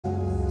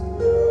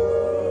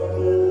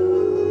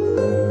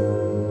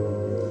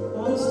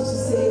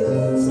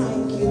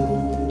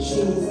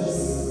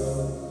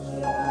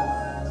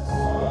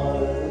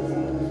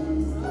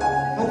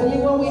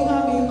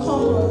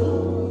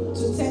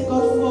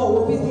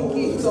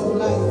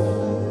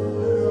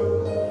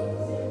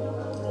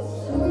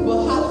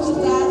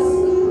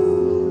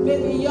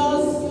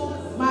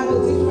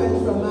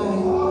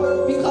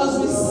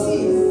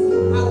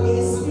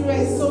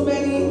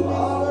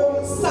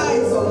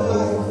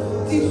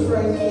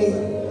differently.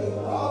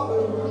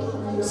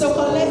 So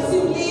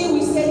collectively,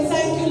 we say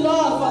thank you,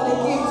 Lord, for the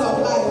gift of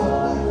life.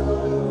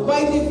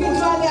 But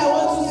individually, I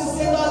want you to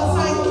say, Lord,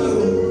 thank you.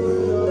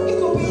 It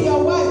could be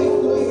your wife, it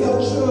could be your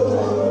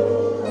children.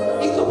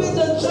 It could be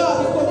the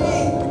job, it could be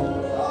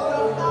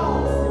your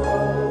house.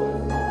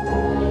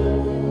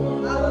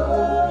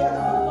 Hallelujah.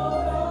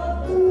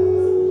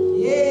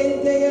 Yeah,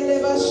 they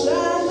never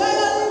shine.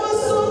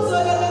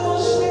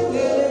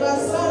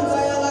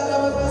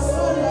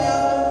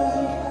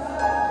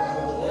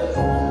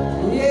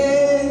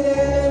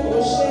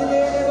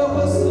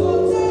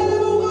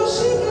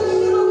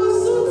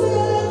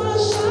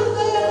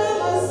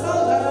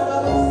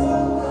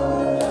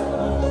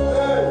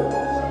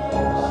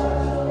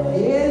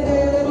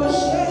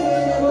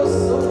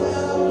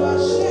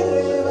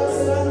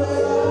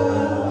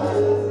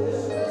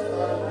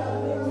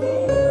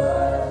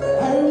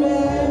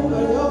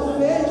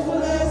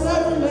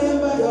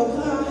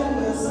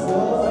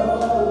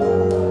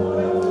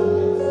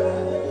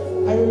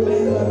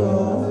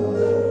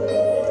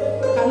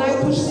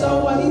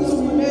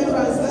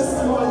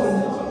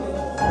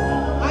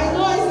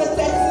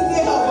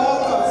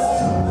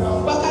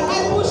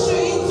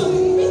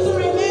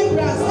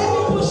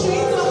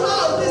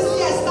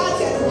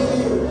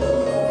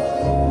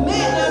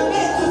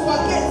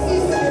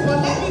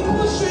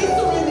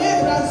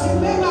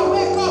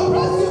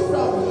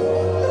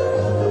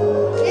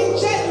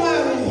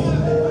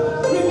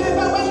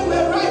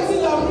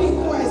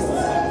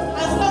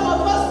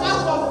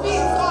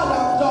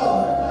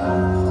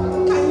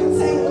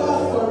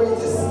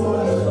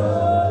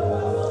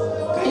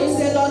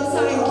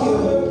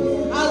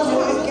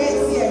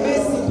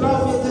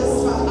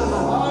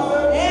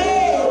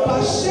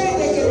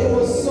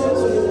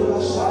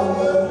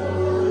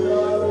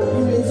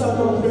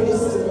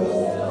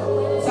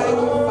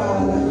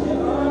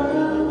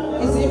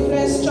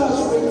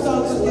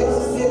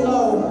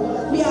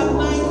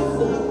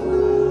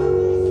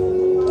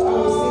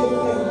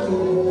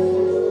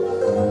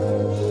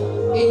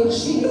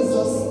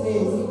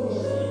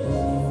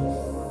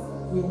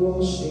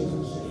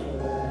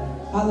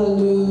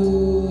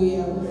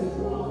 Hallelujah.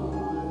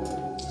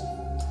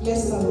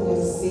 Let's have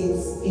our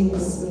seats in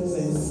His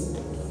presence.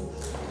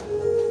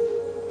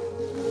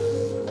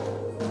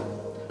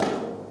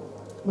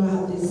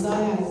 My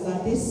desire is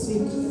that this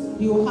week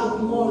you will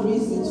have more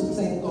reason to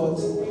thank God.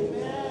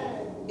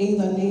 In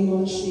the name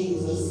of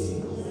Jesus.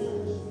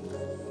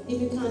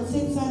 If you can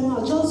take time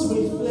out, just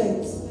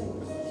reflect.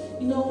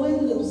 You know,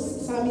 when the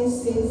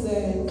psalmist says,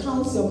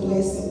 count your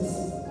blessings.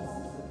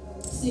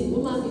 See,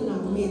 women being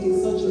are made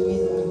in such a way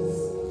that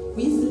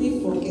we easily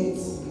forget.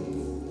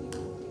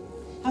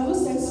 Have you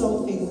said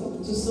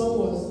something to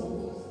someone?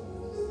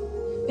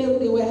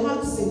 They were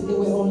asking, they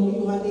were on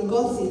you, and they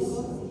got it.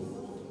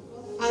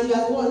 And you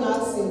are the one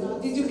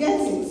asking, did you get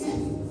it?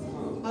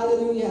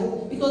 Hallelujah.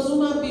 Because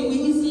human beings,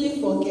 we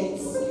easily forget.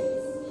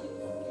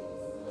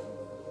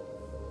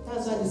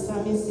 That's why the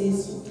psalmist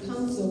says,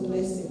 count your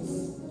blessings.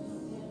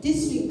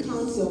 This week,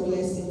 count your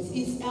blessings.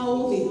 It's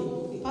healthy.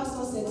 The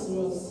pastor said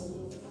to us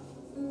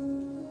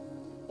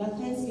that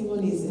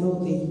Thanksgiving is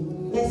healthy.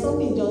 There's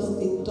something just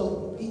did,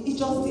 it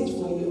just did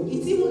for you.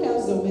 It even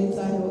helps your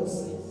mental health.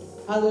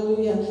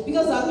 Hallelujah.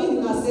 Because I've been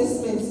in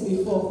assessments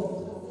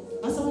before.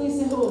 And somebody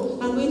said, oh,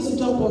 I'm going to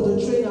jump on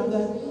the train. I'm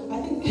like,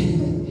 I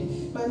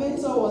think my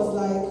mentor was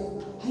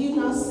like, are you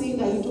now saying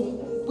that you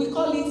do? We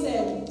call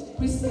it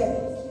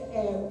precept.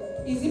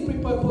 Is it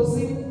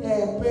preposition? I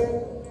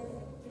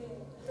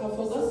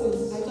forgot it.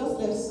 I just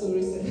left school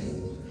recently.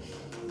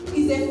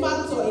 It's a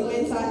factor in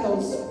mental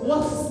health.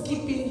 What is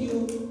keeping you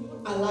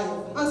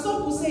alive? And some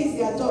people say it's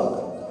their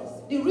dog.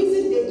 The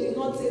reason they did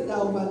not take that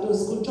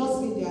overdose could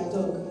just be their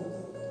dog.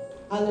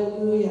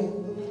 Hallelujah.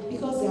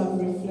 Because they have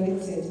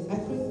reflected. I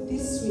pray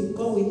this week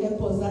God will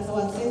help us that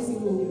our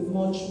thanksgiving will be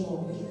much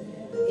more.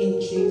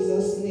 In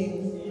Jesus' name.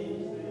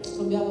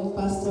 On behalf of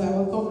Pastor, I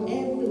welcome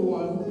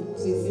everyone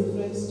to His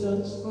Influence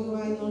Church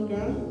online on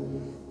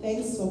ground.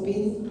 Thanks for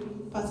being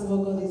part of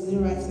what God is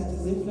doing right at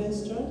His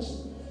Influence Church.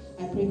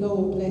 I pray God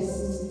will bless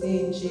you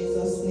today in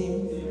Jesus'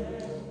 name.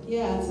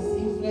 Here at His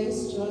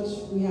Influence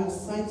Church, we are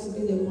assigned to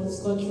be the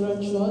multicultural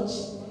church,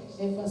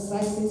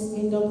 emphasizing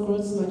kingdom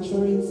growth,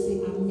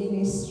 maturity, and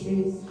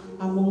ministry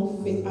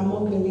among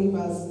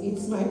believers.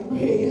 It's my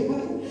prayer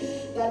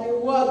that the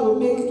word will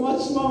make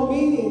much more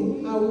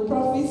meaning and will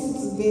profit you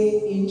today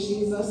in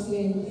Jesus'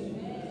 name.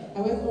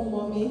 I welcome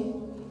Mommy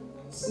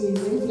to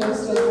His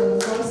Influence Church for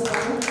the first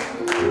time.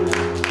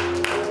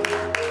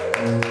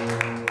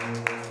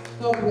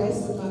 God bless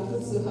you, ma.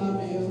 Good to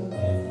have you.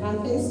 And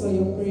thanks for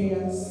your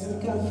prayers. We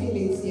can feel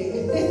it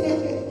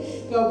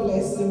here. God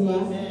bless you, ma.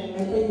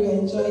 I pray you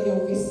enjoy your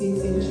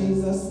visit in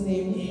Jesus'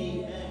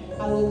 name.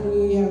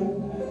 Hallelujah.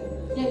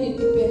 Let me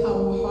prepare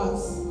our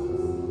hearts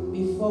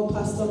before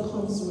Pastor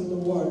comes with the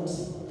word.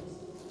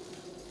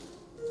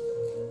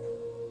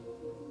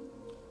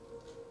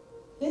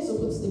 Let's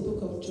open to the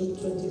book of Job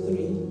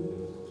 23.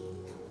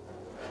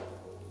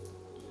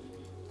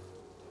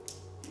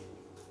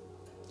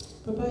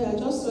 Papa, I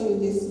just saw you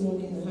this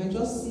morning and I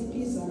just see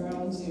peace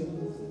around you.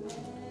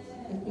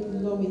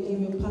 and God will give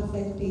you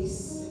perfect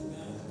peace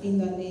in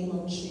the name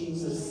of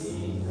Jesus.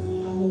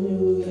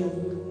 Hallelujah.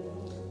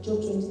 Job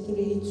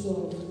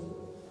 23:12.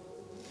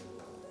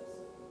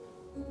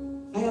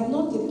 I have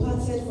not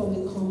departed from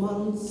the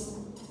commands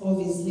of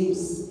his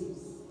lips.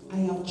 I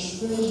have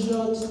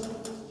treasured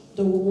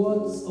the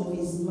words of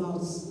his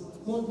mouth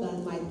more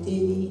than my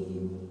daily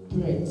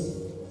bread.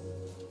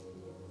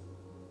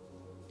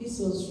 This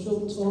was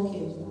Job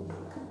talking.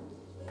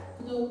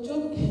 You know,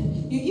 Job,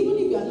 even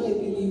if you are not a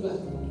believer,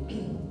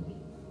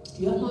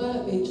 you are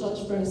not a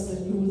church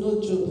person, you will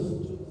know Job.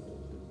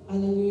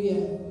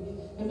 Hallelujah.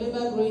 I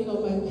remember growing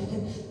up,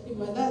 if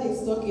my dad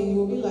is talking, he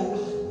will be like,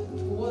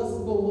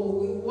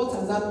 what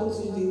has happened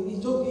to you?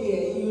 The Job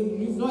here,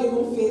 you've not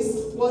even faced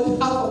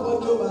half of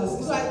what Job has.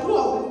 So I grew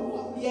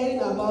up hearing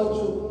about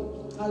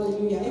Job.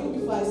 Hallelujah. Even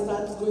before I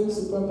start going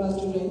to proper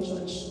children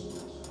church.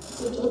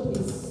 So Job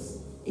is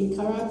a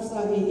character,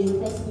 a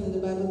person in the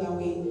Bible that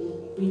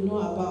we know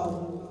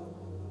about.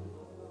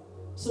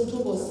 So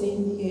Job was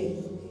saying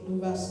here in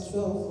verse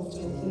 12 of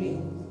 23, he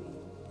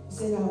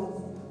said, I have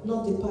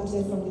not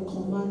departed from the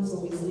commands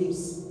of his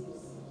lips.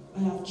 I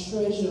have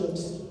treasured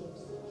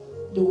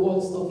the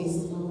words of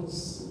his mouth.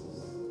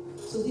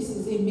 So this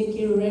is a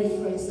making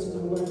reference to the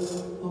word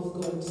of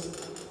God.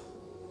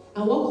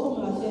 And what caught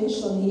my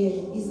attention here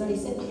is that he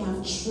said, I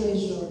have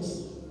treasured.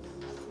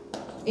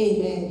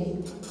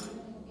 Amen.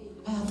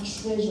 I have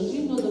treasured. Do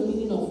you know the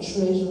meaning of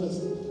treasured?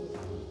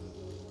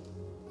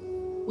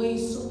 When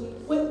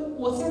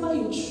whatever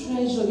you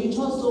treasure, you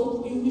just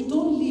don't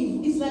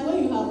live. It's like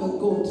when you have a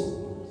gold.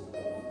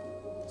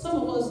 Some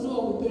of us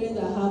know of parents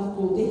that have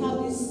gold. They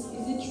have this,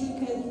 is it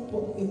trinket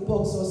a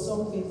box or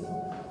something?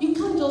 You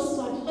can't just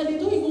find, and they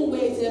don't even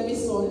wear it every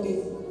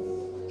Sunday.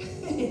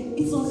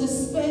 It's on a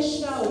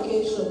special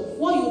occasion.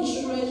 What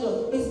you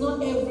treasure is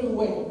not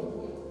everywhere.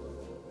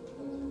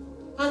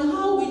 And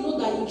how we know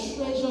that you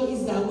treasure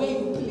is that where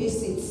you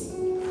place it.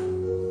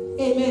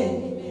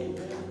 Amen.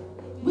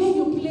 Where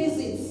you place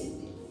it.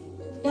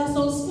 There are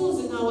some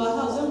spoons in our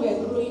house when we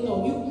are growing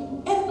up.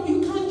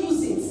 You can't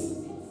use it.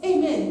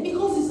 Amen.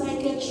 Because it's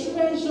like a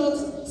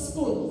treasured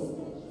spoon.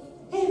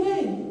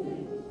 Amen.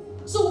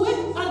 So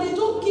and they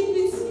don't keep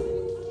it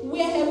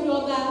where every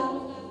other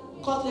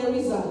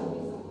cutleries are.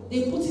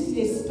 They put it in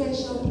a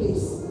special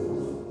place.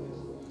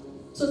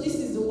 So this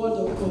is the word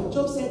of God.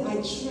 Job said, I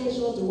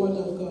treasure the word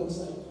of God.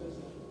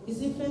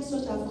 His influence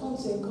church have come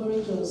to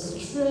encourage us.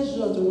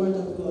 Treasure the word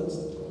of God.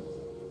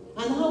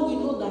 And how we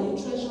know that you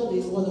treasure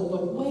this word of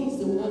God? Where is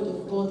the word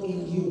of God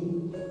in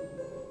you?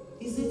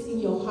 Is it in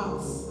your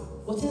heart?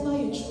 Whatever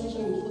you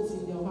treasure, you put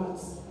in your heart.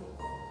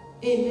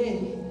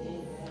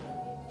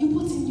 Amen. You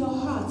put in your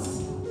heart.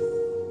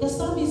 The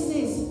psalmist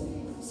says,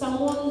 Psalm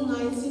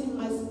 119,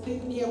 I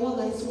think,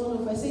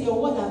 191, I say,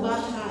 your word have I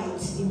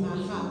hide in my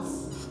heart.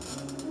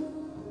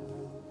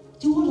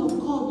 The word of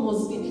God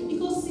must be,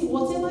 because see,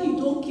 whatever you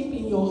don't keep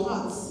in your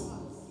heart,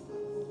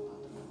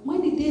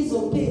 when the days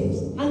of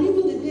pain and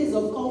even the days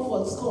of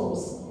comfort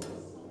comes,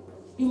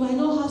 you might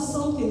not have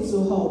something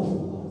to help.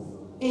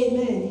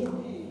 Amen.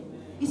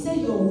 He said,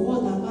 your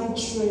word have I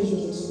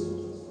treasured.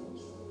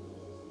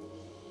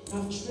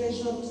 I've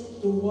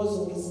treasured the words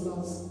of his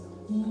mouth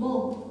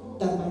more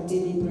than my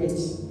daily bread.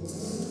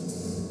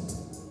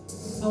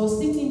 I was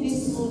thinking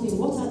this morning,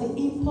 what are the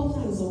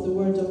importance of the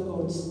word of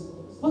God?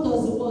 What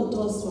does the word do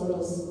for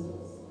us?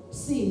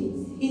 See,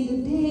 in the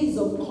days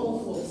of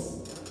comfort,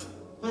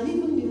 and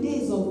even the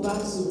days of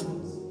battle,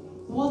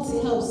 what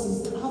helps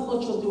is how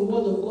much of the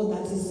word of God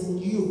that is in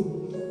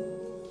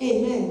you.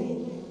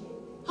 Amen.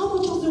 How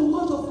much of the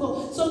word of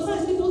God?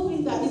 Sometimes people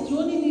think that you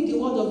only need the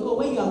word of God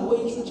when you are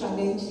going through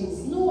challenges.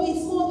 No,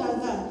 it's more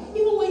than that.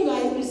 Even when you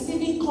are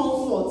receiving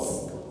comfort.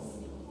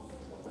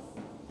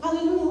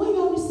 Hallelujah. When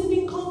you are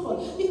receiving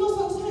comfort. Because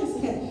sometimes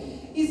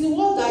it's the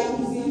word that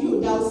is in you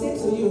that will say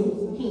to you,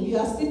 you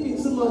are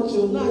sleeping too much,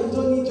 now you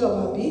don't need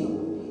job, Abby.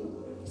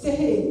 Say,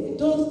 hey,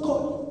 don't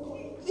come.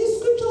 This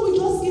scripture will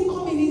just keep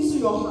coming into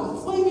your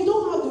heart. But if you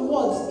don't have the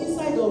words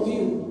inside of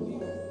you,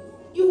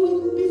 you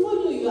will,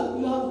 before you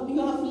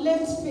have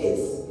left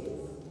faith.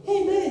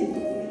 Amen.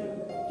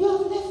 You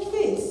have left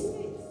faith.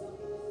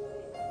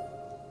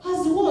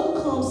 As the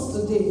word comes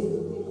today,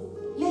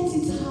 let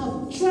it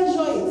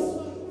treasure it,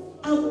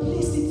 and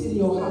place it in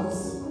your heart.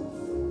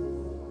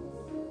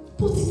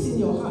 Put it in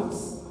your heart.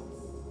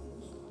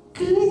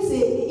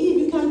 If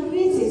you can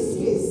create a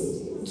space,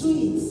 do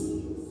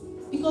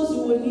it. Because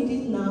you will need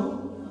it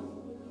now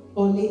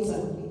or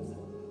later.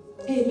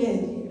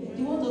 Amen.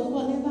 The word of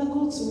God never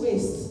goes to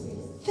waste.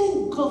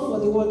 Thank God for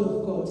the word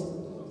of God.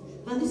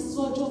 And this is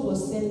what Job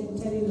was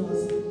telling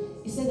us.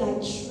 He said, I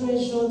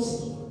treasured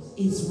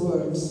his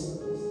word.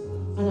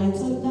 And I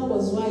tell you, that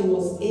was why he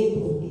was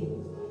able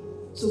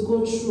to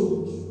go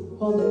through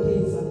all the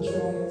pains and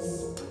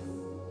trials.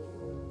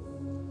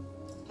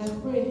 I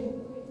pray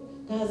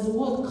that as the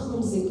word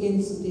comes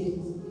again today,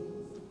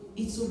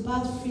 it will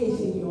birth faith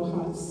in your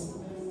hearts.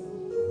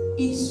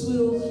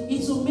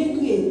 It will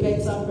make you a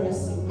better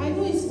person. I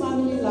know it's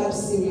Family Life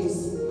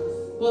series,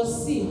 but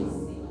see,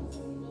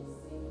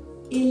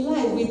 In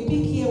life, we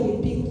pick here,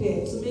 we pick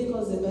there to make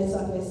us a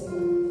better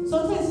person.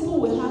 Sometimes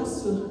people will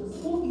ask you,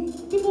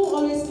 people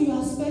always say you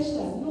are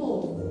special.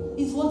 No,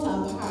 it's what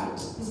I've heard,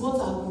 it's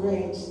what I've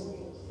read,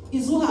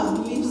 it's who I've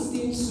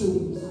listened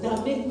to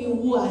that make me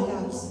who I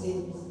am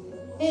today.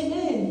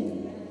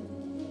 Amen.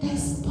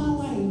 There's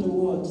power in the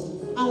word.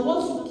 And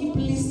what you keep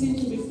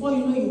listening to before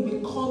you know you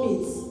become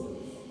it.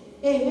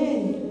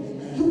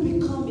 Amen. You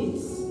become it.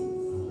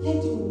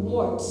 Let the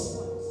word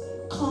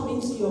come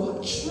into your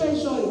heart.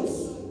 Treasure it.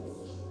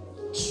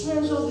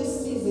 Treasure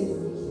this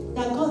season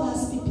that God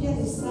has prepared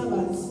His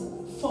servants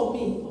for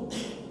me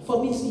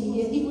to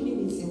hear, even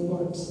if it's a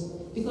word.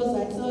 Because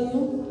I tell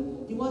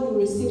you, the word you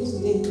receive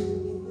today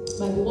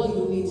might be what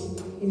you need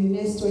in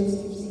the next 20,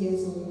 50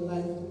 years of your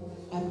life.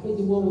 I pray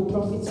the word will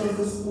profit us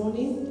this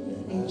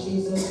morning in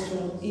Jesus'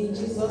 joy. In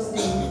Jesus'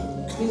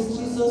 name. With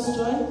Jesus'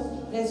 joy,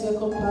 let's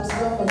welcome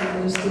Pastor for the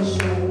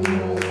administration.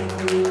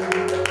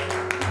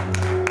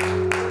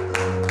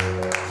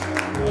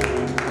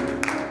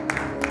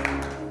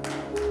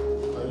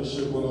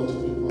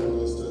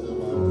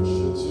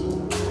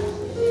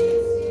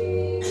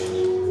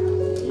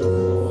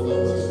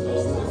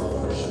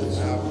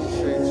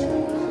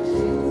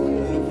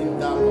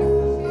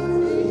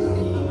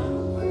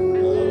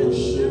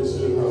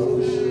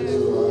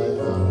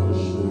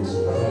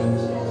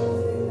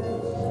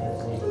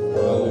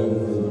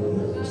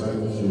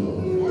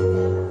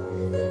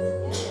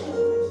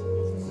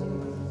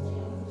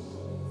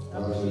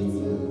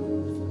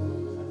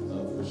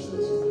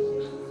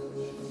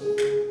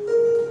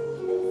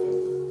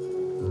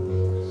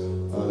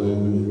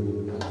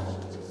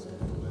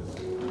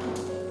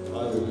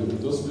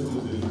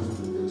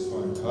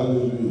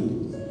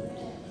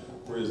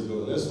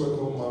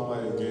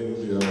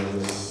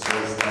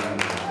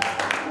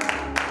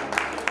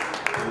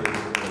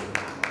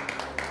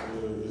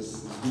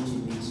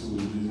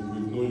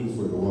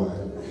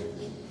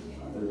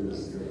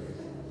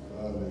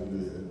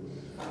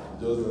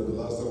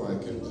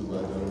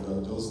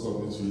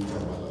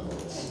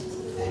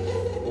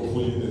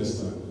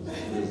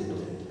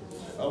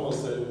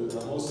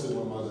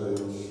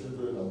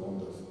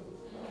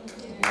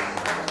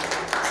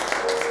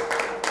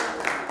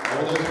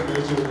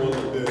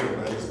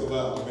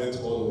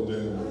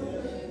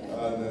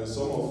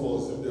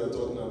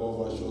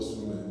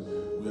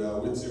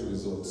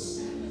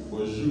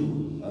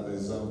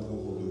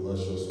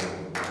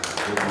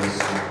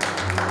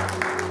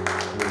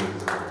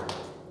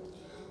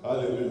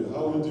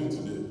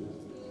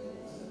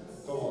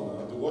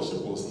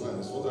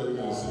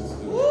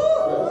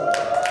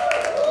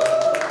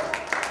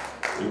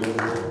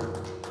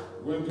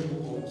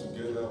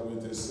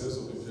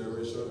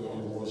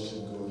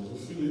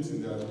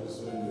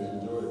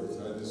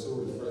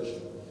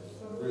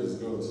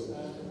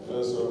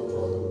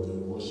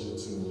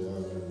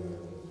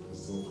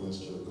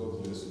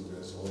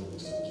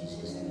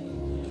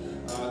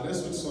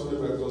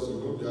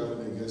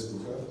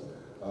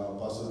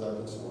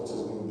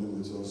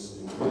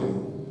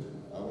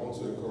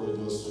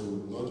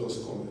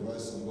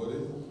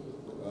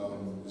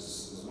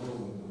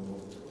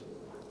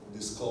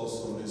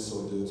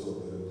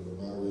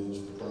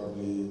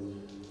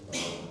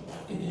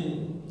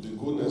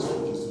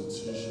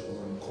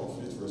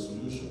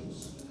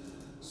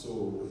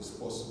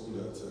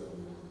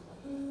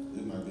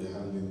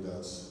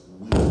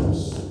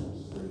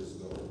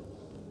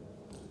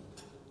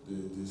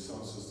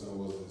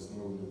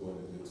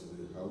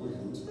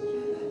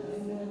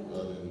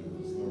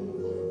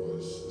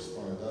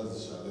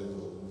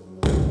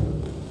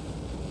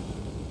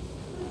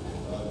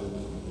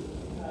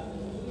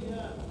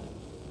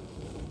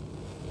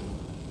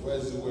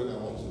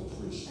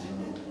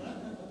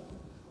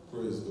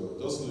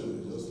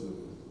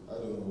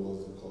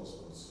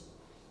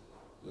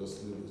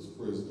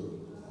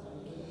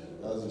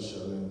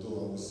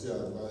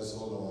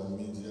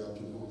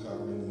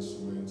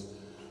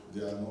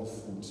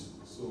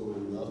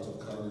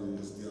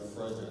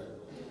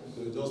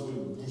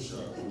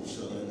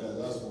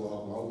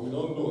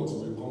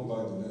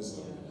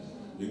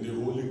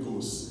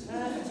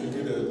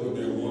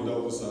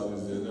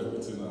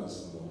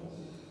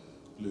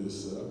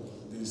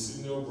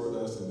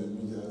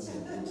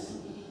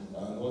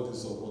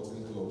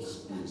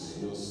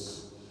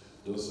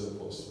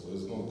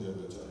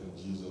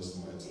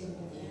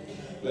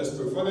 Let's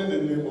pray. Father, in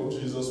the name of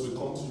Jesus, we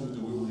come to you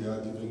the way we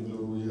are, giving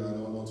glory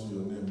and honor to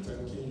your name,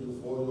 thanking you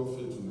for your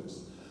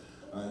faithfulness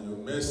and your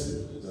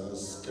mercy that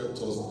has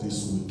kept us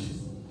this week.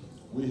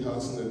 We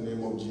ask in the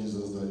name of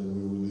Jesus that you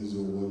will release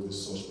your word with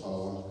such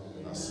power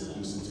and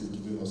simplicity,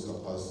 giving us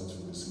capacity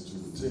to receive,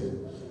 to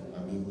retain,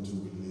 and be able to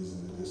release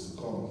in the days to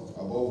come.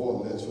 Above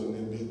all, let your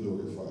name be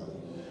glorified.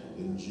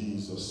 In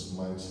Jesus'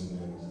 mighty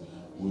name,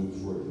 we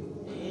pray.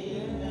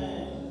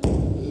 Amen.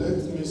 Let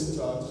me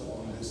start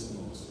on this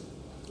note.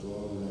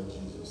 Lord, let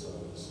Jesus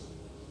have us.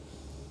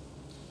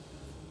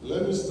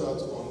 Let me start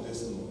on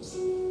this note.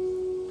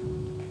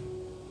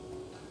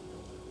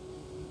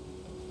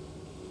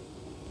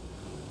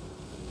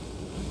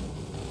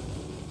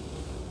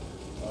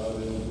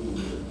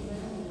 Hallelujah.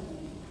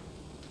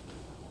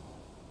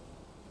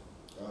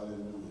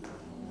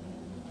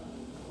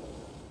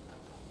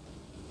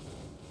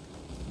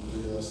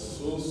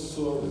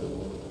 sorry.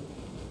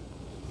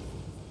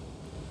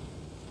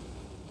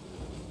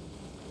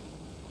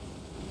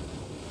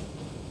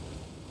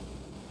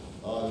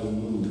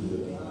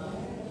 Hallelujah.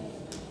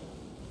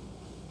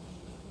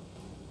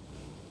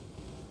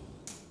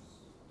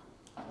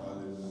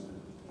 Hallelujah.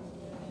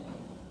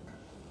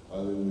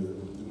 Hallelujah.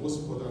 The most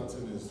important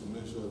thing is to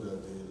make sure that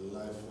the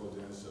live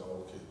audience are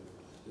okay.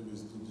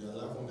 If the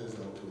live audience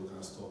are okay, we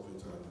can stop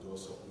it and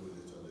just upload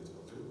it later,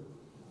 okay?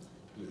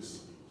 Please.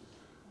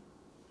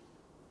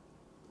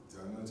 The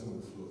anointing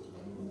will flow.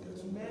 I'm not going to get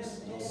you this.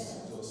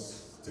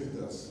 Just take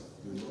that.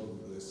 The Lord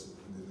will bless you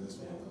in the next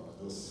 1 hour.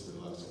 Just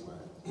relax your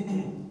mind.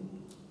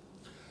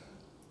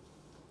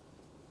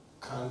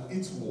 Can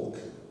it work?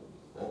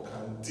 Or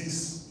can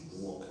this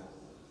work?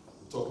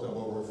 We talked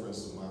about reference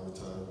to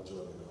marital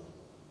journey now.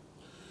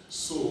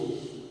 So,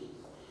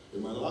 in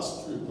my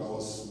last trip, I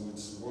was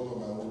with one of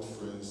my old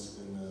friends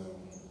in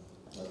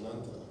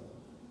Atlanta.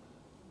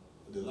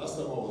 The last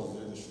time I was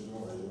there, the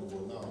children were young,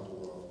 but now they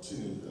were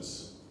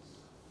teenagers.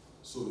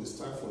 So it's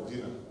time for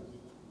dinner.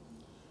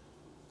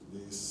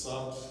 They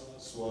served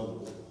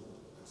swallow.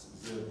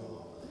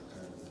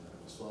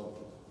 Swallow.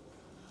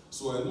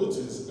 So I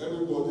noticed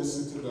everybody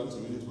sitting down to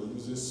eat were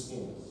using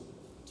spoon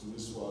to eat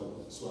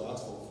swallow. So I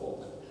asked for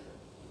fork.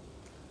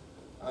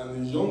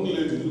 And the young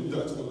lady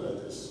looked at me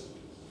like this.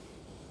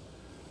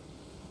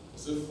 I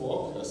said,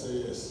 fork? I said,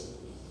 yes.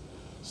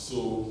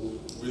 So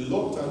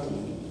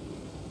reluctantly,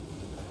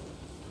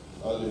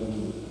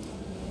 hallelujah.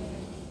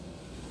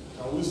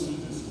 Can we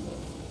switch this now?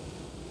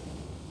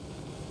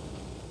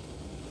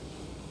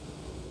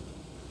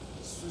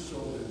 Switch it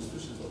off.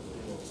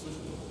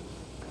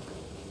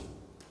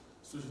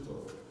 Switch it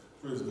off.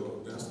 Praise God.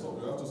 Then stop.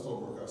 You have to stop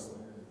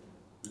broadcasting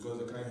because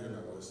they can't hear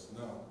my voice.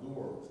 Now, don't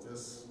worry.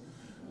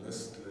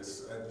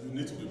 You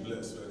need to be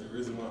blessed. You're the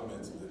reason why I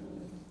met today.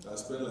 I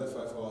spent like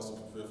 5 hours to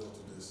prepare for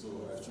today, so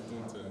I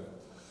shouldn't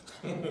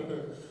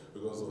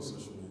because of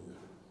social media.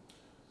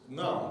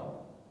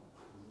 Now,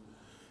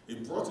 he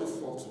brought a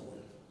fork to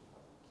me.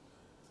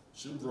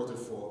 She brought a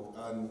fork,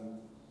 and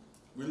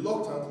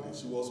reluctantly,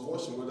 she was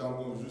watching whether I'm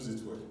going to use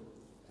it well.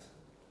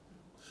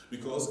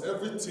 Because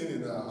everything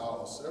in our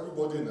house,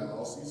 everybody in our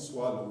house eats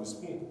swallow with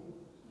spoon.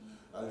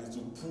 And it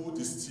will pull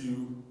the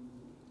stew.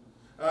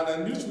 And I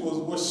knew she was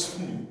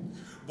watching me.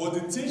 But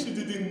the thing she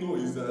didn't know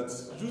is that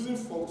using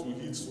fork to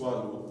eat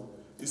swallow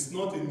is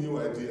not a new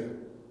idea.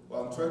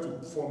 But I'm trying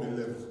to form a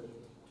level.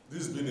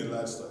 This has been a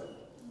lifestyle.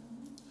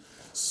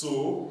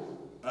 So,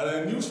 and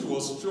I knew she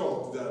was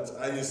shocked that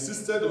I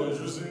insisted on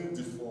using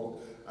the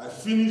fork. I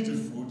finished the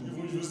food,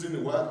 even using the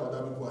while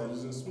other people are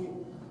using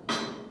spoon.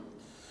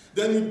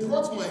 Then he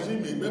brought my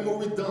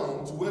memory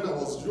down to when I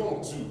was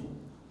young too,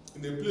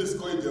 in a place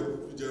called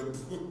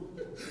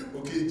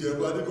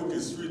Jebadikoke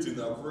Street in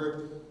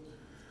Akure,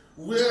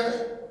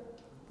 where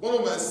one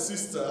of my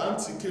sister,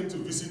 auntie, came to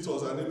visit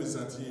us. Her name is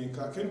Auntie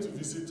Yinka, came to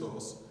visit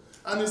us,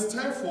 and it's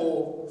time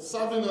for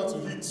serving her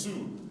to eat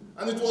too,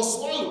 and it was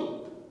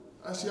swallow,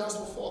 and she asked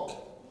for fork.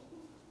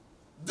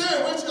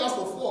 Then when she asked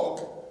for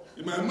fork,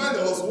 in my mind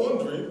I was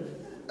wondering,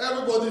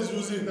 everybody is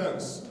using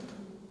hands.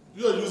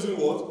 You are using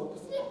what?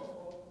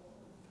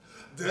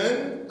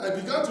 Then I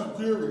began to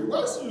query,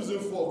 why is she using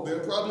fork? Then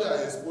probably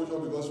her exposure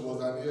because she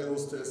was an air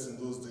hostess in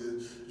those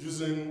days,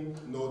 using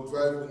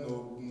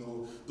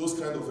those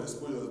kind of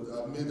exposure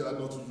that made her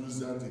not to use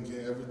hand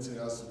again. Everything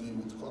has to be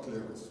with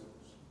cutlery.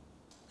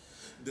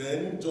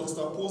 Then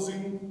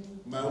juxtaposing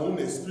my own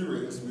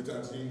experience with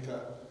Auntie Yinka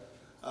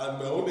and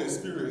my own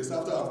experience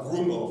after I've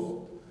grown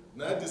up,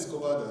 now I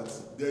discovered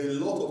that there are a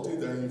lot of things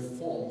that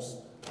informs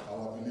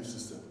our belief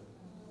system.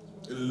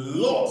 A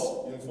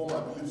lot inform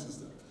our belief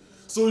system.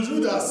 So you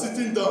that are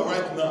sitting down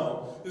right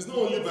now, it's not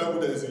only Bible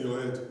that is in your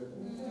head.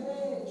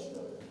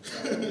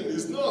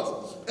 It's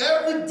not.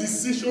 Every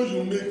decision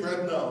you make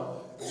right now,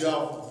 there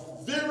are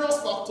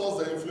various factors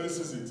that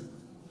influences it.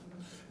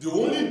 The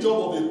only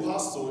job of a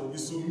pastor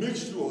is to make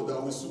sure that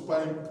we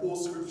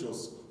superimpose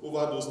scriptures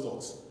over those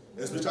thoughts,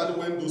 especially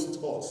when those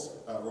thoughts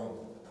are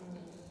wrong.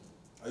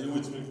 Are you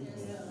with me?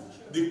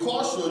 The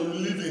culture you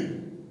live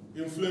in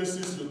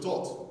influences your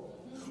thought.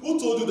 Who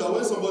told you that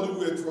when somebody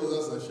wears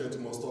trousers and shirt, he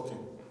must talk in?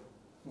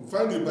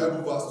 Find a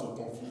Bible verse to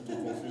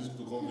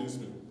convince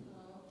me.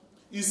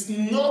 It's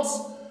not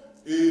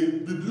a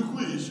biblical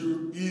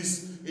issue,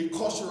 it's a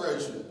cultural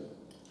issue.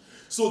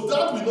 So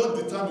that will not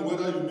determine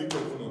whether you make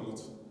heaven or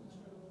not.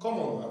 Come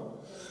on now.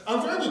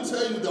 I'm trying to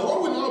tell you that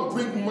when we now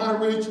bring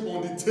marriage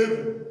on the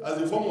table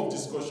as a form of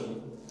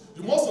discussion,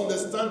 you must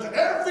understand that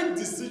every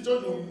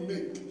decision you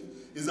make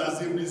is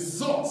as a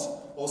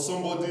result of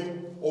somebody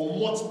or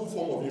multiple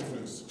form of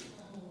influence.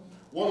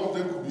 One of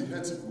them could be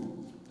ethical.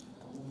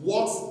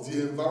 What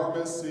the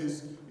environment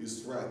says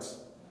is right.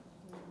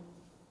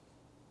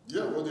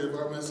 Yeah, what the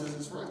environment says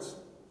is right.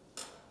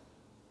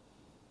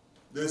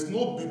 There's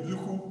no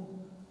biblical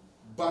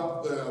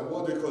backup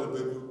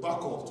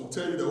to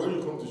tell you that when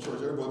you come to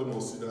church, everybody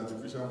must sit down, the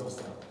Christian must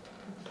stand.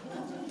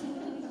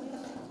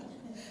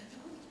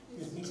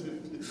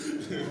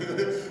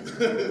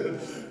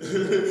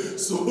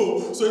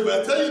 So if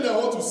I tell you that I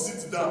want to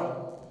sit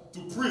down, to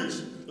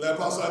preach like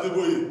Pastor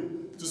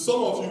Adeboye. To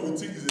some of you, we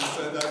think it's a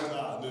standard,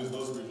 no, it's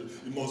not spiritual.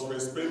 You must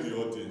respect the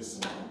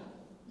audience.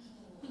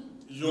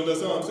 You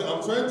understand what I'm saying?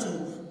 I'm trying to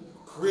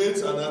create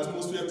an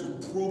atmosphere to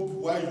probe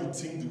why you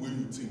think the way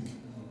you think.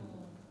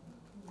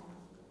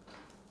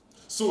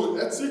 So,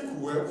 ethic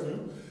will help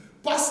you.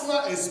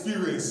 Personal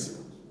experience.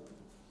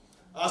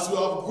 As you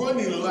have grown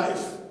in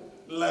life,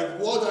 like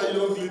what that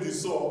young lady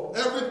saw,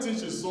 everything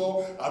she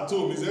saw at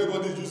home is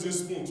everybody using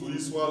spoon to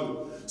eat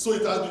swallow. So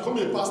it has become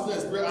a personal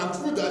experience, and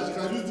through that she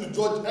can use to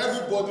judge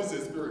everybody's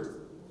experience.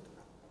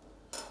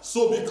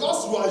 So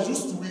because you are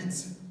used to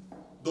it,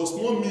 does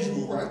not mean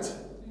you are right.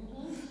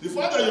 The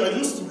fact that you are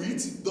used to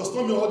it does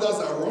not mean others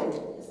are wrong.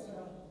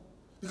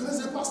 Because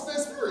it's a personal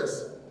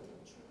experience.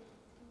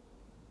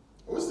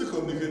 Are we still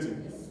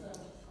communicating?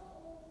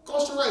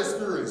 Cultural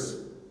experience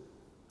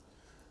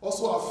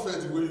also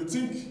affect the way you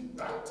think.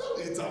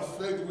 It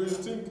affects the way you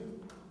think.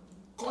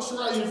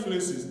 Cultural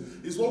influences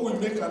is what will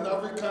make an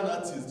African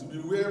artist to be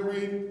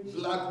wearing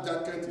black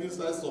jacket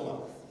inside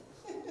summer.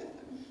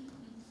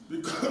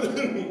 Because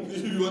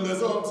you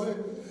understand what I'm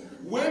saying?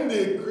 When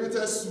they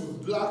created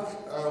suit, black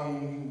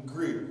and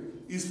grey,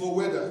 is for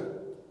weather.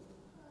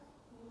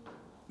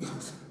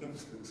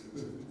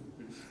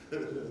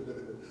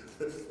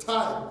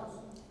 Tie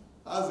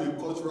has a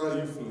cultural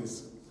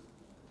influence.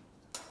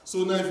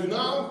 So now if you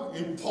now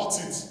import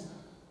it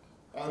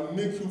and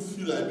make you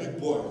feel like a big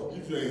boy,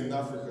 if you're in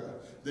Africa,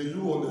 then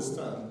you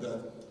understand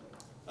that.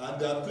 And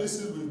there are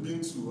places we've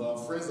been to, our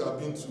friends have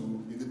been to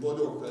in the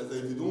body of Christ, that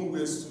if you don't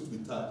wear suit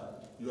with tie,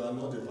 you are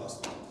not a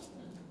pastor.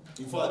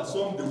 In fact,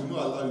 some they will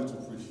not allow you to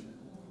preach.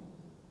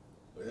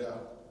 But yeah,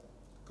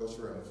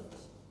 cultural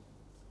influence.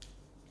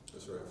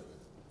 Cultural influence.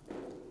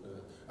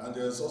 Yeah. And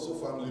there's also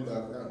family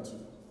background too.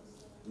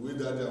 The way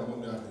daddy and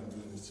mommy have been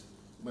doing it. It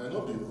might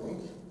not be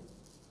wrong.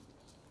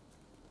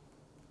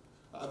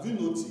 Have you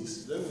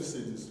noticed, let me say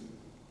this,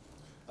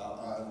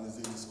 it's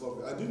a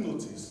discovery. Have you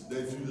noticed that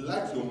if you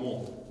like your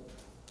mom,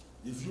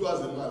 if you as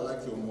a man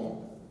like your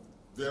mom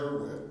very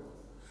well,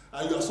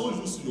 and you are so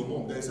used to your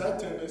mom, there is a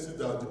tendency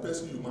that the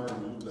person you marry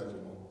will look like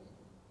your mom,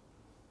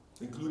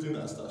 including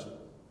her stature.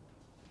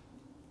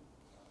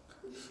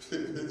 Just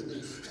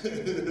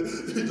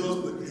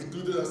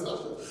including her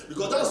stature.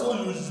 Because that's what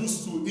you're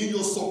used to. In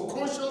your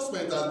subconscious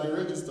mind has been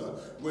registered.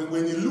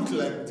 When you look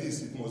like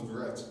this, it must be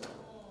right.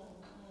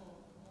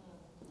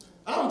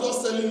 I'm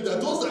just telling you that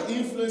those are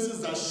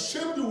influences that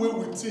shape the way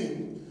we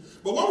think.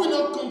 But when we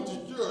now come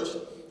to church,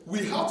 we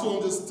have to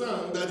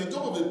understand that the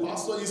job of the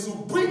pastor is to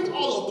bring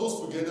all of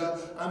those together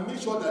and make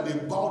sure that they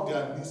bow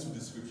their knees to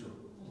the scripture.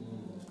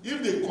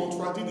 If they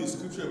contradict the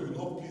scripture, it will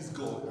not please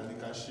God and they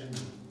can shame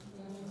you.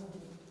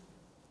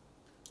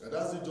 And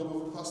that's the job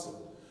of a pastor.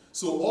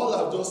 So all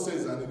I've just said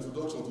is an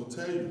introduction to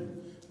tell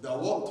you that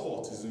what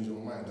thought is in your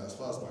mind as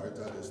far as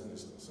marital destiny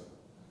is concerned.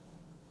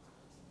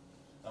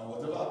 And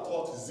whatever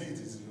thought is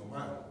in your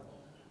mind,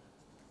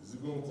 is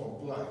it going to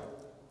comply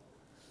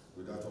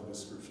with that of the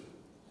scripture?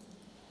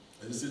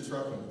 Are you still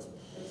tracking with me?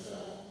 Yes, sir.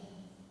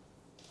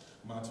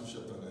 Matthew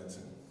chapter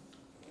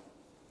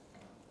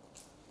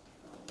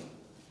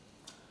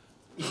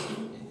 19.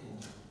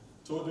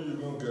 Told you you're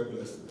going to get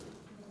blessed.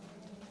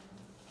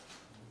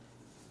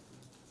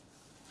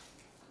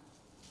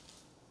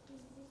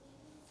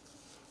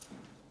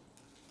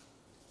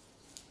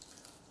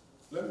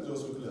 Let me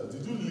just quickly ask,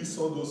 did you list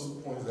all those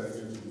points that I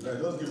gave you? I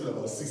just gave you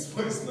about 6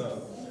 points now.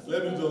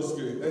 Let me just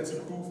get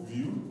ethical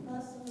view,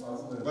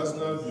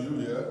 personal view,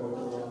 yeah,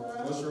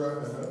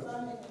 cultural,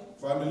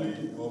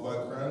 family or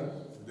background,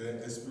 then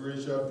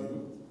experiential view.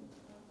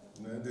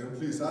 And then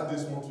please add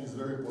this one too, is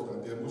very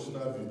important, the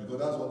emotional view, because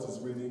that's what is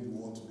reigning in the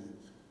world today.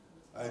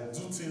 I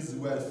do things the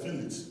way I feel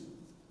it.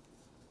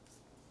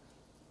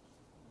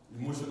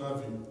 Emotional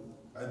view.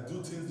 I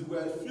do things the way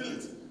I feel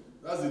it.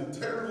 That's the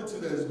terrible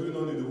thing that is going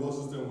on in the world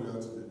system we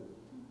are today.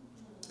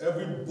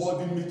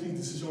 Everybody making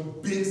decisions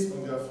based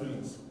on their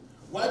feelings.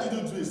 Why did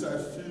you do this? I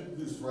feel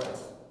this right.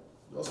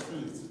 Just feel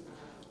it.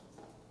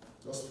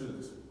 Just feel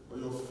it. But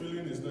your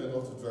feeling is not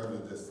enough to drive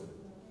your destiny.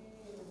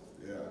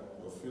 Yeah,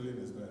 your feeling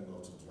is not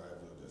enough to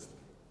drive your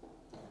destiny.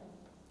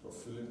 Your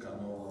feeling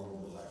cannot run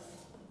your life.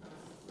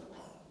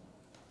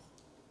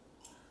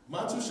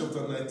 Matthew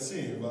chapter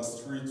 19,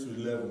 verse 3 to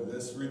 11.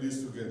 Let's read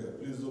this together.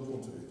 Please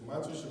open to it.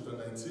 Matthew chapter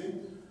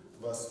 19,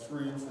 verse 3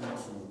 to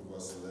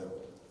verse 11.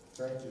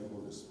 Thank you,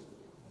 Holy Spirit.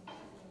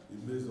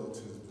 It makes all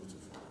things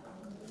beautiful.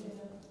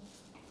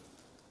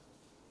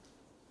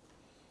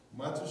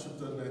 Matthew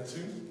chapter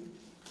 19.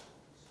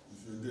 If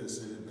you're there,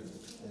 say amen.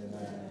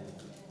 Amen.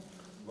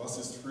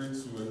 Verses 3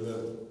 to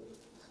 11.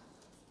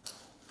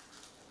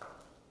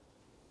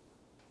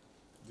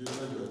 Do you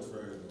know you're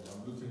trying?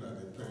 I'm looking at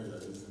the pen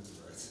you're using to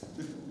write.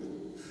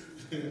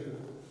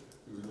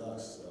 Relax.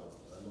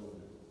 I love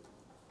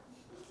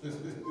you.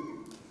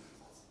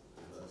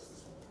 Relax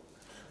this one.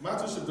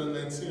 Matthew chapter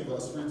 19,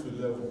 verse 3 to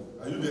 11.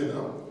 Are you there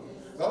now?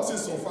 Bible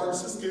says some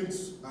Pharisees came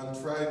and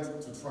tried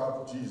to trap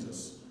Jesus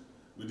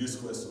with this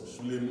question.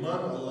 Should a man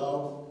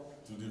allow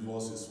to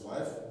divorce his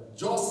wife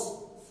just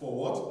for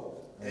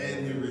what?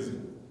 Any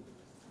reason.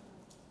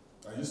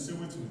 Are you still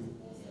with me?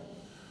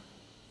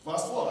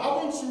 Verse 4,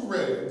 haven't you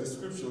read the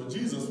scripture?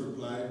 Jesus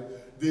replied,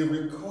 they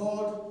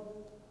record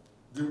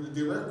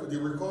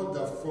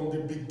that from the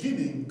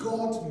beginning,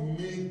 God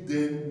made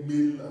them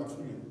male and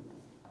female.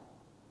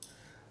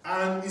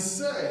 And he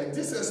said,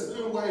 this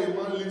explains why a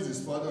man leaves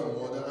his father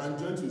and mother and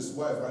joins to his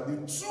wife,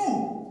 and the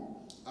two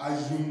are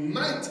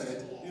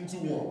united into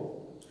one.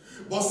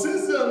 But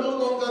since they are no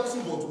longer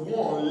two but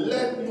one,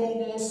 let no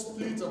one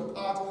split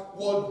apart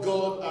what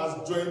God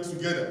has joined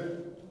together.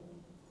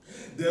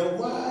 Then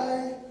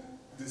why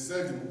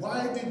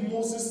did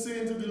Moses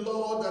say to the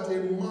Lord that a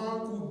man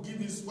could give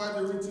his wife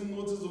a written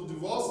notice of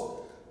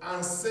divorce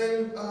and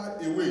send her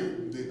away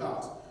in the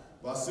heart?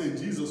 Verse 8,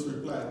 Jesus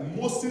replied,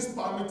 Moses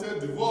permitted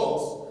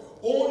divorce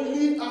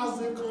only as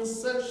a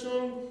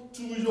concession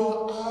to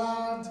your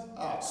hard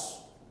heart.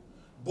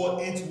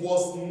 But it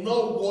was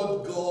not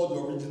what God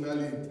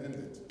originally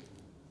intended.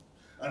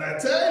 And I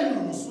tell you,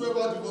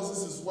 whosoever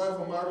divorces his wife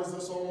or marries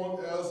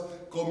someone else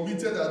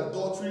committed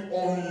adultery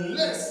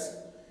unless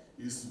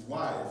his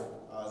wife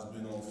has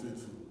been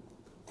unfaithful.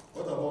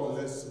 What about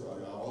unless your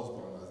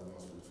husband has been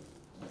unfaithful?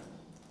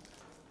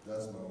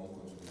 That's my own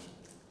contribution.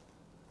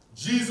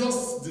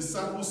 Jesus'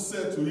 disciples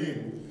said to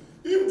him,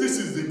 if this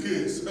is the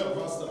case,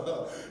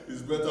 Master,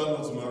 it's better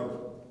not to marry.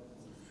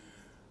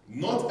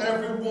 Not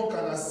everyone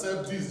can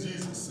accept this,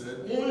 Jesus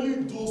said. Only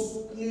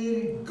those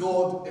whom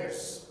God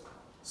helps.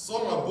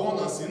 Some are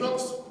born as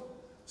Enochs,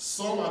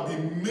 some have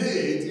been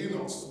made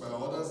Enochs by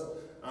others,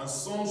 and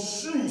some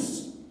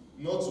choose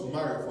not to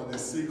marry for the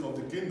sake of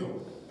the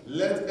kingdom.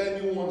 Let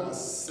anyone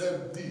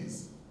accept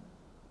this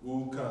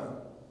who can.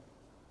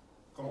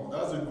 Come on,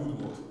 that's a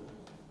good word.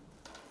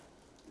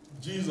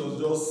 Jesus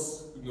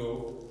just,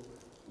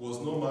 was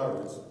not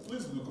married.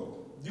 Please look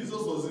up.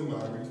 Jesus wasn't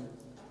married,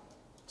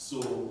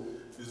 so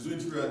he's doing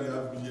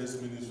 3.5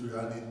 years ministry,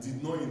 and he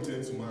did not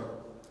intend to marry.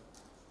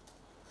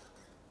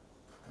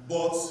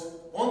 But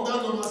under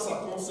normal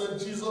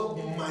circumstances, Jesus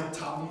might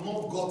have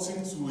not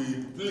gotten to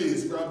a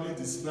place, probably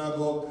the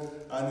synagogue,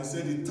 and he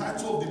said the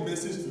title of the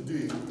message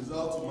today is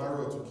how to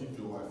marry or to keep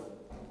your wife.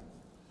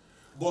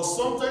 But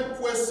sometimes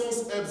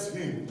questions helps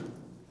him,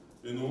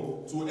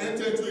 to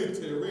enter into a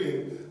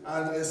terrain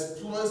and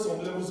explore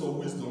some levels of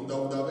wisdom that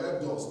would have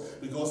helped us.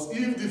 Because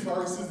if the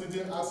Pharisees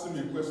didn't ask him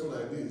a question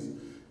like this,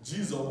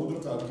 Jesus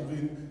wouldn't have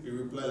given a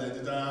reply like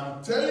that. And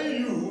I'm telling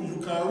you, you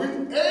can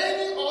read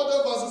any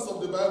other verses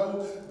of the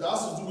Bible that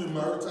has to do with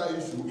marital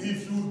issue.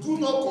 If you do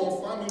not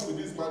confirm it with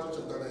this Matthew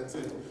chapter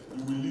 19,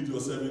 you will lead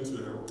yourself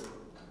into error.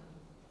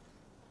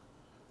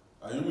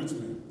 Are you with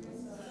me?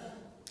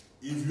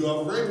 If you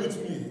have read with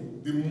me,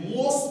 the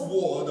most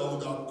word that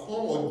would have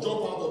come or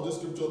jump out of the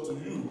scripture to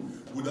you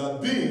would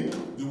have been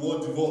the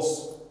word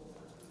divorce.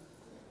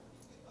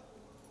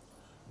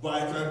 But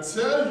I can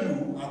tell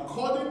you,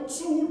 according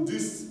to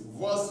these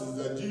verses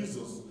that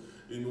Jesus,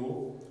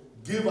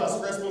 gave as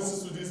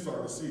responses to these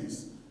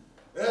Pharisees,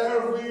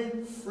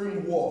 every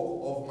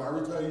framework of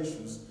marital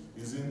issues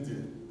is in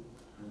there.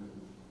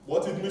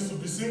 What it means to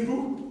be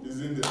single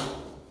is in there.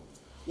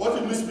 What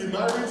it means to be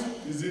married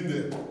is in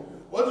there.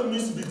 What it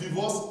means to be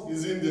divorced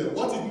is in there.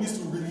 What it means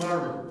to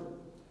remarry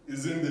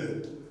is in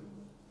there.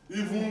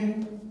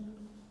 Even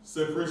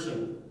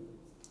separation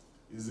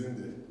is in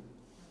there.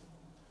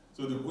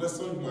 So the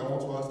question you might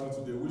want to ask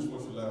me today, which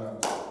one should I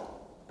handle?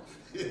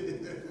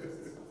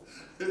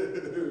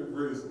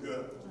 Praise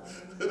God.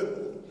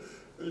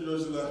 Which one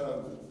should I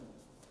handle?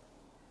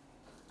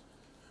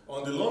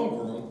 On the long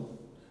run,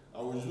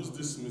 I will use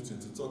this meeting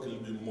to talk a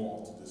little bit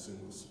more to the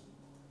singles.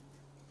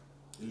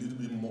 A little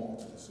bit more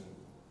to the singles.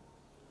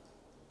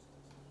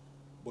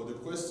 But the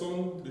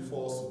question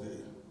before us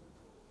today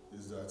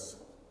is that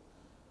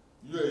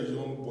you're a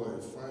young boy,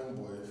 fine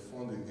boy,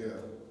 found a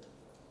girl.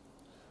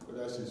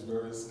 Whether she's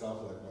wearing scarf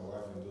like my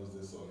wife in those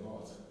days or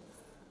not,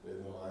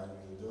 and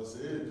you just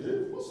say, hey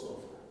babe, what's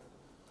up?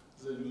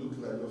 So you look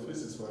like your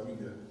face is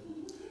familiar.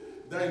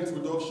 That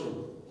introduction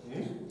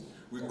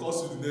will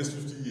cost you the next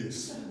 50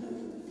 years.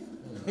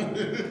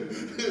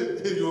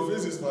 Your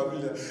face is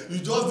familiar. You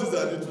just did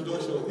an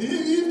introduction.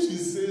 If she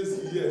says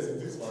yes,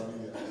 it is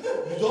familiar,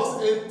 you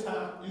just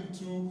enter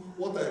into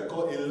what I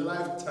call a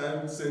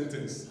lifetime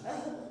sentence.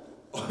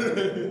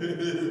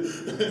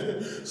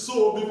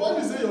 So before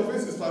you say your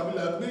face is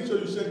familiar, make sure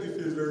you check the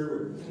face very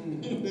well.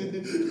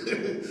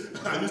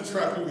 Are you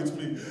tracking with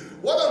me?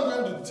 What I'm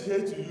going to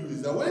tell to you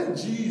is that when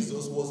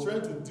Jesus was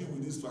trying to deal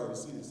with these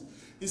Pharisees,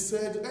 he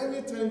said,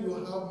 anytime you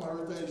have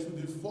marital issue,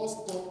 the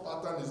first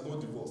thought pattern is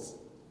not divorce.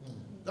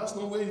 That's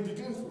not where he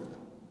begins from.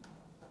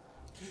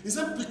 He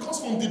said, because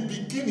from the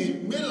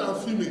beginning, male and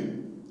female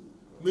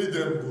made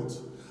them both.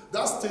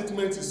 That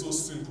statement is so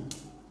simple.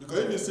 Because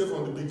if you say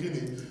from the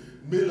beginning,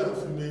 male and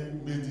female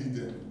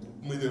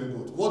made them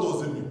both. What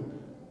does it mean?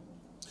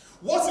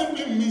 What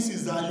simply means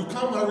is that you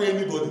can't marry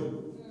anybody.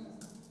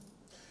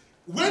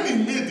 When he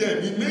made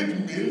them, he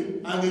made male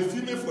and a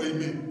female for a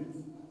male.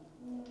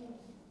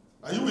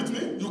 Are you with me?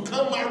 You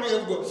can't marry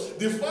everybody.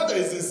 The father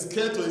is in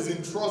skirt or is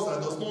in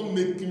trouser, does not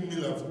make him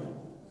male and female.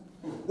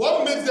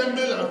 What makes them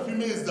male and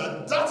female is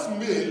that that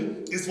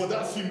male is for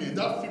that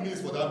female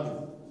is for that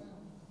male.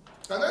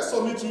 Can I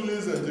submit you,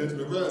 ladies and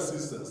gentlemen, brothers and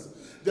sisters,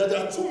 that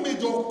there are two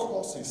major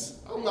causes.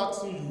 I'm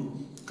asking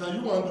you, can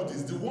you undo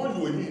this? The one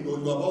you are in or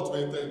you are about to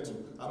enter into,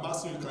 I'm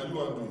asking you, can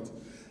you undo it?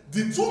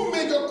 The two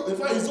major, in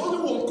fact, it's only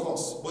one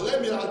cause, but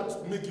let me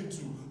make it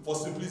two for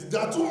simplicity.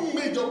 There are two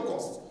major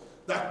causes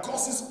that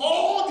causes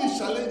all the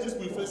challenges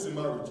we face in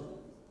marriage.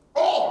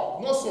 All,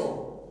 not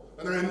some.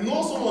 And I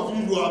know some of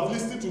you who have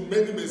listened to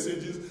many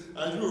messages,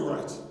 and you're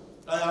right.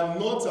 I am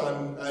not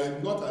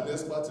an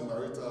expert in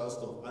marital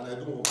stuff, and I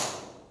don't want to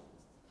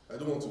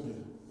be.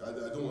 I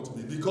don't want to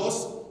be.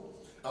 Because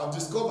I've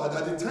discovered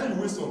that the time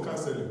you waste on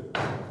counseling,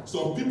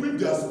 some people, if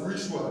they are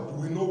spiritual,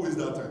 you will not waste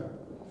that time.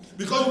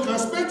 Because you can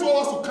spend 2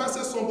 hours to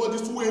counsel somebody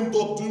who end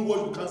up doing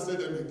what you counsel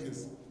them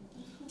against.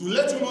 To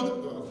let you know that,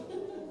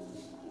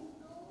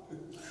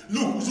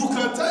 look, you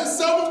can tell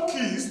 7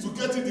 keys to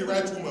getting the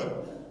right woman.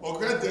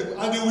 Okay,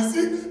 and they will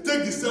still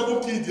take the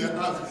 7 keys in their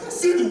hands,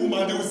 see the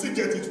woman, they will still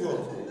get it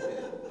wrong.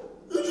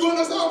 You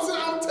understand what I'm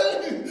saying? I'm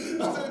telling you.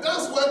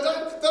 That's why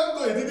that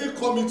guy didn't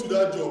come into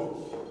that job.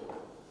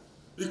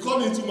 He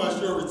come into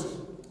maturity.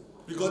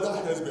 Because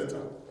that helps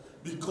better.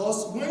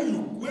 Because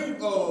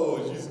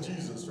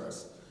Jesus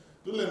Christ.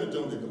 Don't let me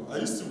jump the gun. Are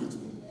you still with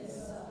me?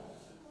 Yes,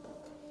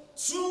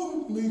 sir.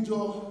 2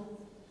 major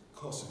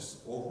causes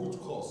or root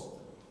cause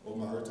of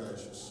marital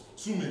issues.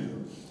 2 major.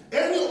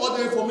 Any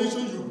other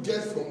information you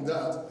get from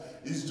that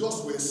is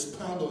just to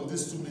expand on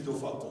these 2 major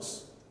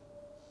factors.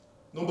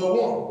 Number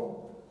 1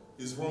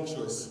 is wrong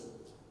choice.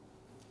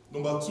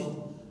 Number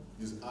 2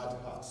 is hard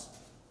heart.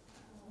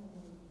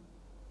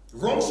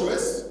 Wrong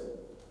choice,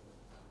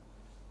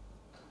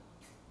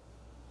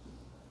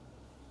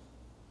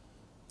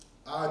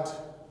 hard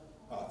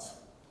heart.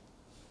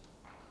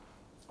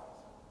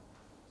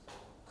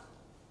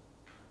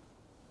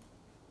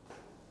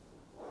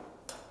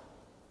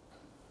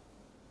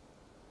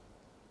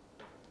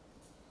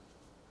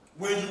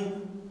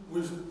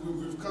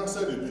 We've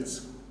cancelled a bit.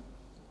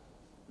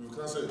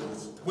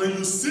 When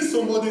you sit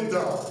somebody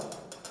down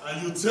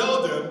and you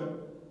tell them,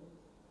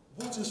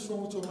 what is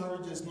wrong with your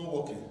marriage is not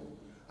working,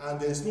 and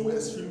there's no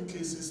extreme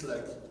cases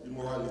like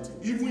immorality.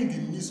 Even in the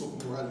midst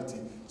of immorality,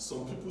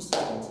 some people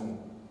still continue.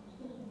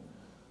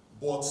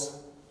 But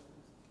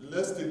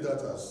let's take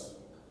that as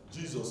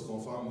Jesus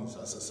confirmed it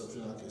as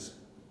exceptional case.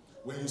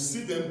 When you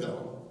sit them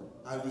down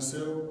and you say,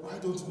 why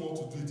don't you want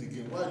to do it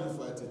again? Why are you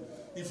fighting?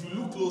 If you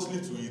look closely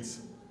to it,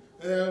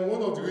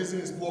 one of the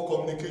reasons is poor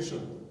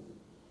communication.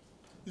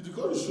 It's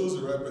because it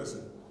shows the right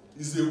person.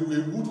 It's a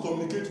wood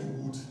communicate to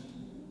wood.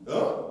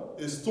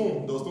 Huh? A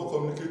stone does not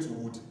communicate to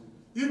wood.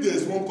 If there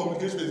is wrong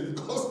communication,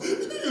 it's because you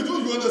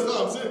understand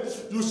what I'm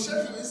saying? You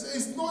check,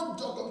 it's not,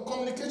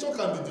 communication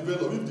can be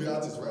developed if the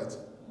heart is right.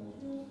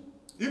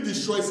 If the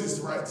choice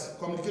is right,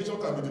 communication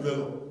can be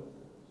developed.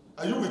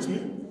 Are you with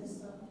me?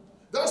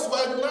 That's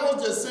why now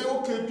they say,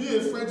 okay, be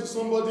a friend to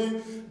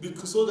somebody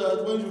so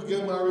that when you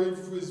get married,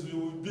 you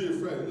will be a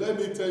friend. Let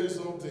me tell you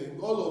something.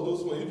 All of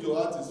those ones, if your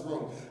heart is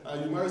wrong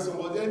and you marry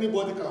somebody,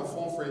 anybody can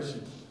form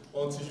friendship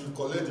until you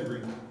collect the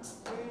ring.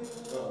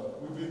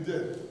 We've been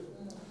there.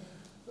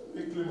 Let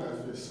me clean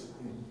my face.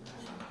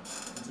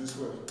 This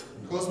way.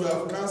 Because we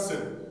have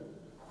cancer.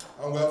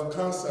 And we have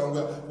cancer. And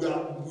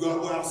we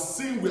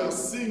have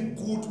seen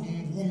good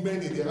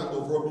women in the hand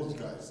of rubbish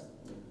guys.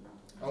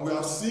 And we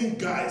have seen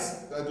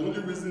guys that the only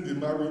reason they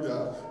married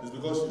her is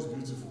because she's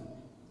beautiful.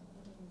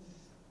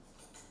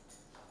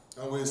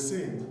 And we're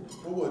saying,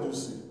 what would you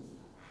say?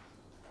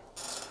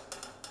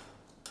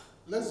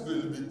 Let's go a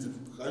little bit deep.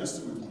 Are you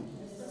still with me?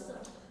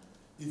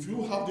 If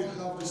you have the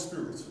Holy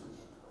Spirit,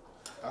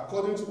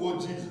 according to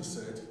what Jesus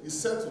said, he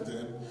said to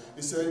them,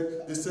 they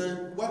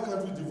said, why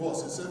can't we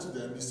divorce? He said to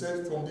them, he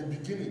said, from the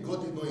beginning,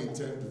 God did not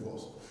intend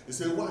divorce. He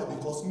said, why?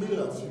 Because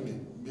male and female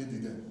made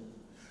it then.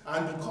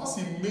 And because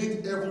he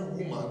made every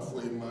woman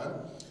for a man,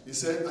 he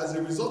said, as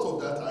a result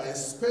of that, I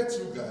expect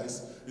you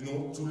guys,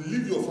 to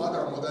leave your father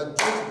and mother,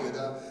 join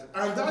together,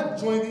 and that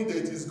joining that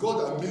it is God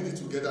that made it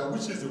together,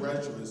 which is the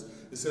right choice,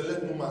 he said,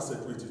 let no man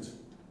separate it.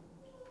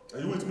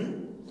 Are you with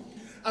me?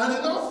 And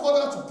then now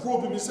further to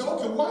probe him, he said,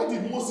 okay, why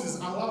did Moses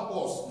allow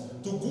us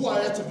to go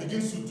ahead to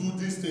begin to do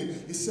this thing?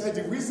 He said,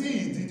 the reason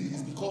he did it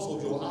is because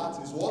of your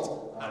heart is what?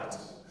 Heart.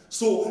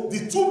 So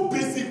the 2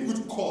 basic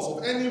root cause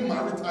of any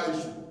marital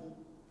issue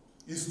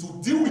is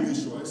to deal with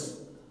the choice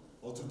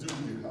or to deal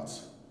with the heart.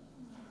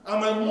 And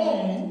my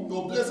mom,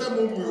 the blessed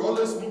mom, will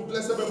always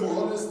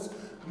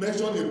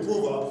mention a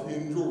proverb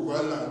in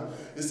Yoruba land.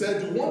 He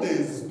said, the one that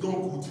is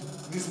not good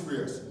needs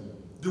prayers.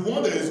 The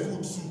one that is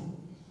good too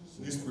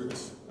needs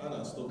prayers. And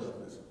I stop that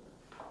place.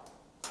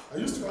 Are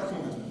you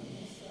tracking with me?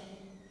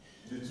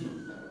 The two.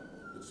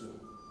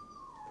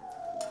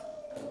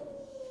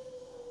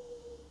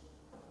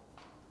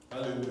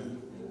 Hallelujah.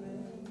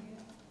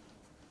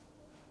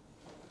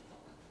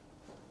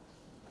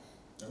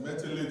 I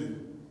met a lady.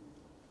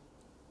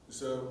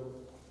 It's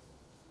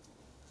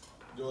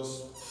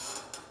just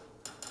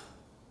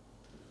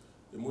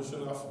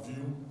emotional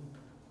view,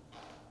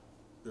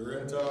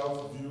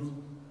 parental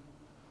view,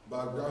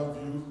 background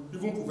view,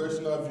 even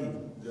professional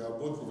view. They are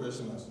both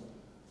professionals.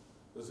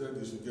 They said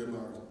they should get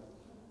married.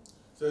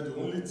 Said the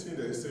only thing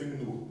that is saying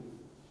no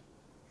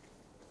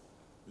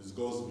is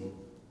God's will,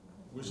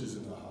 which is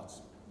in her heart.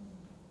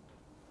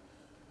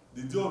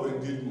 The day of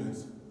engagement,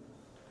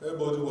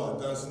 everybody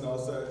was dancing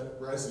outside,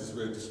 rice is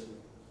ready.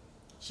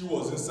 She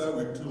was inside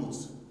with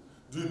clothes,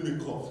 doing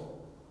makeup.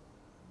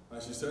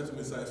 And she said to me,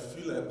 I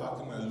feel like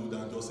packing my load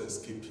and just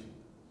escaping.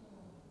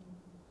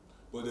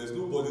 But there's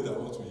nobody that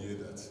wants to hear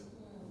that.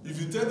 If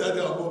you tell that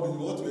about me, you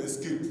want to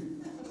escape.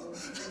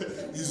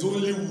 it's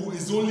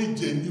only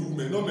genuine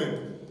women, not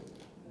men.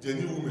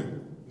 Genuine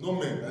women, not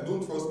men. I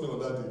don't trust men on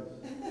that day.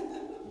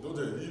 Don't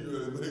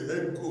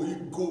he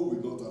go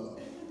will not allow.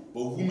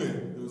 But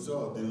women, they will say,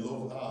 oh, they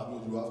love her. No,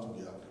 you have to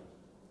be happy.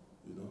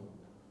 You know?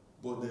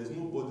 But there's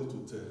nobody to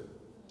tell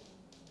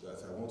that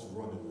I want to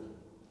run away.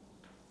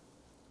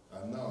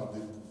 And now,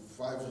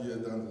 5 years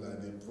down the line,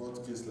 they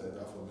brought case like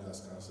that for me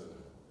as counselor.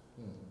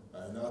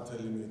 And now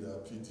telling me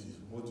that, PD,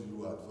 what do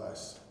you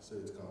advise? Say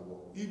it can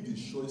work. If the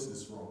choice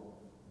is wrong,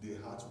 the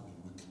heart will be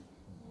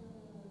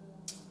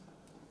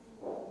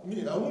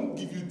weak. Me, I won't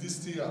give you this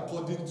thing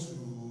according to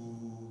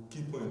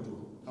key point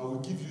though. I will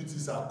give you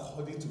this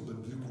according to the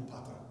biblical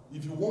pattern.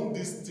 If you want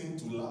this thing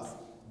to last,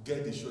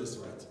 get the choice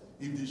right.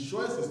 If the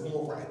choice is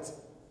not right,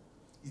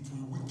 it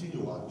will weaken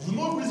your heart. You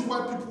know the reason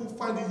why people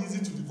find it easy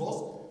to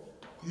divorce?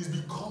 It's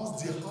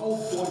because the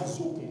house door is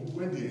open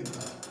when they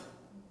enter.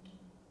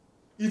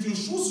 If you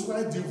choose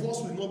right, divorce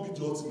will not be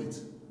the ultimate.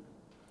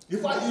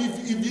 If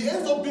it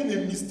ends up being a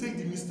mistake,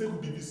 the mistake will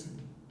be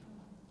visible.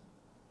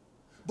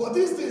 But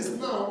these days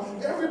now,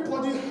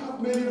 everybody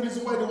have many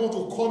reasons why they want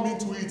to come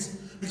into it.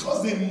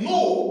 Because they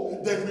know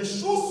that if we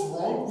choose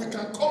wrong, we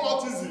can come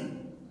out easily.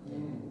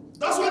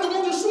 That's why they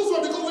want to choose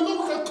wrong, because we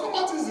know we can come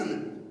out easily.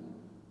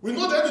 We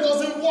know that if it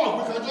doesn't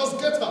work, we can just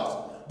get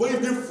out. But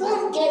if the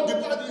front door,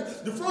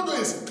 the front door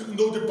is,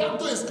 the back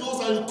door is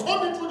closed, and you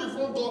come in through the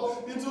front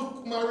door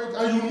into marriage,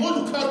 and you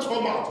know you can't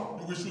come out,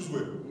 you will choose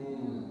well.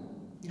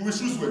 You will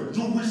choose well.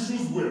 You will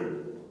choose well.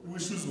 You will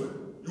choose well.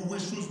 You will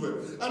choose well.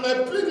 And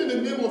I plead in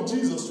the name of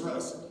Jesus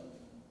Christ.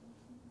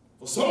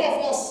 For some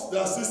of us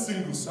that are still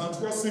singles and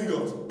trust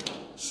singles,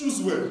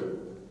 choose well.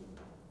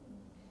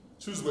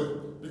 Choose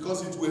well.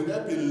 Because it will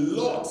help a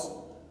lot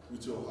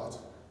with your heart.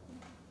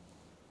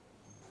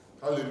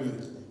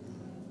 Hallelujah.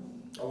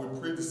 I will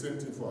pray the same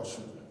thing for our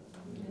children.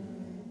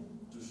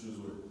 To choose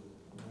well.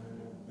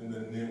 In the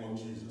name of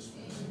Jesus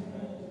Christ.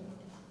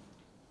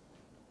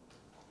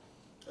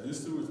 Are you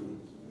still with me?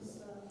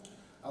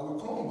 I will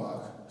come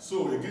back.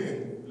 So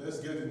again, let's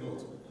get a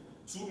note.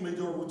 2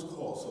 major root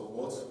causes of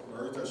what?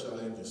 Marital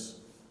challenges.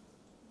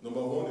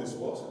 Number 1 is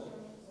what?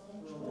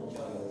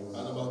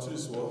 And number 2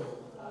 is what?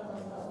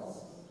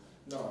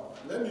 Now,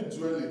 let me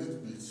dwell a little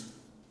bit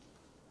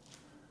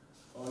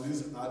on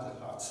this hard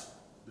heart.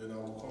 Then I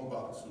will come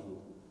back to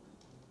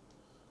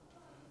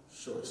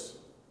choice.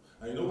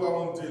 And you know why I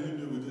want to leave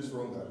you with this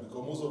wrong guy?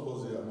 Because most of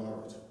us here are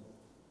married.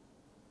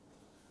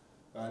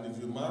 And if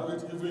you're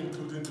married, even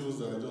including those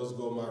that just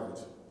got married,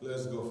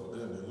 let's go for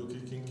them. They're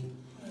looking kinky.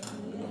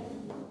 You know?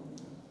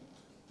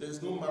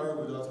 There's no marriage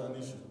without an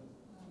issue.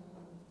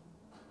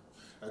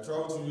 I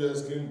traveled 2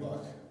 years, came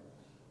back.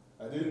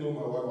 I didn't know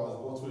my wife was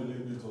bought to a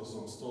little bit of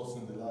some stuff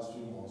in the last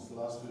few months,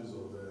 last phase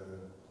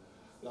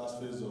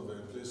of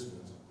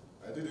placement.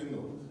 I didn't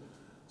know.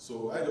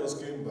 So I just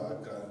came back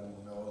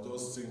and I was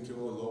just thinking,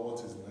 oh Lord,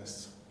 what is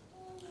next?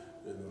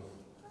 You know.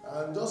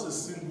 And just a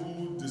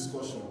single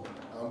discussion,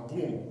 and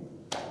boom,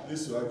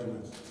 this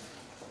argument.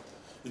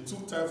 It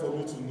took time for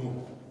me to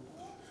know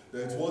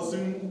that it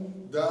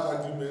wasn't that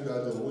argument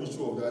that the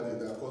issue of that day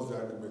that caused the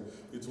argument.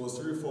 It was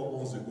 3-4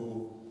 months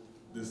ago,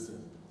 this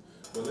thing.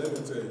 But let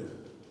me tell you,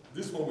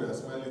 this one we are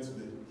smiling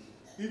today.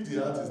 If the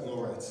heart is not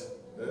right,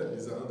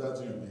 it's another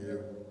thing you'll be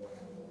hearing.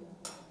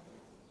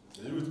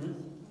 Are you with me?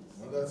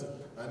 Another thing.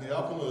 And it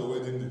happened on your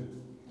wedding day.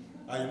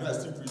 And you know I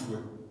still preach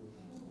well.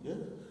 Yeah?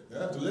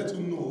 Yeah, to let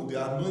you know, the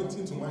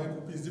anointing to manage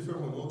pulpit is different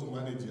from how to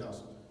manage the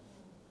house.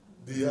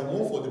 The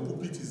one for the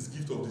pulpit is the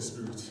gift of the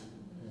Spirit.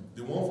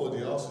 The one for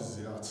the house is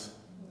the heart.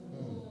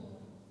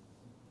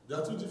 They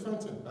are two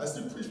different things. I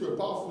still preach well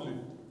powerfully.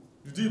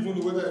 You didn't even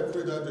know whether I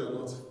prayed that day or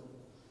not.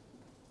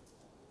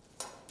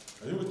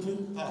 Are you with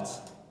me? Heart.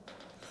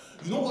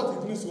 You know what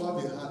it means to have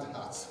a hard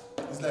heart?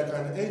 It's like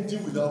an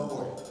engine without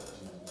oil.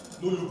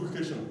 No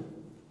lubrication.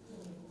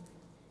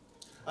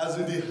 As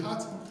in the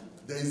heart,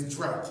 there is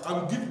dry.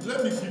 Let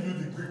me give you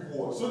the Greek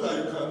word so that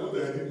you can know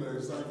that I did my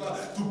research.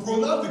 To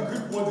pronounce the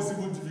Greek word is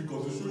even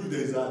difficult to show you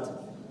there is hard.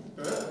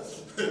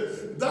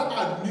 That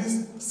hard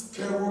means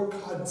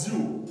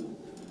skerocardio.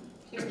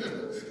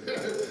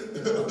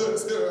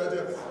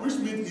 Which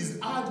means it's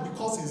hard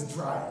because it's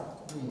dry.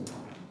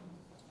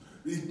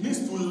 It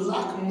means to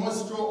lack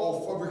moisture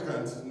or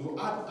lubricant,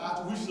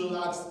 which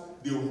lacks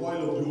the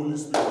oil of the Holy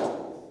Spirit.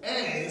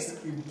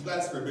 Hence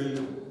implies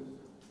rebellion.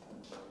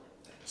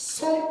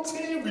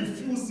 Something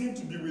refusing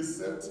to be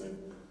receptive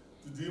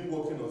to the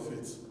inworking of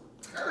it.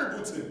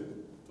 Terrible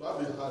thing to have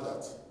a hard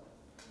heart.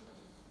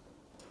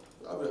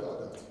 To have a hard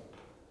heart.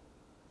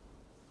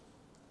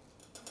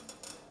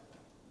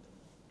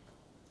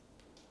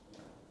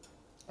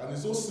 And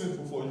it's so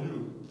simple for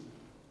you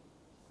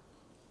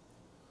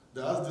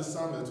that has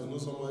discernment to know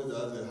somebody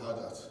that has a hard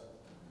heart.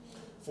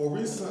 For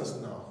instance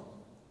now,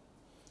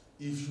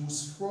 if you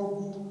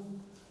struggle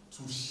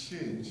to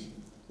change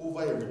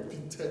over a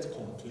repeated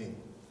complaint,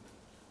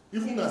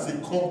 even as a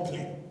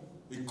complaint,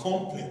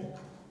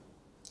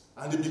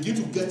 and they begin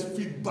to get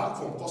feedback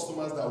from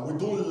customers that we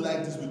don't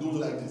like this, we don't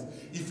like this.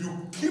 If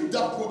you keep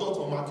that product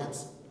on market,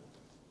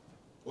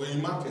 or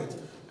in market,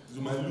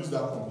 you might lose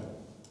that complaint.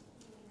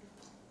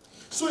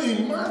 So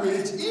in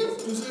marriage,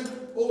 if you say,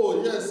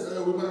 oh yes,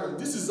 we married,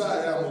 this is how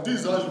I am, this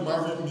is how you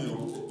married me,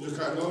 you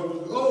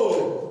cannot,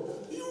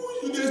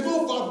 there's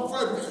no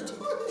fight.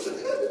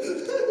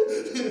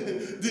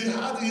 The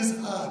heart is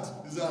hard.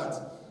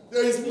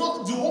 There is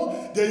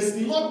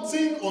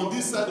nothing on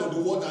this side of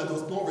the world that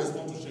does not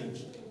respond to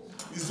change.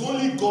 It's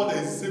only God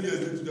that is the same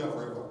yesterday, today, and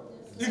forever,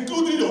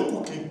 including your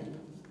cooking.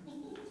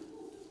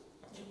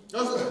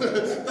 That's what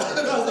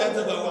I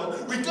tell one.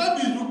 We can't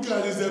be UK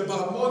and it's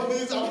about money.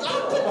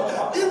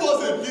 Give us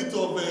a bit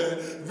of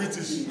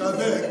British.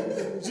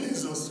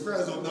 Jesus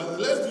Christ,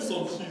 let's do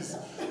some cheese.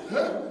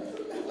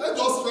 Let's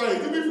just try it.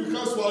 Even if we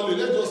can't swallow it,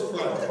 let's just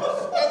try it.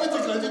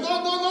 Everything like this. No,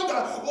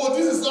 that. Oh,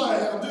 this is how I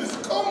am.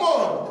 Come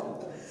on.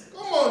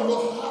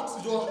 Your heart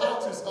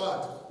is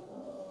hard.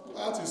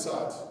 Heart is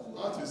hard.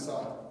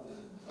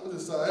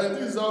 And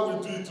this is how we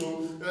do it.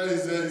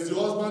 It's the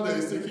husband that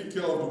is taking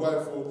care of the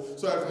wife.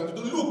 So I can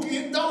do. Look,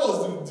 that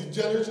was the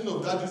generation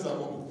of daddies and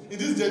mommy. In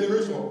this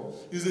generation,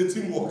 it's a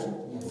teamwork.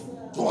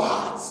 Your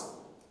heart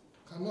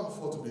cannot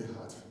afford to be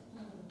hard.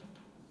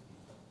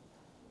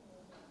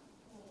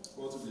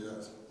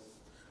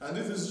 And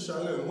this is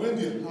challenge when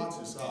the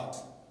heart is hard,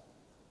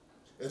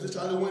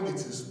 especially when it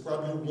is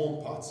probably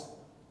one part,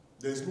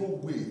 there is no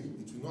way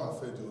it will not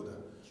affect the other.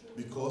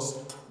 Because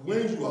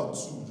when you are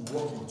two, you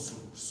work in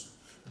twos.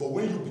 But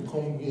when you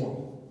become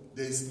one,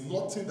 there is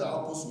nothing that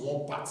happens to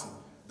one party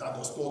that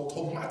does not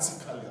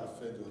automatically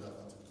affect the other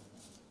party.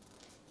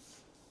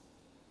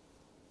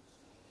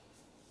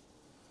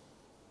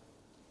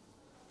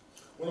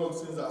 One of the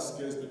things that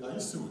scares me, are you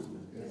still with me?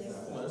 Yes.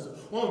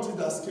 One of the things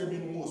that scares me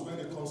most when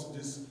it comes to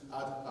this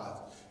hard heart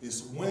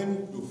is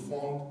when you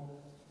find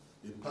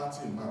a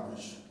party in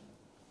marriage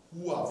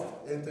who have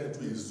entered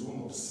into a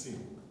zone of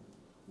sin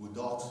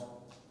without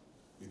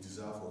a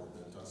desire for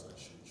repentance and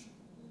change.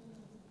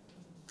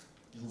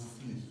 You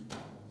flee.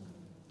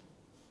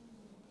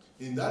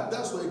 In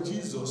that's why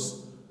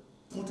Jesus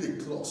put a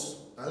clause.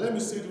 And let me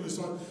say to this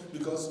one,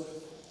 because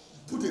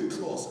put a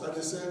clause, and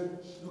they said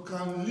you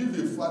can leave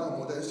a father and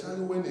mother,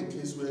 especially when a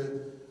case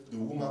where the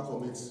woman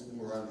commits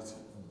immorality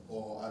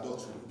or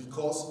adultery,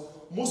 because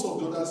most of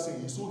the other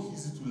things is so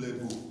easy to let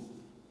go.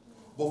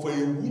 But for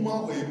a woman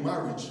or a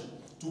marriage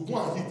to go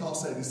and eat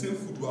outside the same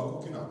food you are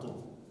cooking at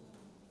home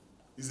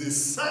is a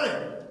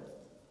sign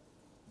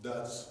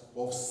that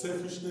of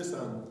selfishness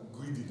and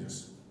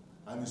greediness,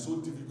 and it's so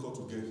difficult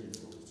to get healed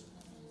from it.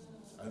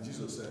 And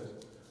Jesus said,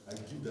 I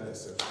give that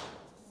exception.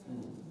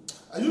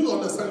 Are you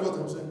understanding what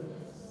I'm saying?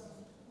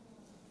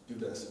 Give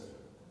that exception.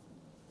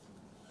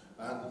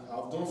 And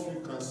I've done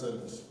few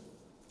counselors.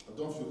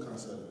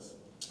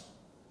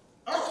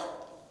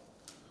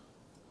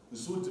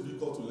 It's so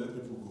difficult to let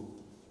people go,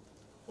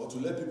 or to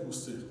let people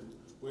stay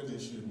when the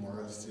issue of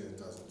morality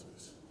enters into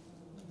it.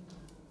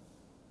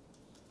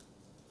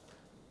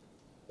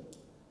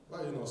 Why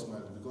are you not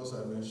smiling? Because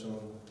I mentioned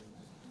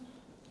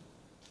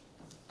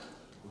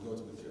we got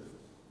to be careful.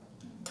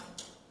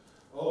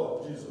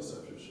 Oh, Jesus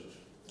help your church.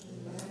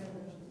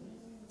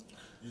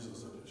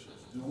 Jesus help your church.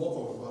 The work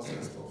of the pastor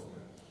is tough,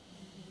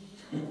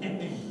 man.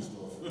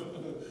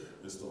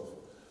 It's tough.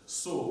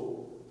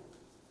 So,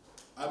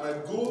 I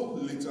might go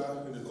later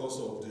in the course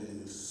of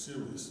the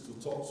series to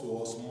talk to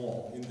us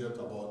more in depth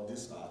about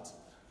this heart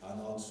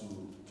and how to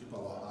keep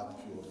our heart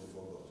pure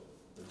before God.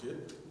 Okay?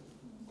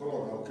 Come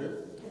on now, okay?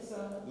 Yes,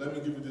 sir. Let me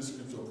give you this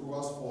scripture,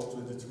 Proverbs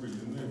 4:23.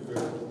 You know it very,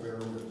 very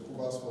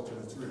well. Proverbs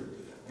 4:23.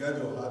 Guide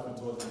your heart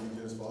with all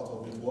diligence, for out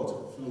of it what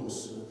flows.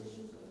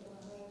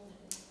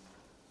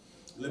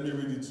 Let me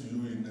read it to you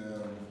in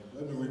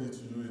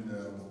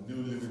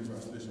New Living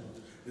Translation.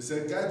 It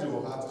said, "Guide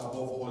your heart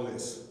above all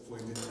else, for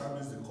it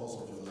determines the course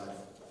of your life."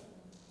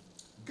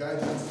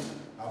 Guide it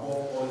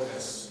above all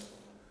else.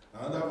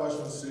 Another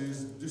version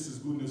says, this is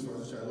good news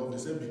translation. I love it. It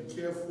said, "Be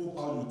careful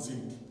how you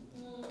think.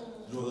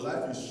 Your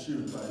life is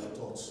shaped by your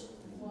thoughts."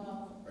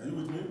 Wow. Are you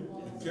with me?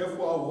 Wow. Be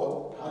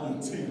careful how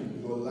you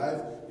think. Your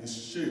life is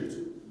shaped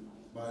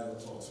by your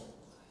thoughts.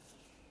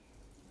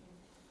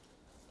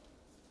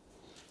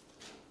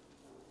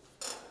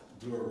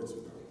 Glory to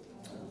God.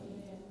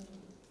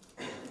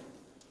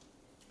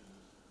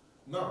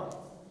 Now,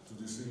 to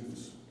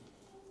distinguish.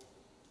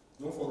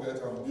 Don't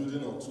forget, I'm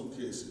building on two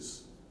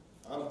cases.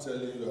 I'm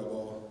telling you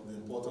about the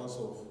importance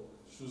of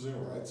choosing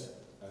right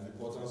and the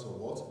importance of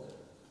what?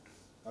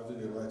 Having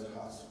the right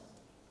heart.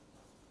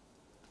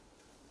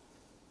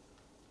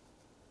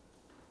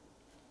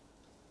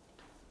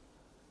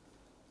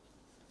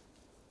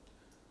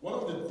 One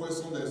of the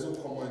questions that is so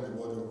common in the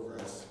body of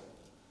Christ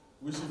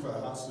Which if I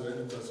ask you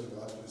any person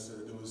who ask me,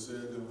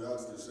 they will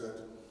ask, they said,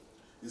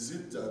 is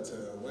it that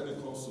when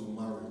it comes to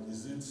marriage,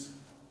 is it,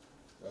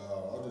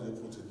 how do they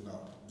put it now?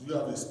 Do you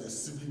have a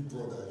specific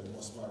brother you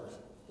must marry?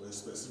 Or a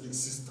specific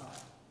sister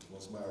you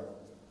must marry?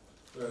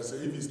 Well, I say,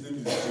 if his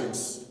name is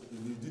James,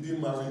 if you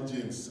didn't marry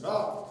James,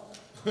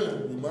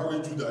 you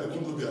marry Judah,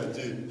 even though they are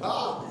James.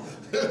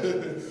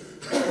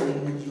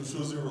 You've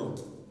chosen wrong.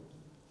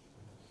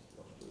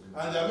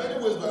 And there are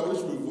many ways by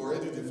which we've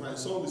already defined.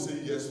 Some will say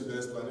yes with the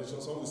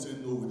explanation, some will say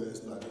no with the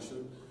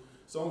explanation.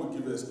 Some will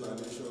give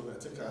explanation. I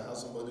think I have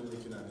somebody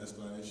making an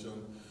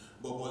explanation.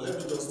 But let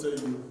me just tell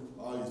you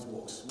how it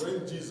works.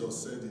 When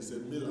Jesus said, he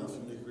said, male and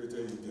female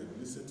created in them.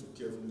 Listen to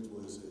carefully to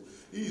what he said.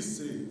 He is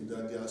saying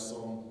that there are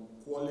some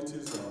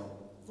qualities and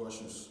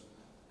virtues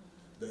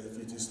that if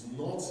it is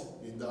not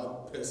in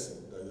that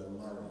person that you are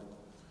marrying,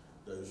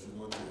 that you should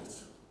not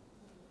date.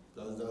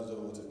 That's just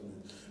what it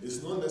means.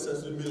 It's not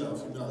necessarily male and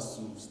female as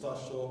to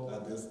stature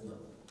and destiny.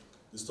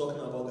 It's talking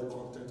about the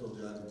content of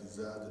the heart, the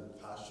desire, the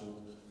passion,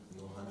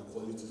 and the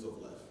qualities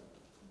of life.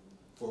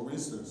 For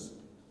instance,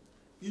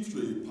 if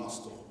you're a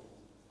pastor,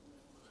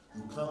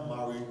 you can't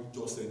marry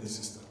just any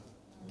sister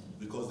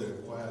because they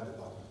require the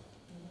partner.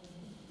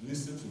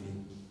 Listen to me.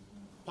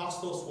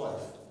 Pastor's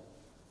wife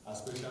are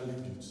specially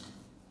built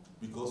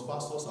because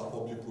pastors are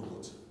public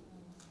product.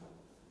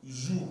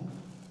 You,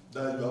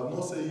 that you have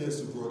not said yes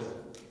to brother,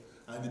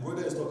 and the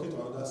brother is talking to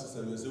another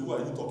sister, you say, who are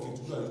you talking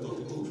to? Who are you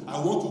talking to? I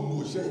want to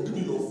know. Share, give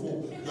me your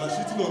phone. You are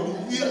cheating on me.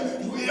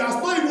 He has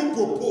not even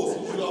proposed.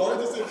 You are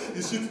already saying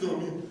he's cheating on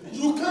me.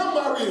 You can't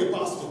marry a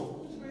pastor.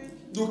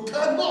 You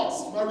cannot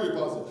marry a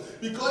pastor.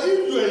 Because if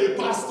you are a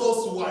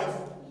pastor's wife,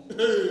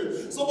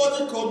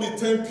 somebody called me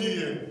 10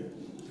 p.m.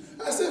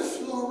 I said,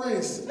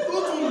 Florence,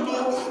 don't you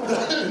know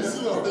that?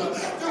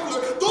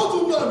 Don't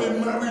you know I'm a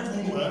married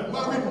woman?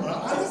 Married man?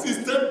 And this is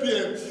 10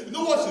 p.m. You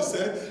know what she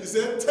said? She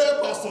said,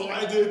 tell Pastor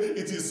Laide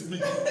it is me.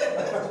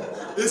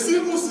 A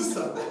single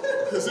sister.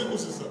 A single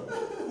sister.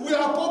 We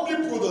are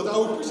public product. I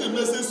will preach a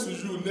message to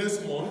you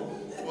next month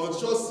on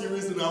short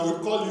series, and I will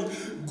call it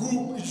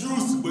good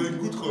use but in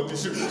good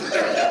condition.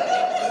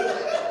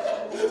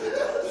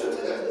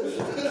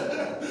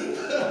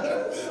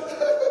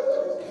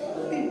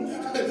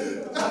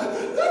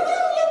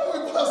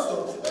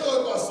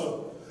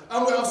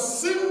 And we have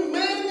seen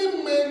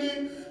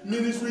many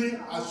ministry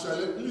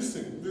actually.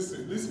 Listen.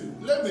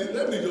 Let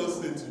me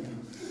just say to you.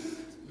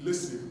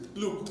 Listen,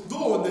 look,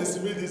 don't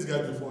underestimate this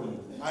guy before you.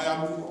 I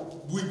am,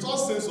 with all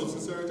sense of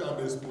sincerity, I'm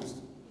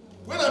exposed.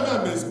 When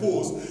I'm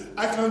exposed,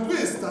 I can do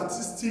a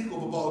statistic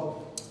of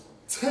about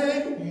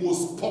 10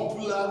 most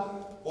popular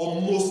or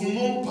most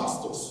known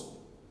pastors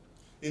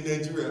in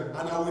Nigeria,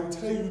 and I will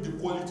tell you the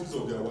qualities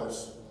of their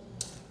wives.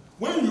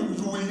 When you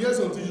will hear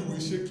something, you will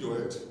shake your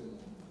head.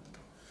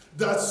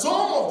 That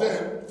some of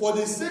them, for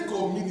the sake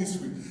of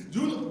ministry,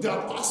 you know, there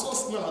are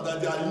pastors now that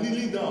they are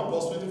kneeling down and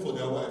prostrating for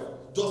their wife,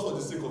 just for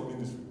the sake of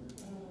ministry.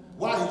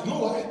 Why? You know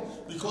why?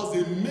 Because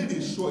they made a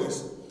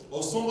choice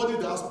of somebody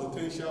that has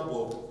potential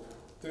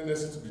but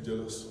tendency to be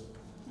jealous.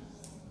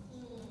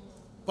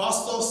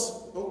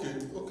 Pastors, okay,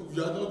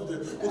 we are not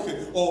there.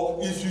 Okay, or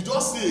if you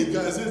just see a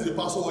guy that says the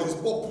pastor or is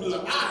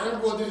popular,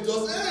 everybody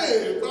just,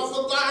 hey,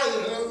 Pastor Bye,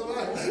 Pastor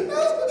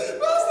Bye.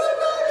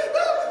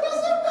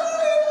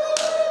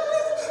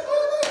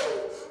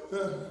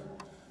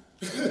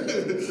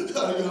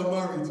 You are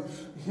married.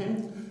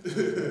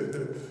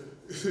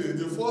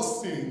 The first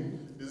thing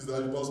is that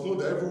you must know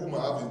that every woman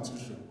has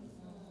intuition.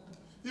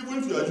 Even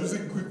if you are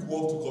using Greek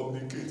word to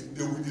communicate,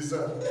 they will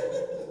discern.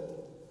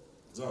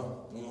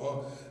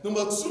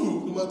 Number two,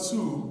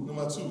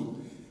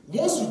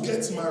 once you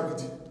get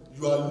married,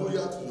 you are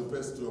loyal to your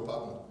person, to your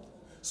partner.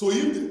 So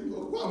if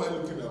what am I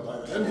looking at?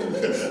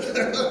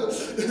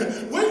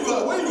 When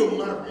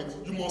you're married,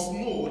 you must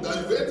know that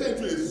you enter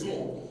into a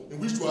zone in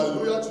which you are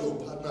loyal to your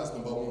partners,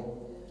 number one.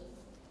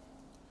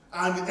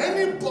 And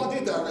anybody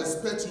that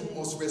respects you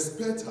must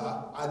respect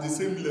her at the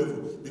same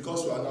level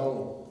because you are now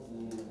one.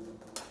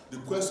 The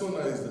question now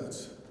is that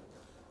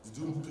you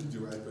don't pick the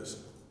right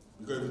person.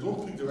 Because if you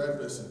don't pick the right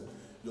person,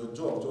 your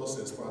job just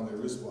expands the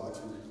risk for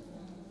artery.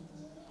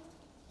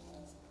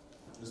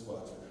 Risk for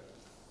artery.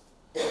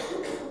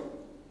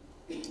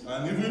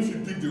 And even if you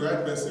pick the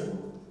right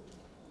person,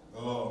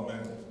 oh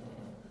man,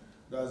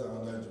 that's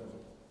another job.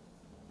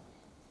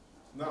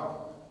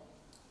 Now,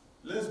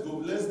 let's deal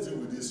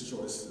with this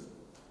choice.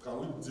 Can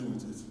we deal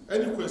with it?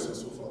 Any questions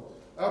so far?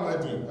 How am I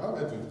doing?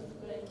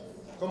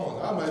 Come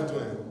on, how am I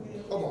doing?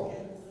 Come on.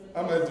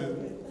 How am I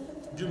doing?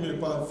 Give me a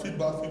part.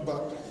 Feedback.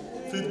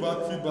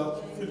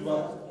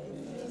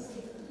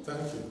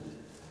 Thank you.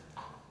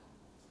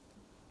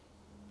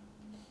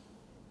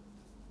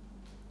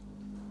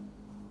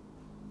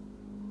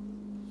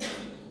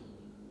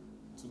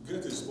 To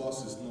get a spouse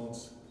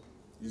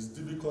is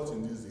difficult in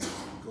these days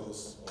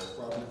because of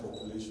family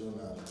population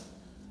and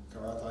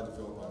character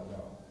development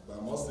now. But I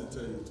must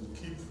tell you, to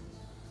keep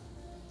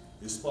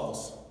a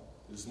spouse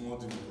is more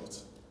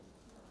difficult.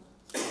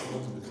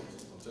 More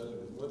difficult. I'm telling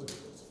you, more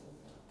difficult.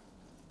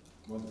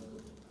 More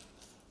difficult.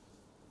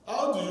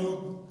 How do you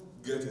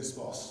get a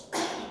spouse.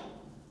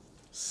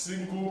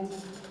 Single,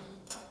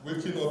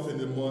 waking up in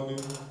the morning,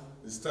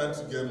 it's time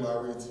to get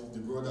married, the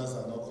brothers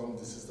are not coming,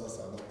 the sisters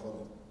are not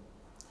coming.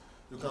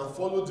 You can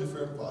follow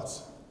different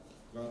paths.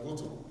 You can go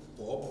to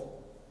pub,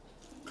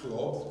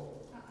 club.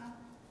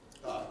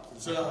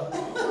 It's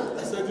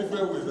a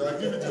different way. I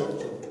give it the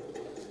option.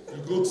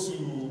 You go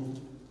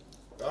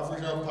to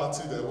African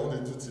party that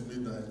want to do till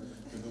midnight,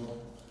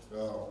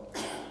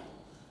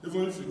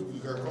 even if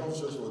you can come to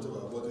church or whatever,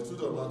 but the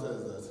truth of the matter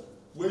is that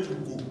where you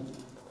go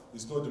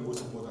is not the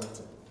most important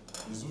thing.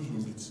 It's who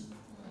you meet.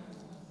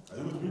 Are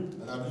you with me?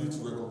 And ability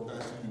to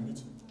recognize who you meet.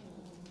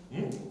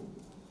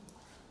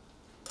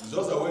 It's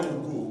just that when you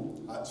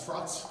go,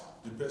 attract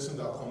the person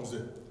that comes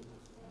in.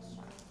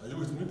 Are you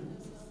with me?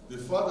 The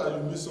fact that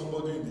you meet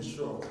somebody in the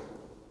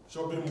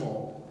shopping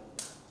mall,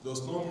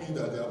 does not mean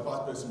that they are a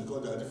bad person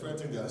because there are different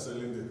things they are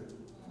selling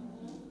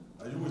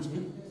there. Are you with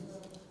me?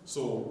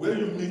 So where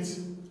you meet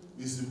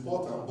is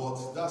important,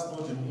 but that's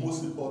not the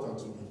most important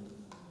to me.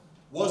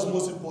 What's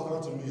most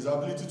important to me is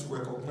ability to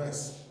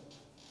recognize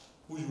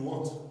who you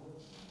want.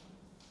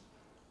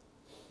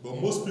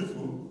 But most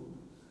people,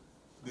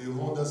 they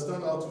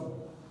understand how to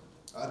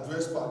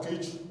address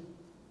package,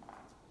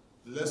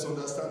 less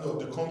understanding of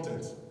the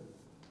content.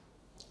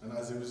 And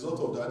as a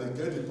result of that,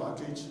 they get the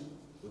package,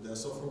 but they're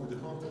suffering with the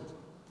content.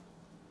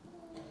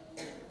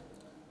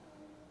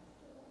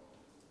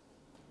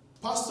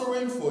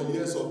 Pastoring for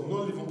years, or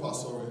not even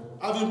pastoring,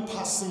 having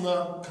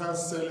personal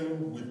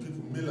counseling with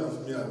people, male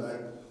and female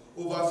alike,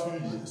 over a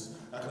few years,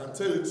 I can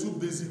tell you 2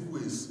 basic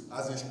ways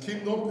as a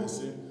kingdom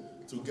person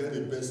to get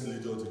the best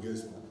leader to get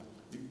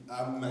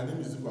one. My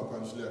name is Dipo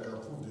Apanisile. I can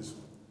prove this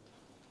one.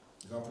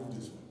 I can prove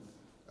this one.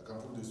 I can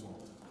prove this one.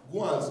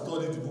 Go and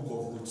study the book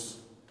of Ruth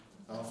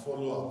and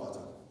follow our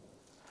pattern.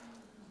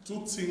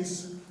 2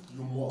 things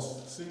you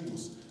must.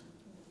 Singles.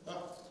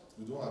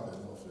 We don't have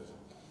enough here.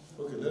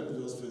 Okay, let me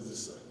just face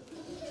this side.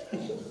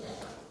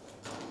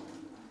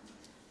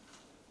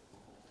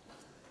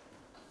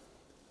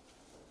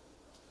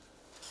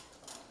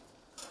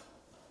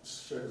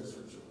 Check the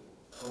scripture.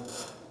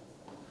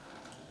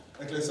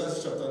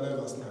 Ecclesiastes chapter 9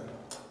 verse 9.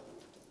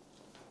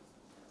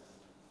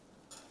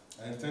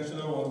 I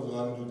intentionally want to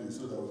undo this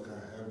so that we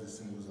can help the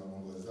singles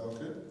among us. Is that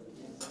okay?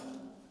 Yes.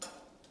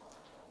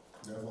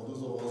 Therefore,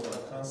 those of us that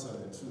are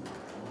counseling too,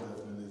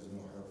 definitely is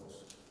going to help us.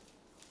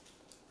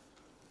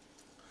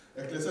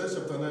 Ecclesiastes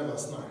chapter 9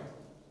 verse 9.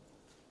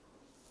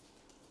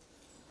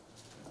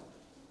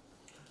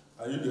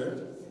 Are you there?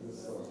 Yes,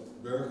 sir.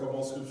 Very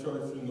common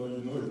scripture. If you know,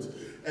 you know it.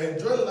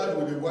 Enjoy life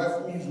with a wife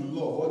whom you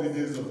love all the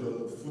days of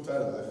your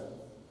futile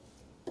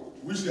life,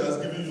 which she has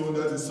given you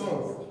under the sun,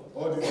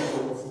 all the days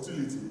of your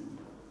futility.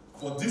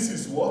 For this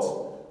is what?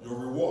 Your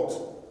reward,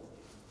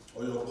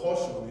 or your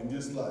portion in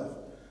this life,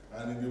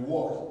 and in the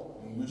work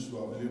in which you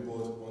have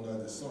labored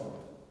under the sun.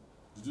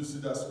 Did you see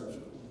that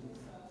scripture?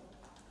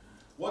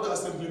 What that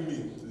simply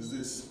means is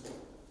this.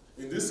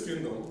 In this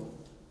kingdom,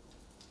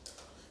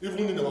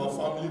 even in our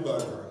family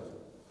background,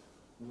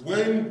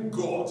 when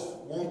God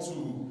wants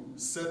to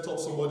set up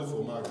somebody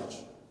for marriage,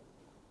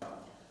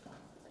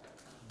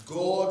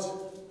 God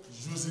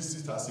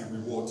uses it as a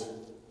reward.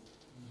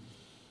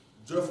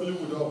 Joyfully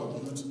without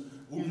a youth,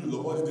 whom you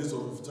love all the days of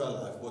your future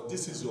life, but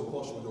this is your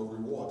portion, your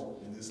reward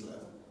in this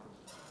life.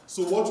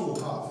 So what you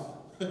have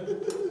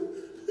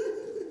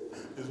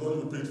is what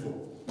you paid for.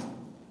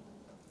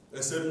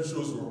 Except it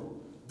shows wrong.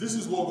 This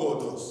is what God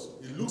does.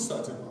 He looks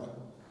at a man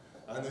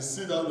and he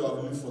sees how you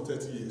have lived for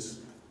 30 years.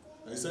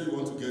 And he said you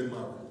want to get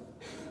married.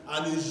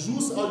 And he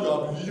used how you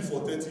have lived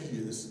for 30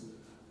 years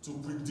to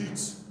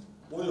predict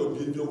what your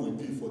behavior will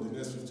be for the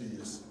next 50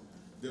 years.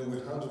 Then we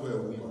hand over a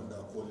woman that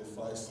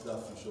qualifies that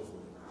future for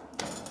you.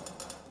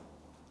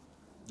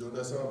 Do you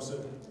understand what I'm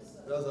saying?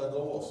 That's how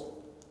God was.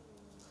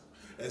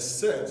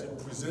 Except he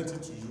presents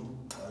it to you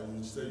and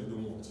you say you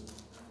don't want it.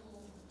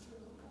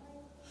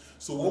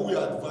 So what we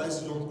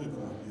advise young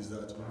people is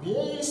that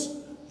once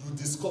you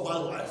discover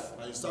life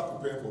and you start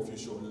preparing for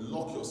future,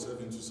 lock yourself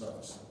into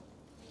service.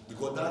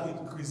 Because that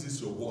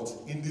increases your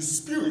worth in the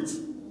spirit,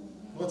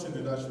 not in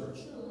the natural.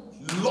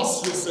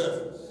 Lost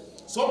yourself.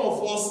 Some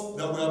of us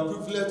that we are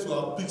privileged to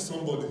have picked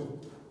somebody.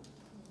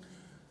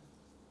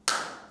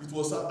 It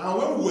was, and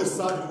when we were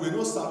serving, we were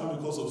not serving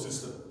because of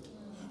system.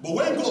 But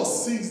when God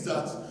sees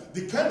that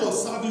the kind of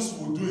service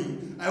we're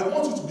doing, I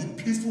want you to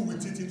be peaceful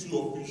with it into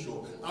your future.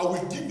 I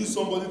will give you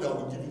somebody that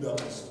will give you that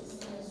peace.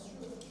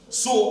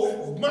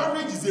 So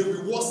marriage is a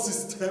reward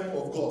system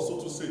of God,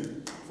 so to say,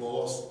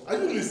 for us. Are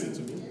you listening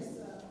to me?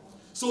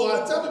 So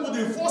I tell people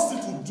the first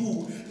thing to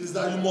do is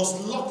that you must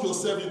lock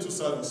yourself into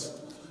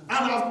service. And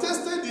I've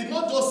tested it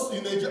not just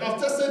in Nigeria,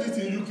 I've tested it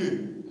in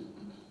UK.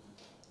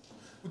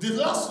 The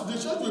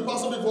church we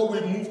pastored before we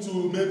moved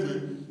to Medway,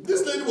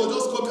 this lady was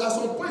just coming. At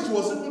some point, she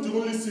was even the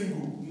only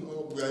single. You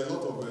know, we are a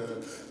lot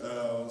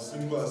of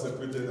single and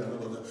separated and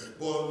all of that.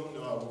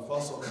 But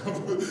pastor,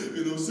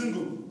 you know,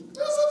 single.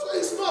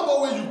 It's not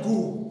about where you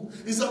go.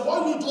 It's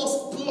about you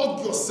just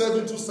plug yourself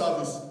into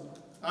service.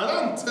 And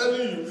I'm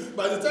telling you,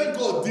 by the time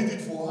God did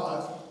it for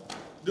her,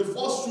 the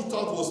first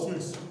shootout was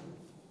twins.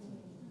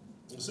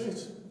 You see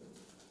it?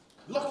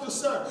 Lock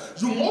yourself.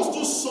 You must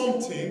do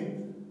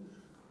something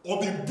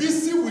or be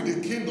busy with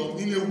the kingdom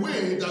in a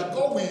way that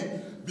God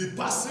will be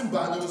passing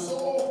by and will say,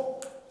 oh,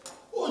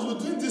 you're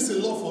doing this a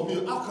lot for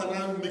me. How can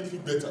I make you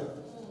better?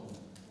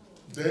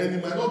 Then he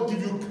might not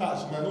give you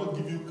cash, he might not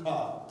give you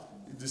car.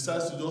 He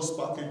decides to just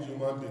package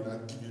human being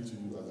and give it to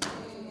you.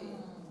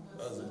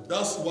 That's it.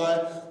 That's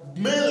why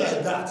men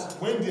like that,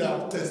 when they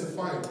are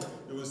testifying,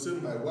 they will say,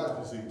 my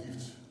wife is a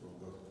gift from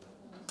God.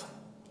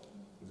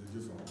 It's a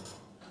gift from God.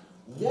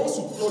 Once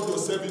you plug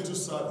yourself into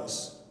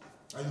service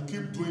and you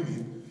keep doing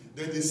it,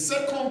 then the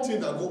second thing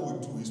that God will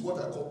do is what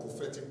I call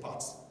prophetic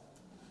parts.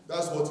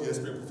 That's what he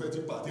expects,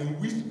 prophetic part, in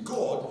which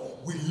God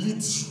will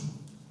lead you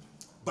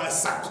by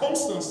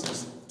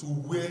circumstances to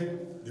where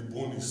the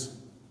bone is.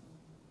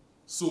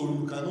 So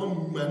you might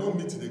not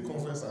meet in the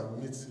conference and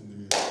meet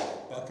in the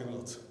parking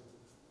lot.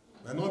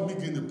 Might not meet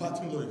in the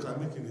parking lot, you can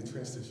meet in the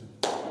train station.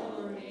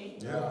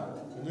 Yeah,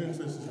 in the train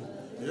station.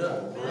 Yeah.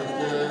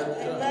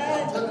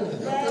 I'm telling you.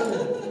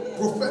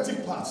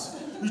 Prophetic parts.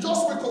 You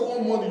just wake up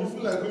one morning, you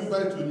feel like going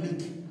back to a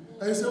milk.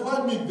 And you say,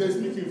 why milk? There's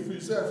milk in free.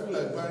 You say, I feel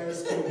like buying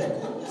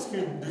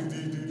skim,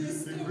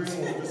 the green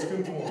one, the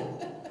skimmed one.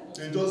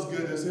 They just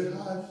get there, say,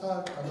 hi,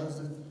 and that's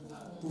the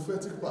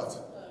prophetic part.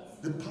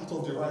 The part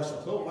of the righteous.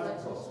 Oh my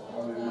God.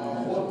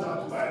 What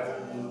that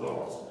Bible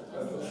Lord.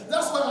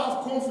 That's why I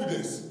have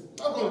confidence.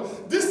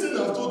 This thing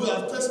I've told you,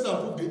 I've tested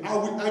and put if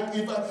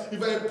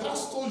I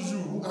pastor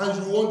you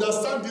and you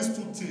understand these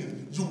two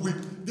things, you will.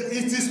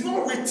 It is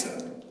not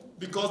written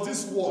because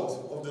this word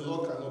of the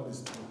Lord cannot be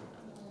spoken.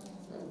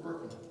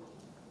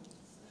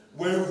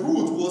 When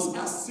Ruth was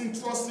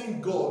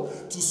trusting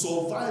God to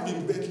survive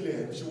in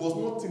Bethlehem, she was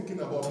not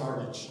thinking about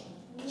marriage.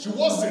 She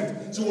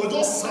wasn't. She was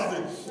just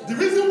serving. The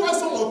reason why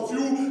some of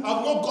you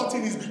have not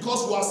gotten is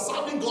because you are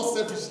serving God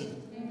selfishly.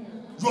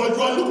 You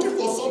are looking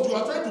for something. You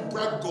are trying to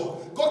bribe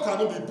God. God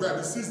cannot be bribed.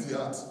 He sees the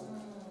heart.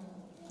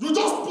 You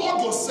just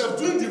plug yourself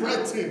doing the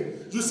right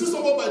thing. You see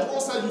someone by the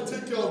roadside, you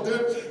take care of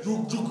them.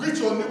 You greet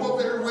your neighbor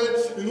very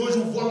well. You know,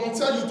 you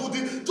volunteer, you do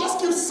this. Just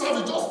keep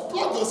serving. Just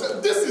plug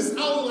yourself. This is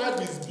how life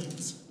is built.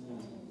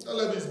 How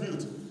life is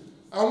built.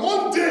 And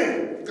one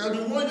day, it can be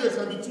 1 year, it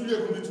can be 2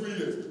 years, it can be 3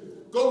 years.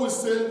 God will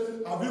say,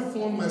 have you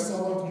found my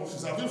servant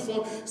Moses? Have you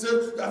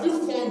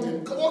found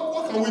him?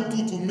 What can we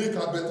do to make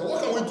her better?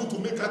 What can we do to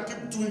make her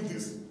keep doing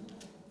this?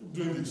 Keep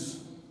doing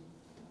this.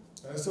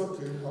 And I said,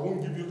 okay, I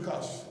won't give you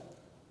cash.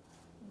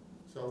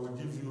 So I will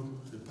give you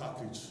the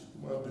package.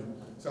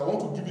 So I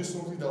want to give you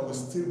something that will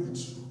stay with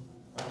you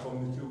and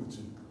communicate with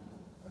you.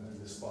 And then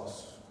the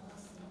spouse.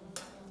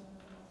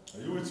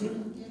 Are you with me?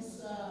 Yes,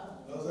 sir.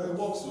 That's how it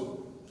works,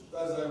 so.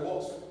 That's how it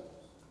works.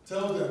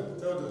 Tell them.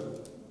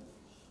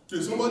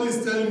 Okay, somebody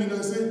is telling me, and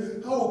I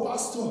say, oh,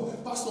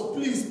 Pastor,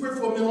 please pray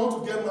for me. I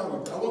want to get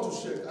married. I want to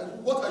share.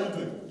 What are you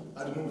doing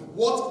at the moment?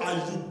 What are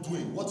you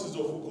doing? What is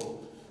your focus?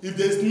 If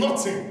there is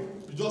nothing,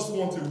 you just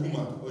want a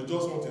woman or you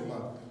just want a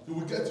man, you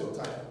will get your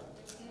time.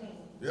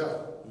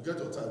 Yeah, you get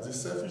your time. The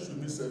selfish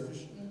will be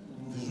selfish.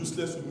 The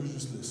useless will be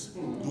useless.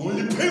 The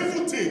only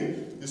painful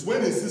thing is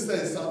when a sister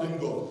is serving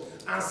God.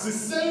 And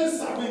sincerely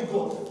serving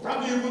God,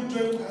 probably even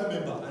join choir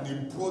member and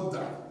a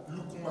brother,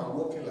 look man,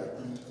 walking like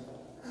Luke.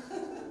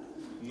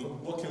 You know,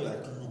 walking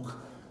like Luke.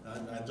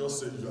 And I just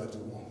said you are the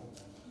one.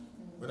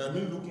 When I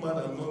mean look man,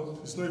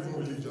 it's not even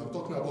religion. I'm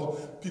talking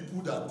about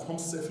people that come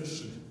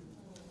selfishly.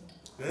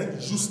 Then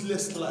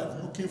useless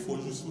life, looking for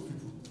useful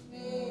people.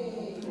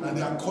 And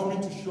they are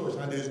coming to church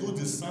and there is no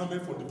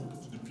discernment from the people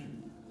to the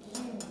people.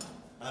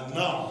 And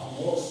now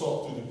he walks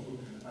up to the people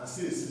and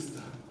says,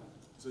 sister,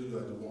 so you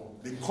are the one.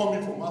 They come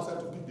in from outside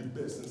to pick the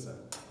best inside.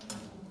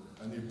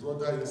 And the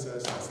brother inside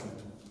is asleep.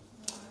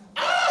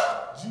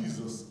 Ah!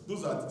 Jesus.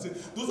 Those are the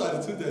things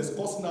that is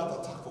personal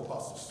attack for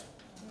pastors.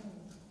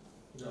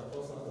 Yeah,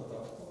 personal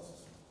attack for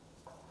pastors.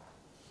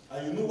 And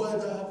you know why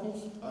that happens?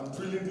 I'm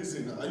drilling this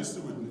in. Are you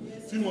still with me?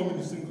 Yes. Few more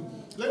minutes single.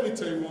 Let me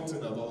tell you one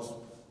thing about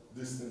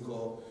this thing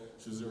called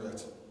choosing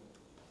right.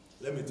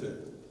 Let me tell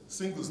you.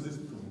 Singles,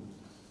 listen to me.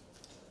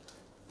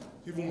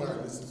 Even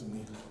married, listen to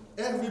me.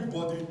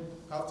 Everybody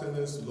have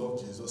tendency to love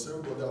Jesus.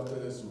 Everybody have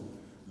tendency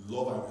to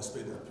love and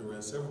respect their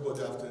parents.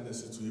 Everybody have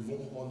tendency to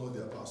even honor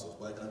their pastors.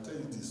 But I can tell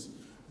you this.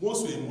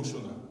 Once you're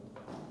emotional,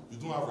 you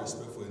don't have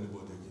respect for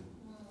anybody again.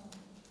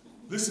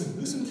 Listen to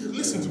me. Single,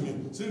 listen to me.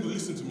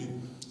 Listen to me.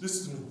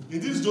 In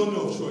this journey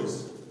of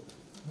choice,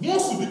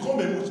 once you become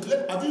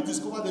emotional, have you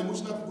discovered that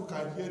emotional people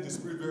can hear the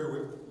spirit very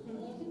well?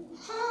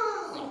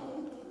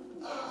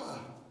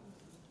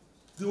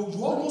 You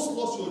almost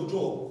lost your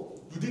job.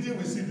 You didn't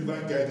receive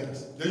divine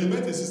guidance. Then you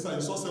met a sister,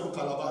 you saw 7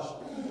 calabash.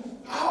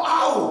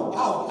 How?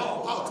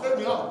 Tell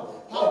me how.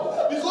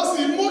 Because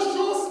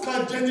emotions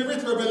can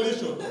generate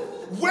revelation.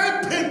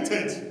 Well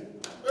painted.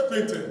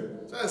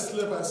 So I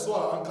slept, I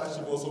saw her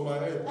handkerchief was on my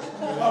head. As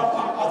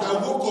I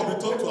woke up,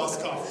 it turned to a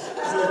scarf.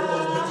 So it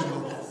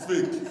was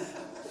fake.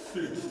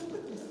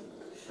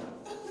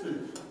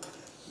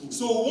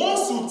 So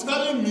once you're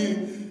telling me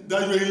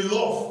that you're in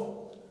love,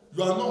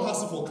 you are not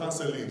asking for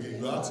counseling again.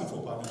 You are asking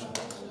for permission.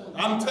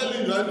 I'm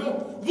telling you, I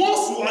know.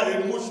 Once you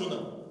are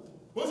emotional,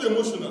 When you're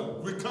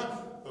emotional, we can't.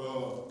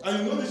 And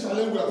you know the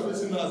challenge we are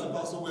facing now as a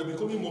pastor, we're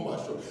becoming more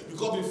mature.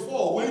 Because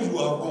before, when you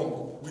are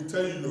wrong, we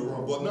tell you you're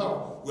wrong. But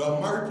now, we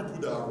are married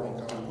people that are wrong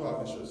and we don't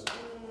have issues.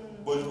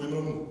 But you will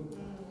not know.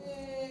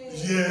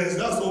 Yes,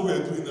 that's what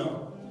we're doing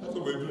now. That's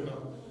what we're doing now.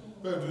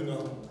 What we're doing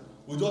now.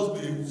 We'll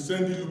just be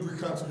sending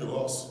lubricant to your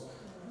house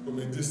from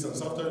a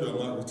distance after you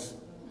are married.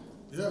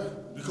 Yeah.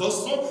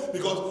 Because you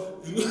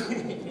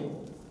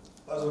know,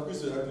 as a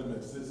Christian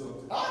argument, say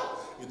something.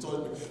 He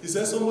told me. He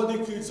said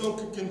somebody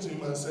came to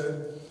him and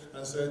said,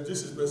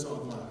 this is person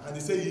of mine. And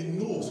he said he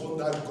knows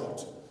under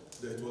God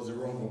that it was the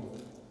wrong one.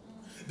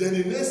 Then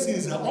the next thing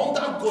is that under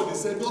God, he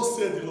said, "Thus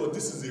said the Lord,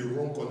 this is a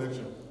wrong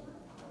connection."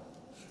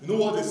 You know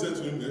what they said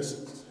to him next?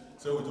 He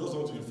said, "We just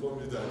want to inform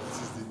you that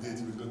this is the date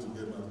we're going to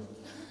get married."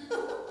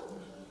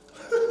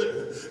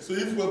 So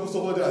if you put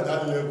somebody at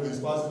that level, it's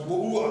passing.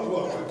 Who are you?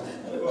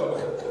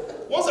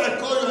 Once I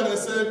called you and I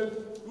said,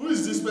 "Who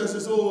is this person?"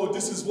 He said, "Oh,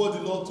 this is what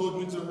the Lord told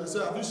me to." I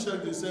said, "Have you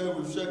checked it?" He said,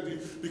 "We've checked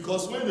it."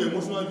 Because when you're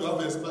emotional, you have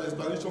an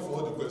explanation for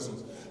all the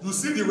questions. You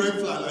see the red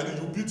flag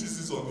and you build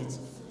thesis on it.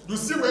 You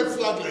see red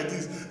flag like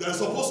this, they're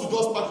supposed to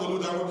just pack your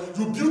load down.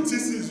 You build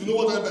thesis, you know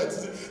what I mean by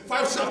thesis?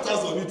 5 chapters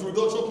on it,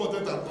 reduction,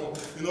 content, and tone.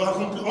 You know,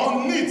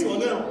 on it,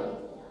 on error.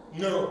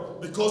 No,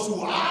 because you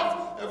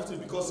have everything,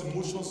 because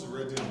emotions are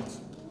ready in it.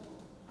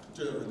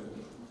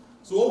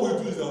 So what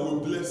we do is that we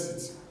bless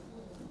it.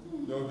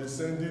 They will be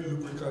sending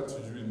lubricant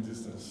to you in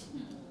distance.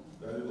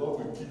 That the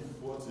Lord will keep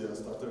what He has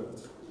started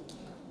with.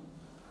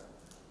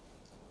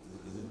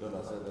 Is it God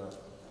that said that?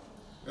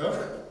 Yeah?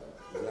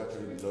 Is it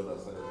actually the Lord that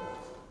said that?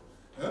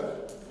 Yeah?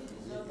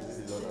 Is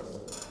it the Lord that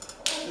said that?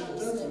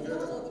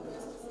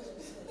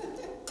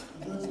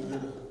 They're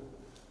together.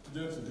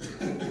 They're together.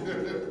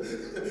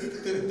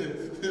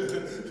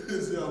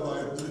 See how I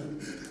do.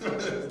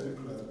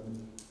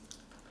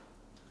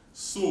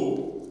 So,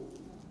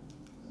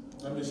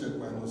 let me check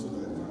my notes so that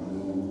I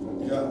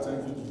can. Yeah,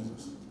 thank you,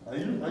 Jesus. Are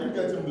you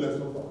getting blessed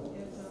so far?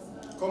 Yes,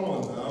 come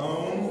on now.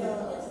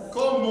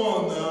 Come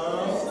on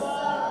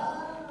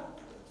now.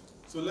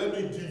 So let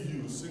me give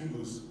you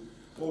singles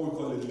what we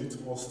call a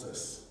litmus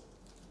test.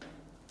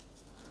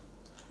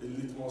 A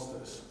litmus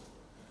test.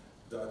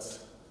 That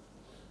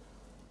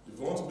if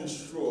you want to be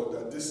sure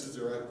that this is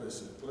the right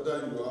person,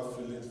 whether you have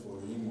feelings for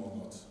him or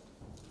not.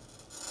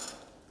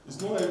 It's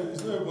not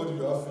everybody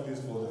you have feelings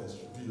for that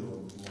should be or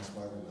you must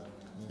marry now.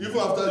 Even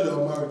after you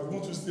are married,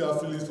 won't you still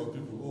have feelings for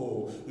people?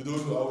 Oh, you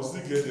don't know, I will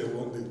still get there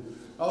one day.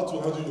 How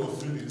to handle your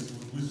feelings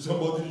with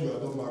somebody you are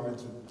not married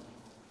to.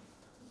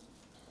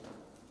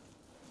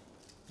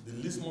 The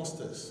litmus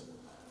test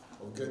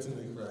of getting a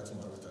right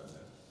marital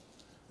life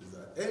is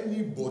that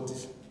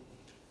anybody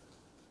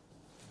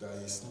that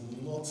is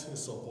not in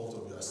support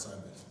of your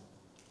assignment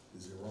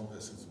is the wrong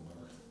person to marry.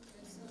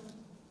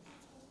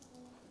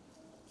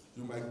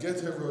 You might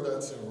get every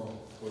other thing wrong,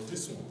 but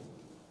this one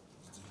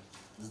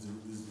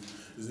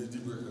is a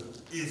deal breaker.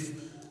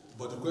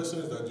 But the question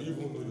is that do you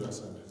even know your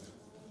assignment?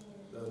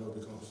 That's what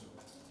it becomes.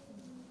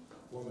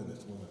 1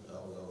 minute,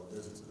 I'll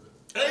get it to that.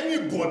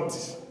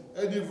 Anybody,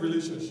 any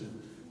relationship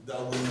that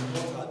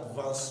will not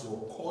advance your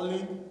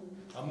calling,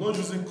 I'm not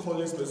using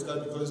calling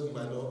specifically because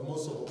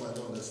most of them might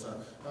not understand.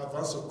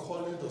 Advance your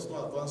calling does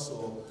not advance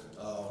your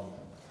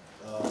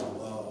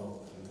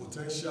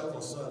potential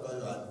concern about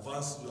your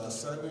advance, your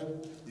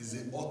assignment is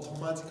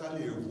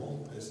automatically a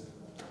wrong person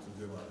to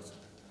get married.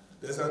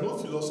 There's an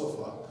old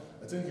philosopher,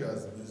 I think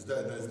he's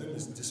died, his name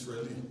is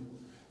Disraeli.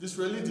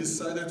 Disraeli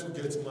decided to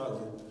get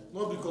married,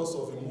 not because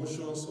of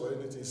emotions or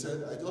anything. He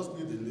said, I just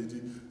need a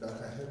lady that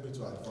can help me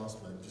to advance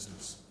my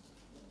business.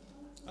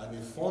 And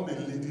he found a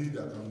lady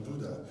that can do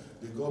that.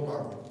 They got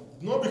married.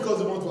 Not because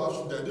they want to have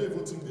children, they don't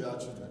even think they have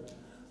children,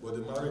 but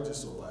the marriage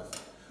survived.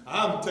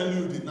 I'm telling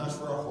you the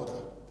natural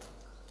order.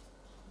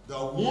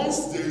 That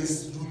once there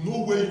is, you know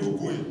where you're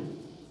going,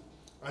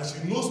 and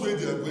she knows where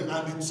they are going,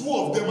 and the two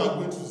of them are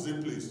going to the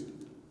same place.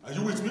 Are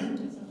you with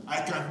me?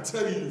 I can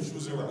tell you you're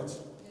choosing right. Yes.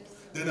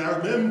 Then I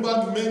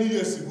remember many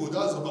years ago,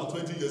 that's about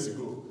 20 years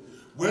ago,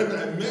 when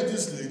I met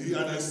this lady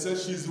and I said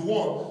she's the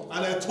one,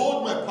 and I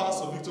told my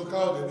pastor, Victor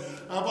Calde,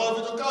 and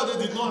Pastor Victor Calde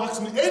did not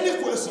ask me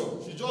any question.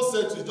 She just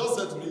said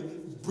to me,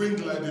 bring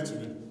Laide to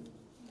me.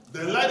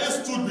 Then Laide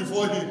stood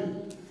before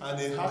him, and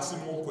they asked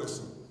him one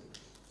question.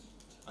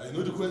 And you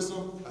know the question?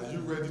 Are you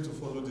ready to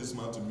follow this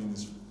man to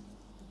ministry?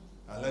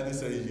 And Laide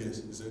said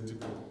yes. He said,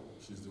 Dipo,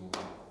 she's the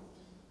one.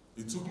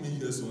 It took me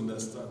years to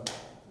understand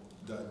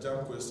that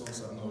jam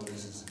questions are not always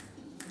easy.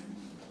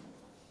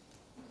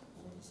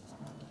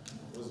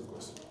 What's the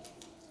question?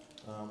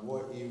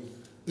 What if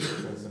the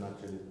person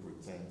actually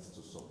pretends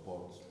to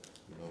support,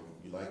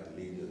 you like the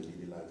lady or the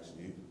lady likes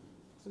you?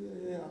 So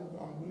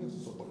I'm willing to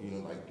support,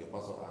 like your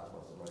pastor asked,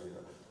 Pastor Laide,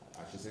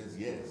 and she says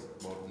yes,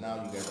 but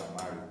now you guys are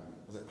married.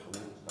 I said,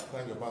 that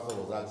time your pastor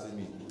was asking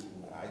me,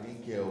 I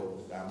didn't care,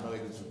 I'm not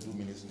ready to do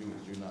ministry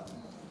with you now.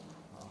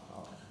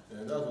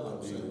 Yeah, that's what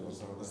I'm saying.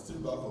 It's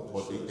still back up.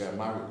 But they're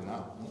married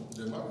now.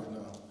 They're married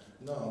now.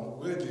 Now,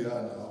 where they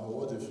are now, or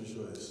what the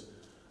future is,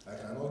 I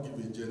cannot give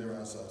a general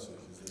answer to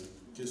it. It's a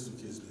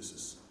case-to-case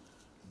basis.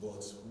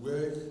 But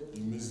where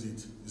you miss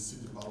it, you see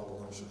the power of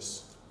one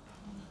choice.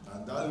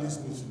 And that leads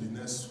me to the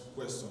next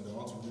question that I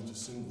want to give to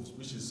singles,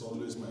 which is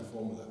always my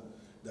formula.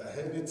 That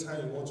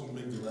anytime you want to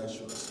make the right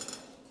choice,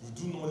 you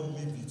do not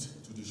leave it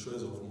to the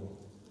choice of one,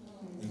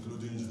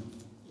 including you.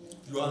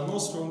 You are not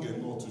strong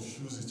enough to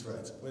choose it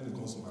right when it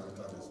comes to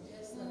maritalism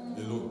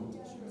alone.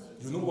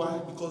 You know why?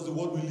 Because the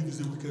world we live is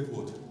a wicked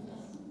world.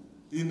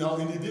 In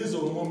the days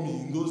of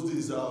mommy, in those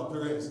days, our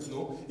parents, you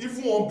know,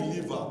 even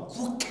unbeliever,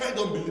 crooked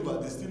unbeliever,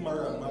 they still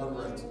marry and marry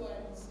right.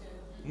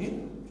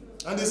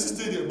 And they still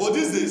stay there. But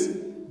these days,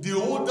 the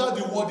older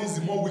the world is,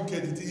 the more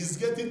wicked it is. It's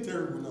getting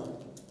terrible now.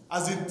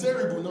 As in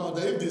terrible now,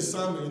 that if the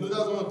sermon, you know,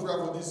 that's what I'm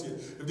praying for this year.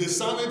 If the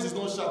sermon is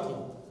not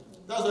sharpened,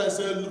 that's why I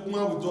said,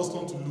 Lookman will just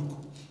turn to Luke.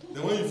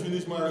 Then when you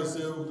finish marriage,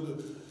 say,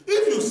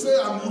 if you say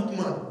I'm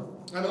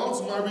Lookman, and I want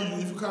to marry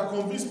you, if you can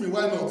convince me,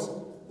 why not?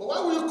 But why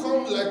will you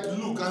come like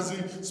Luke, as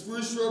a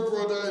spiritual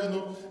brother,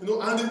 you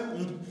know, and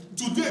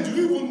today, do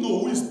you even know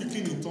who is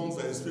speaking in tongues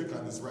that is fake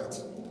and is right?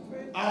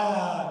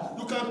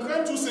 You can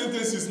cram 2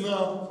 sentences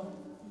now.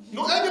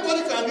 No,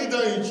 anybody can read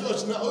that in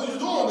church now. Oh, you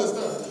don't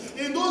understand.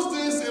 In those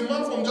days, a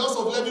man from the house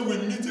of Levi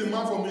will meet a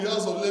man from the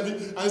house of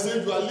Levi and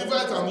say, you are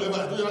Levite, I'm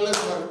Levite, you are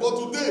let's marry.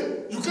 But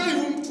today, you can't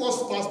even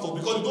trust pastor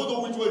because you don't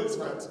know which way is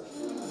right.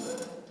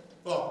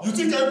 You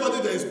think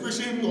everybody that is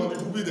preaching on the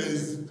pulpit that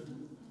is,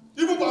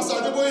 even Pastor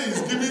Adeboye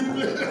is giving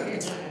play.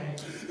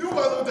 Even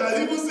Pastor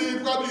that even say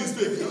it probably is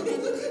fake.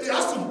 He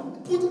has to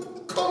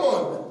put, come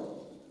on.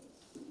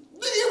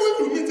 Even if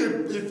you meet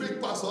a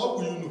fake pastor, how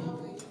will you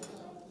know?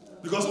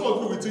 Because some of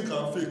people will think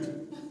I'm fake.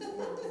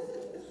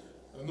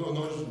 No,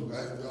 not you.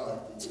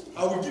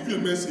 I will give you a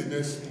message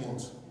next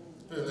month.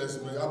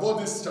 About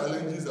these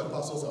challenges that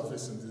pastors are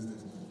facing these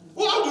days.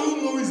 Well, how do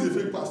you know he's a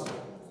fake pastor?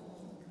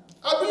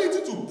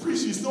 Ability to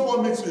preach is not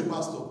what makes you a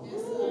pastor.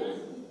 Yes,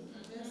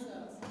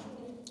 sir.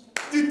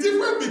 The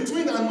difference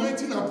between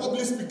anointing and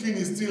public speaking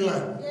is thin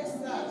line. Yes,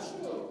 sir.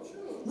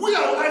 True. We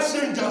are life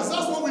changers.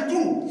 That's what we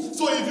do.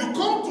 So if you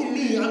come to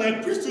me and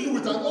I preach to you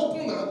with an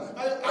open hand,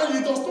 and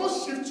it does not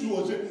shift you,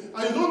 and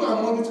you don't know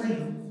I'm monitoring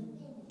you.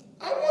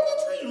 I'm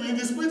monitoring you in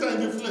the spirit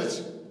and in the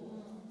flesh.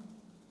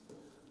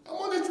 I'm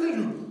monitoring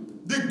you.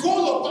 The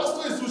goal of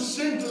pastor is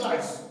to change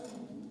lives.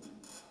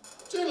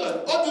 Change life.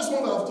 All this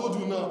one I've told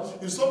you now,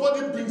 if somebody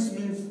comes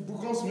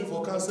to me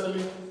for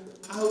counseling,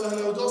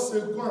 I'll just say,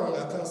 go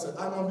and cancel.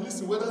 And I'm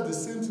listening whether the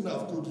same thing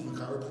I've told you, you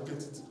can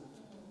replicate it.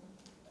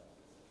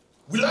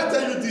 Will I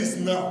tell you this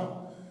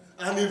now?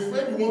 And a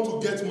friend you want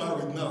to get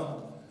married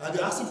now, and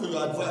they're asking for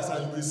your advice,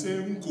 and you'll be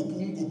saying, go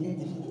boom, go boom,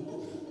 go boom.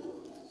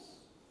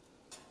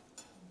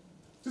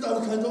 So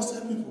that we can just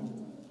tell people.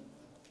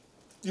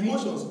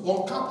 Emotions.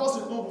 On campus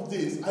in those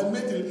days, I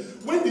met a,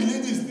 when the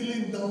lady is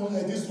kneeling down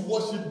like this to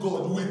worship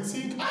God, you will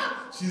think,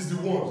 she's the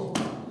one.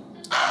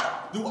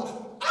 The one.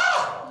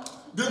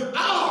 Then,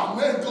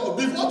 man, God,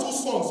 before 2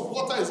 songs,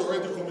 water is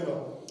already coming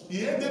out.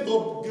 He ended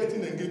up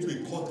getting engaged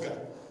with a court guy.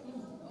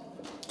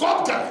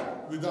 Court guy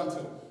with that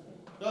thing.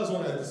 That's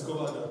when I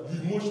discovered that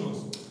the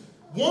emotions.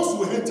 Once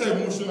we enter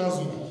emotional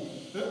zone,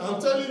 I'm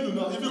telling you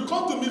now, if you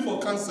come to me for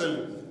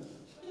counseling,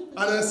 and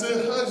I say,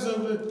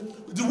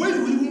 the way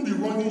you even be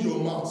running your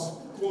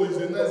mouth, it's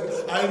a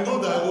nice. I know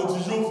that I want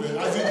to show fair.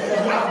 As in,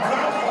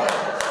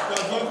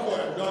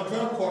 you are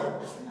drunk coin.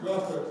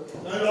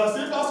 And you are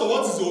saying, Pastor,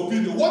 what is your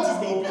opinion? What is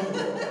my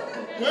opinion?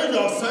 When you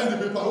have signed the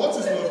paper, what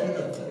is my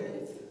opinion?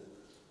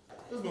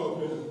 What's my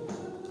opinion?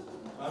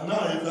 And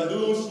now, if I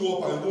don't show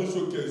up and I don't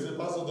show care, you say,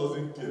 Pastor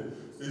doesn't care.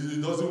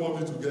 He doesn't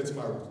want me to get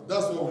married.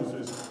 That's what we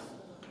face.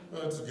 I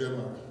want to get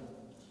married.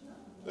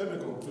 Let me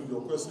conclude.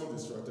 Your question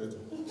distracted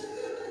you.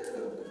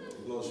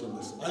 Lord, show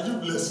this. Are you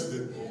blessed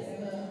today?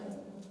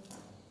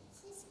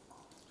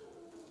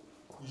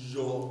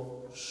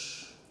 Your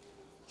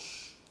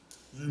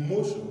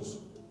emotions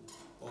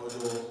or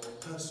your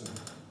person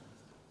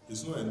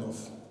is not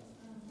enough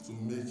to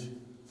make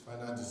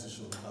final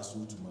decision as to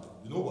who to marry.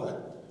 You know why?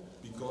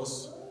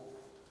 Because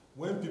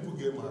when people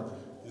get married,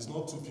 it's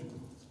not 2 people.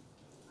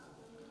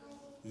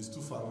 It's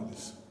 2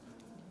 families.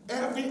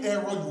 Every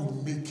error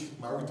you make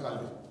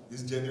maritally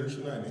is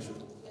generational in nature.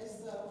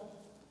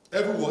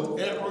 Every word,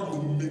 error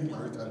you make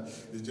maritally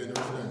is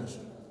generational in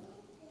nature.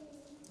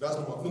 That's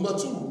number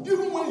 2.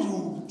 Even when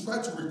you try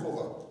to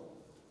recover,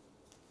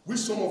 which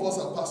some of us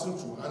are passing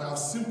through, and I've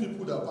seen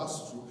people that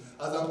pass through,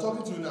 as I'm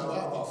talking to you now, I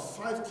have about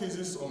 5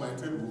 cases on my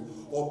table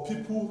of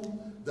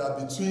people that are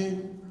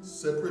between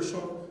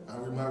separation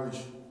and remarriage.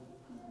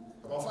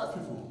 About 5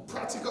 people.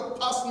 Practical,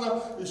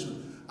 personal issue.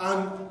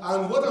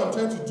 And what I'm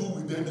trying to do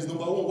with them is,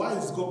 number 1, why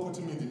is God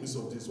putting me in the midst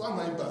of this? Why am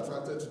I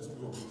attracted to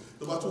people?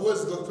 Number 2, what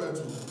is God trying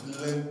to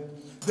learn?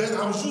 Then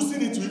I'm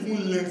using it to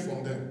even learn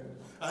from them.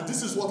 And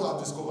this is what I've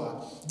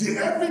discovered. The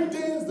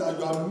evidence that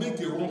you are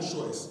making a wrong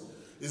choice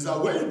is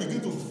that when you begin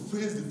to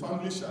face the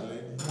family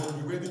challenge, you must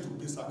be ready to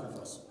pay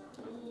sacrifice.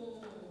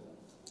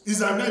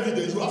 It's an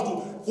evidence. You have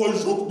to, for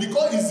you,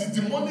 because it's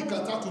the demonic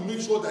attack to make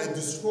sure that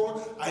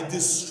I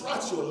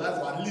distract your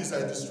life, or at least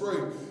I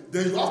destroy it.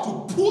 Then you have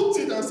to put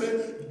it and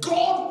say,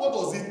 God, what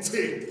does it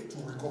take to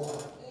recover?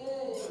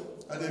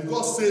 And if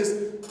God says,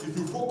 if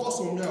you focus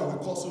on me, I will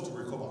cause you to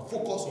recover.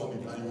 Focus on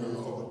him and you will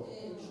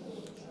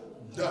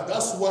recover.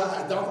 That's why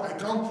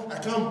I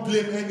can't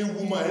blame any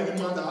woman, any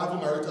man that having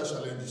marital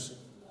challenges.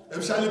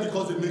 Especially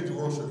because they make the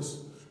wrong choice.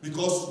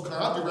 Because you can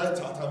have the right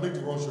heart and make the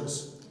wrong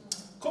choice.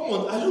 Come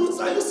on, are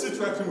you still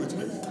tracking with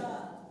me?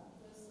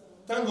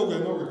 Thank God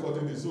we're not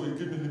recording this, so you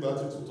give me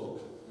liberty to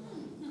talk.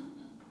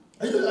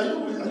 Are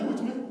you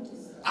with me?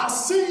 I've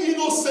seen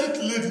innocent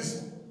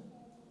ladies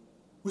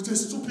with a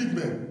stupid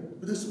man.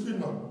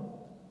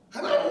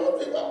 And I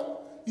don't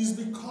know it's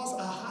because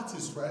her heart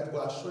is right,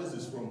 but her choice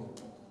is wrong.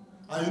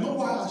 And you know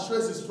why her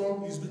choice is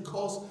wrong? Is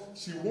because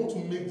she wants to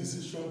make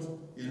decisions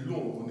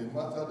alone on a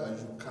matter that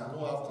you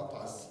cannot have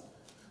capacity.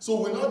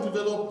 So we now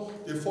develop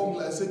a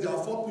formula. I say there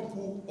are 4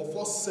 people or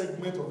 4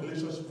 segments of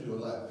relationship in your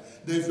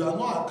life. That if you are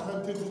not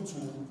accountable to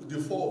the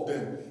 4 of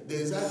them, there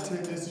is that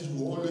tendency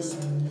you will always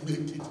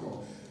make it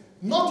wrong.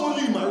 Not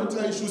only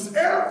marital issues,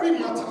 every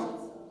matter,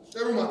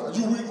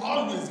 you will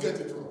always get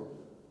it wrong.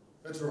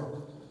 That's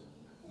wrong.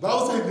 The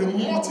Bible says the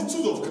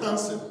multitude of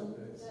counsel.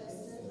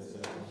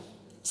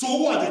 So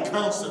who are the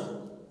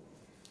counsel?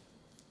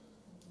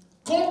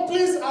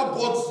 Companies are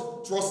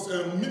board trust,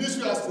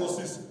 ministry has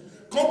trustees.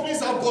 Companies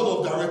have board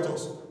of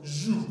directors.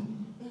 You.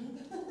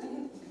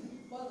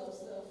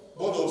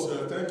 Board of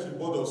self. Thank you.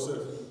 Board of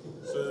self.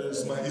 So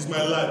it's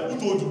my life. Who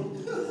told you?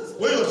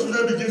 When your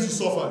children begin to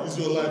suffer, it's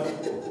your life.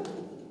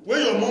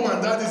 When your mom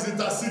and dad is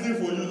interceding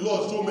for you,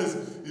 Lord, show me,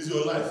 is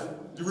your life.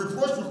 The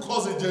reproach will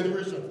cause a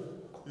generation.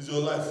 Is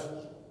your life.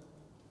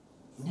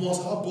 You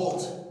must have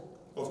board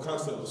of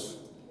counselors.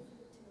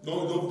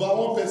 No, the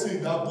one person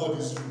in that board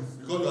is you,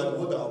 because you are the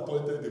one that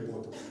appointed the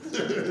board.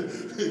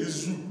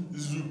 It's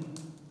you.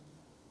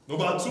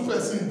 Number 2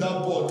 person in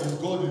that board is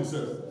God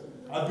himself.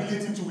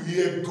 Ability to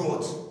hear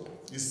God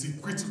is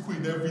critical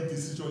in every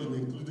decision you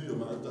make, including your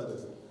marital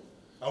life.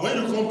 And when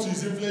you come to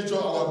his influential,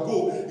 our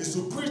goal is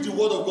to preach the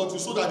word of God to you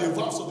so that the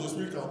valves of the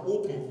Spirit can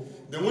open.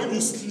 Then when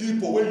you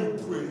sleep or when you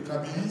pray, it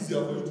can be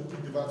easier for you to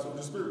preach the valves of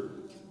the Spirit.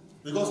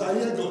 Because I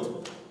hear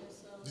God.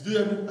 Did you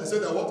hear me? I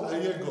said that what? I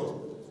hear God.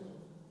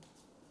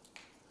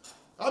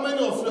 How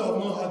many of you have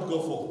not had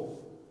God for?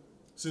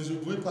 Since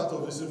you've been part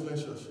of this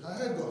influence church. I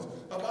heard God.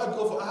 I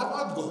have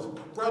had God.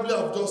 Probably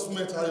I've just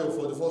met her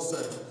for the first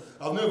time.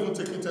 I've never even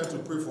taken time to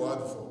pray for her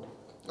before.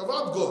 I've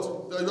had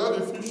God that you have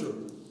a future.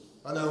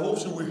 And I hope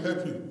she will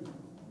help you.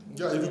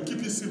 Yeah, if you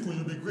keep it simple,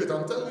 you'll be great.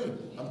 I'm telling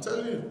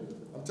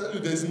you,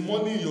 there's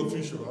money in your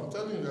future. I'm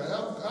telling you, I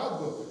have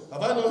God.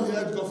 Have I not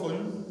heard God for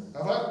you?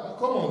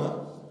 Come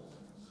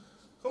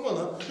on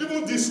now.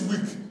 Even this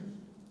week,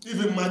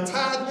 even my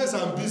tiredness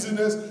and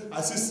busyness, I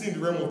still see in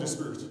the realm of the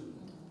Spirit.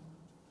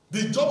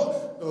 The job,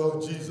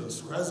 oh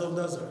Jesus Christ of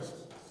Nazareth.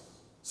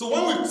 So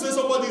when we say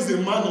somebody is a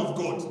man of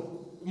God,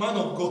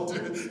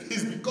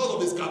 it's because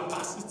of his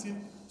capacity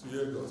to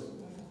hear God.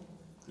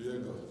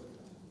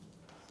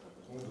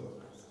 Oh God.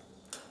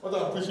 What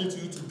I'm preaching to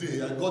you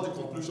today, I got the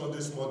conclusion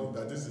this morning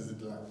that this is the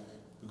DLAM,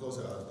 because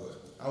I have God.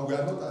 And we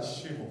are not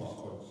ashamed of our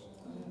calling.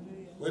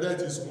 Whether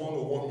it is 1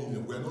 or 1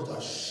 million, we are not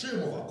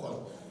ashamed of our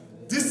calling.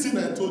 This thing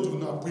I told you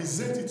now,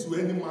 present it to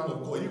any man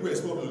of God,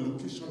 irrespective of the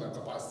location and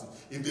capacity.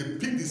 If they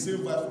pick the same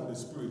vibe from the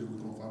Spirit, they will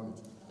confirm it.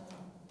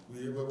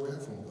 We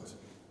have from God.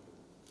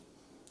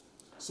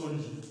 So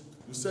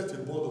you set a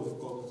board of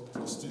God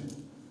trustee.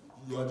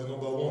 You are the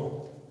number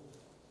 1.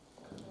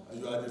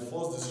 And you are the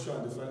first decision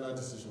and the final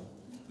decision.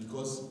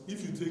 Because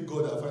if you take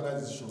God as final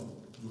decision,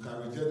 you can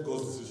reject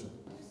God's decision.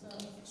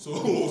 So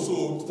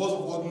first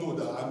of all, know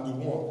that I'm the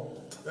one.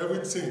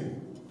 Everything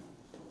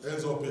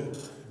ends up here.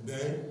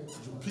 Then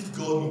you pick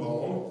God number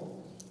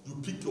 1. You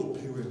pick your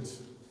parents.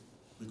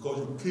 Because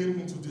you came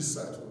into this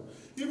cycle.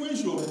 Even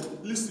if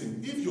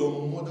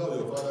your mother or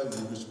your father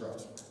is a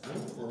witchcraft,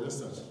 for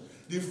instance,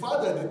 the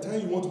fact that the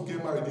time you want to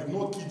get married, they've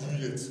not killed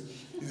you yet,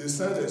 is a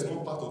sign that it's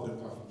not part of the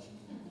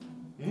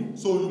plan.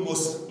 So you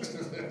must.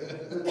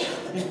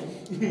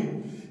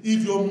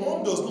 If your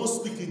mom does not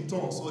speak in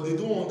tongues or they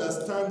don't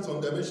understand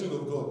some dimension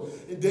of God,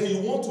 then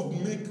you want to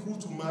make who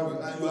to marry,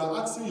 and you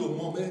are asking your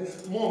mom, hey,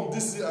 mom,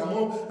 this is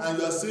mom, and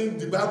you are saying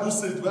the Bible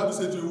says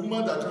to a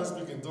woman that can't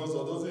speak in tongues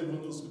or doesn't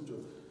even know scripture.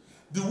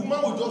 The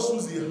woman will just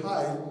use the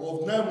high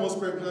of 9 months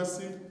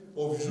pregnancy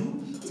of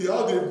you till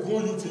how they've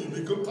grown you till you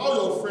become all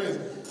your friends.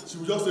 She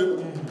will just say,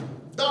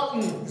 that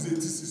is a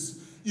thesis.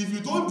 If you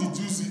don't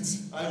deduce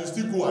it and you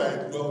still go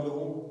ahead, you are on the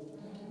home.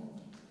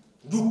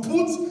 You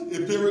put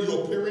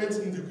your parents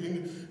in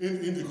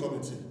the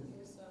committee.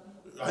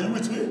 Are you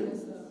with me?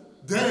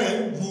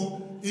 Then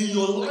in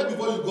your life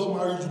before you got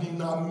married, you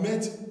now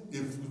met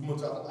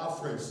have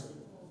friends.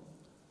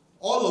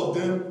 All of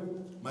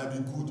them might be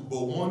good,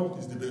 but one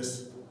is the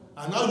best.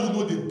 And now you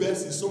know the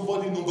best is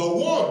somebody number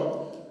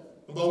one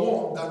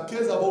that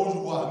cares about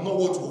who you are, not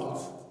what you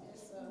have.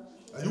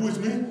 Are you with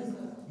me?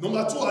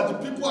 Number 2 are the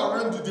people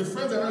around you, the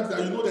friends around you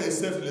that you know they are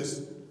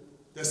selfless.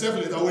 They're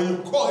selfless. That when you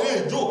call,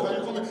 hey Joe, can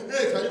you come in?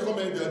 Hey, can you come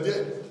in? They're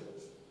there.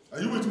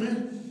 Are you with me?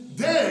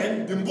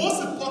 Then the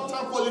most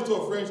important quality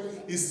of friends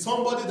is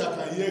somebody that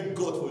can hear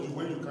God for you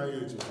when you can't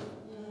hear it yourself.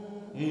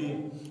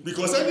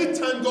 Because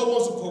anytime God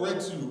wants to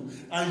correct you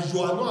and you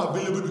are not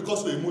available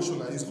because you're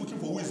emotional, He's looking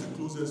for who is the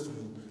closest to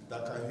you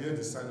that can hear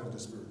the sign of the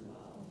Spirit.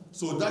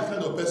 So that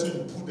kind of person,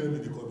 you put them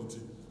in the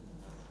committee.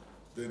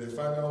 Then the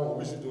final one,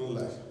 which you don't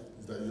like,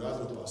 is that you ask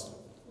your pastor.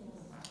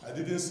 I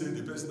didn't say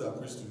the person that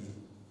preached to you.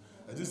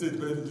 I didn't say the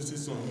person that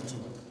says on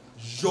YouTube.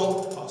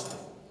 Your pastor.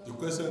 The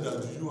question is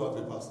that, do you have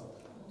a pastor?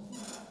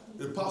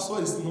 The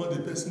pastor is not the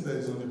person that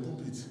is on the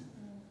pulpit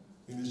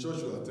in the church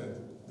you attend.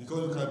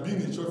 Because you can be in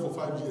the church for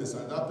 5 years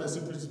and that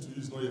person preaching to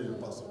you is not yet your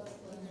pastor.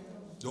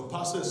 Your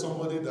pastor is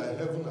somebody that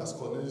heaven has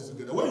connected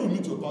together. When you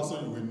meet your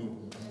pastor, you will know.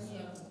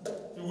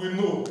 You will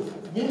know.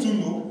 Won't you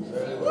know?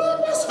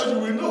 Well, pastor, you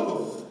will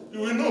know. You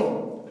will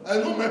know. I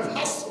know my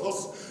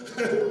pastors.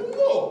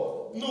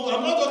 No,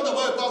 I'm not talking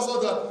about a pastor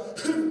that,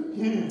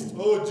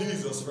 oh,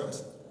 Jesus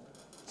Christ.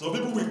 Some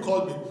people will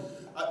call me.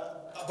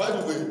 By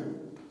the way,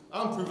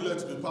 I'm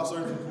privileged to be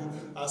pastoring people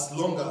as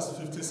long as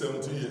 50,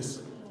 70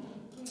 years.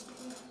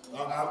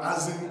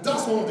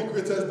 That's one of the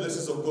greatest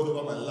blessings of God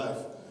over my life.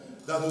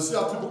 That you see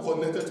how people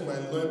connected to my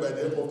Lord by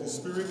the help of the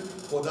Spirit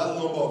for that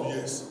number of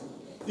years.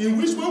 In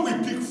which when we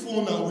pick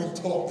phone and we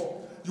talk,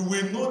 you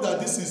will know that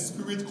this is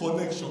spirit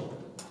connection.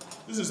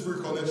 This is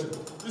spirit connection.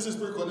 This is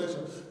spirit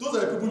connection. Those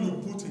are the people you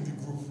put in the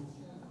group.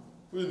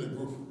 Put in the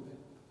group.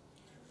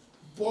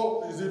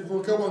 Paul,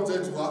 Broker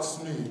wanted to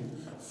ask me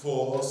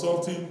for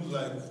something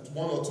like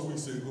 1 or 2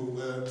 weeks ago,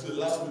 the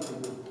last week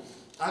ago.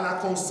 And our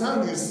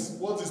concern is,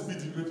 what is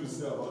PD going to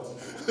say about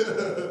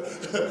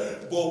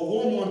it? But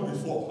 1 month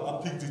before, I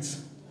picked it.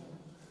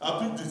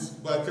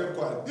 But I kept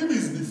quiet. If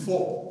it's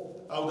before,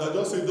 I would have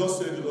just said,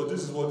 the Lord,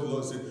 this is what the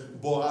Lord said.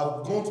 But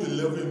I've gone to a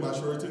level in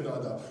maturity now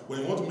that when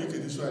you want to make a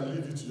decision, I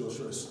leave it to your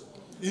choice.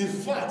 In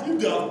fact, if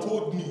they have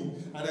told me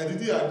and I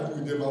didn't agree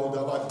with them, I would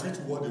have agreed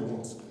to what they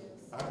want.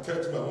 I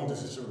kept my own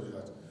decision with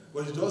that.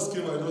 But she just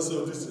came and just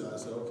said, this is, I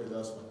said, okay,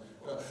 that's fine.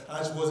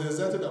 And she was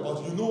excited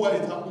about it. You know why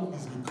it happened?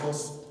 It's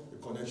because the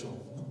connection.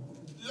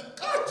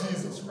 God,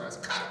 Jesus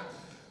Christ. God.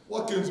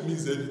 What came to me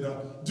is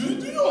that, do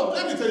you know,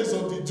 let me tell you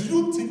something. Do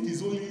you think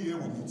it's only here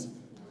we meet?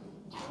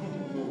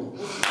 No.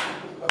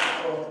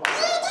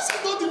 This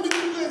is not the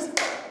meeting place.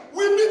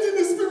 We meet in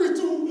the spirit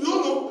too. You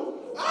don't know?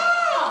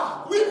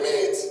 We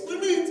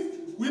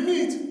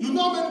meet. You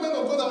know how many men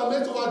of God that are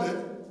met over there?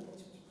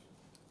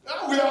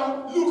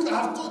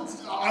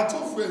 I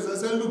told friends, I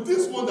said, look,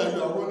 this one that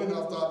you are running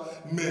after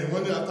men,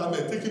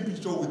 taking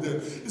picture with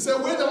them. He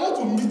said, when I want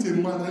to meet a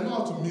man, I know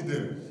how to meet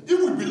them. If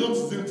we belong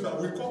to the same tribe,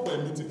 we come for a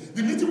meeting.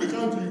 The meeting we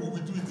can't do, we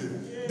do it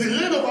there. The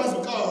lane of us,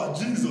 we can't,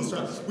 Jesus,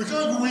 right? We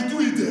do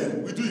it there.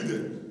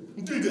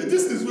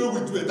 This is where we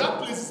do it. That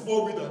place is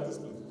more real than this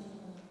place.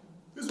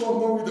 This one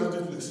more real than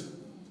this place.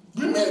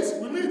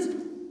 We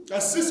meet. I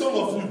see some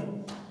of you.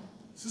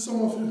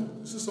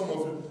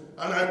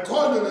 And I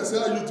call you and I say,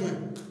 how are you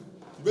doing?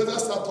 You better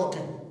start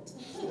talking.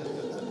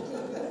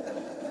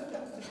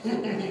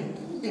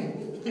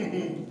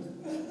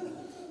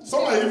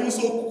 Some are even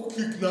so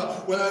quick now.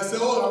 When I say,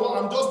 oh,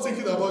 I'm just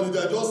thinking about you,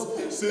 they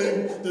just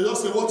say,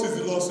 what is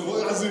the law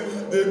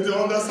saying? They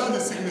understand the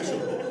signature.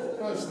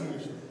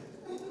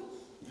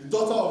 The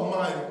daughter of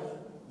mine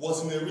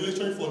was in a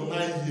relationship for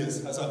 9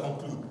 years, as I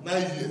conclude.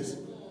 9 years.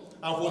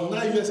 And for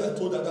 9 years, I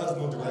told her that's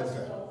not the right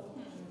guy.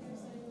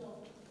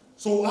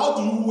 So how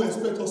do you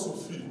expect us to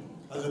feel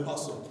as a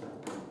pastor?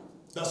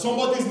 That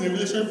somebody is in a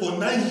relationship for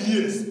 9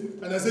 years,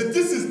 and I said,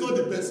 this is not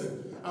the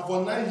person. And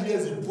for 9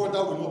 years, the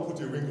brother will not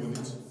put a ring on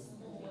it.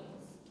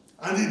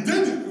 And the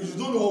day, you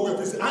don't know what we're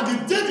facing, and the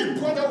day the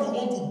brother will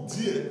want to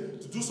dare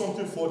to do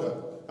something further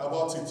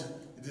about it,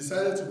 he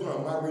decided to go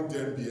and marry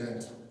them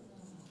behind.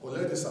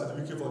 Collect the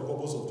certificate for the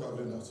purpose of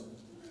traveling out.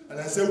 And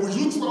I said, will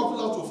you travel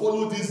out to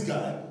follow this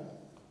guy?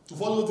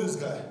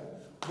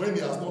 When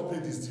he has not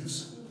paid his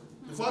dues?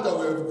 The fact that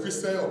we're a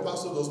Christian or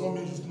pastor does not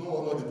mean you should know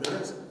honor the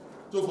parents.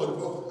 So for the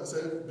book, I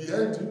said,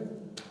 behind you,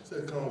 I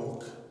said, can't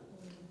walk.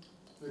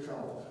 They can't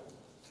walk.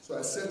 So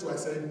I said to her, I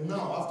said,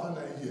 now, after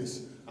 9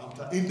 years,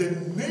 in the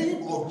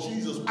name of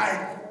Jesus,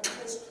 I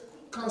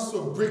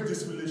cancel, break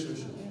this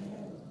relationship.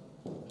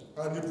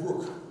 And it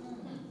broke.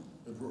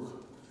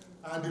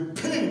 And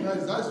the pain that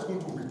is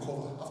going to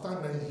recover after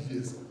 9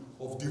 years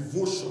of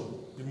devotion,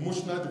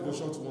 emotional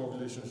devotion to one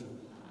relationship.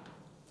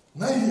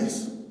 9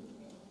 years.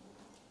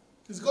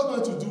 It's got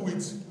nothing to do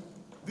with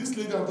this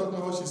lady I'm talking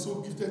about. She's so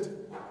gifted.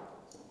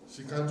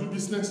 She can do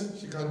business.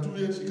 She can do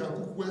it. She can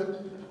cook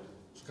well.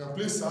 She can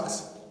play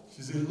sax.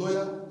 She's a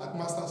lawyer at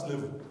master's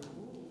level.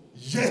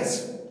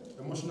 Yet,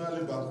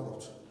 emotionally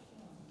bankrupt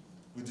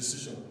with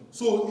decision.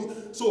 So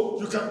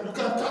you can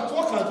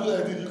talk and do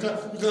like this. You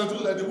can do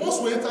like this. Once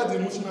we enter the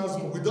emotional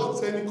zone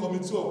without any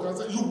committee of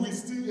counsel, you will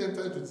still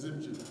enter into the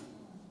same ship.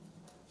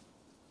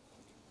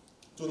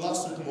 So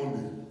last week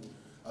Monday,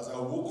 as I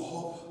woke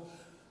up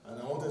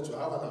and I wanted to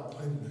have an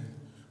appointment,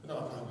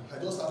 I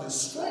just had a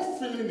strong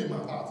feeling in my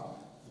heart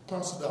to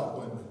cancel the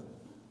appointment,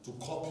 to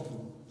call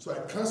people. So I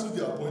canceled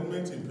the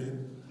appointment in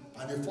pain,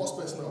 and the first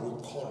person I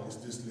will call is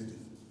this lady.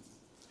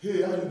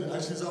 Hey, how you doing?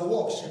 And she's at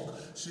work.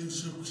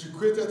 She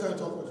created time to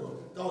talk with her.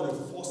 That was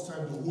the first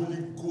time the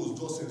Holy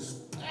Ghost just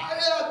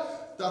inspired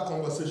that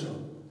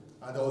conversation,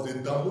 and there was a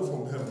download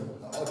from heaven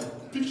about the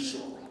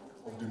picture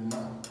of the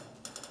man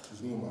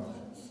who's no man.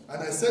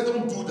 And I said,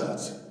 don't do that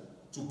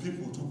to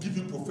people, to give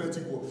you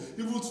prophetic word.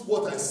 Even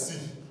what I see,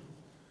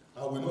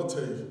 I will not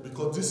tell you,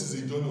 because this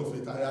is a journey of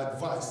faith. I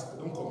advise, I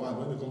don't command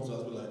when it comes to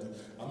hospital like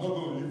this. I'm not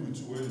going to live with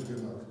you when you get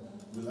married.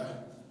 Will I?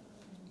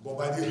 But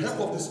by the help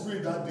of the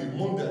Spirit that day,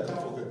 Monday, I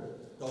can't forget,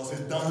 there was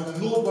a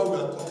download while we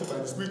were talking by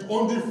the Spirit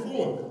on the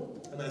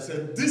phone. And I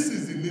said, this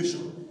is the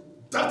nation.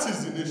 That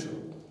is the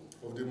nation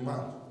of the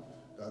man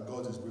that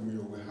God is bringing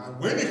your way. And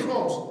when he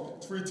comes,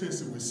 3 things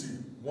he will see.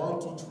 1,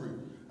 2, 3.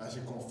 And she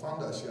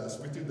confirmed that she has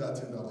written that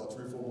thing about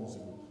 3, 4 months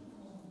ago.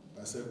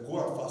 I said,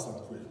 go and fast and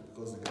pray,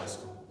 because the guy's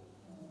coming.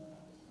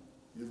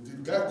 If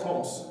the guy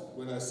comes,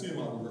 when I see him,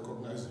 I will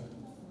recognize him.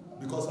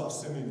 Because I've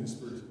seen him in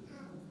spirit.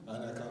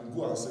 And I can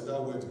go and say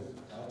that wedding,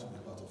 I have to be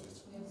part of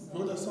it.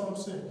 You understand what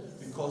I'm saying?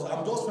 Because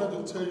I'm just trying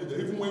to tell you that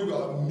even when you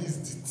have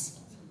missed it,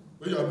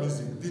 when you are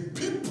missing, the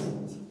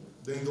people,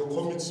 then your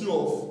committee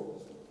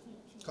of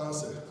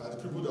counsel are the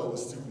people that will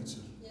stick with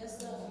you. Yes,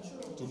 sir.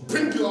 True. To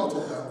bring you out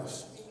of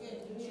darkness.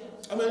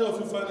 How many of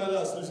you finally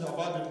have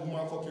had a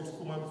woman called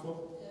Ketukuma before?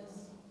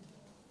 Yes.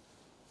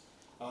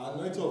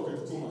 Anointing of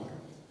Ketukuma.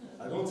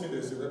 I don't think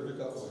there's a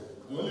replica for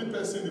it. The only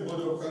person in the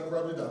body of Grand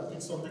Rabbit that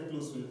picked something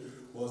close to it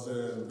was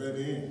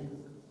Benin.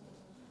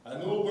 I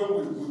know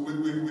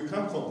when we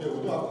can't compare,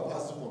 we don't have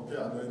capacity to compare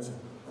anointing.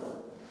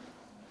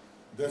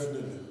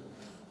 Definitely.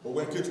 But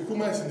when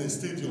Ketukuma is in a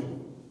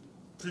stadium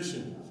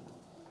preaching,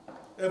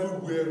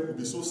 everywhere will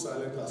be so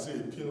silent, I say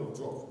a pin of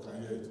drop, you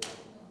can hear it.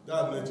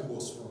 That anointing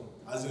was strong.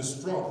 As in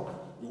strong.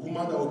 The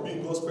woman that will be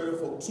in God's prayer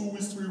for 2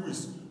 weeks, 3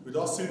 weeks,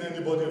 without seeing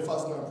anybody in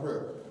fasting and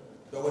prayer.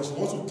 That when she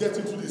wants to get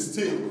into the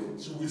stage,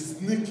 she will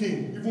sneak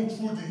in, even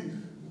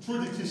through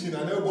the kitchen,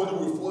 and everybody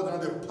will fall down.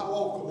 The power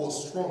of God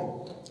was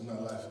strong in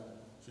her life.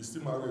 She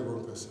still married the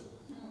wrong person.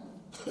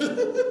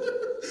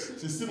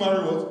 She still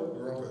married what?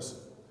 The wrong person.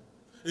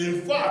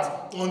 In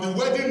fact, on the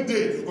wedding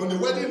day,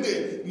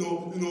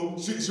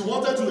 she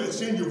wanted to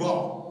exchange the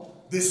vow.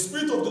 The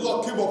Spirit of the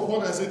Lord came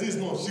upon her and said, this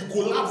no. She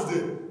collapsed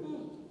there.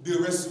 They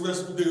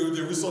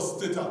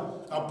resuscitated her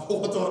and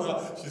poured on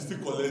her. She still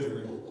collected the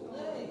ring.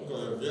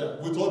 Yeah,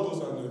 with all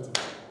those anointings.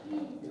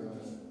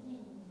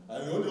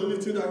 And the only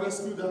thing that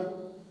rescued her,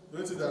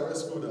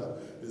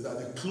 is that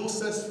the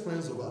closest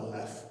friends of her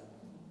life,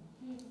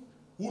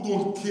 who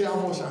don't care how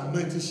much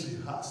anointing she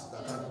has,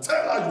 that can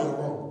tell her you are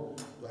wrong,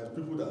 are the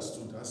people that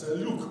stood and said,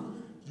 look,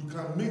 you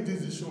can make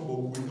this decision, but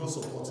we will not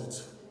support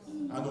it.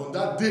 And on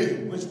that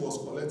day, when she was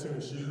collecting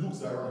it, she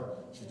looked around.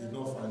 She did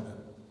not find them.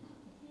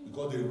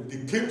 Because they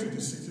came to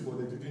the city, but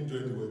they didn't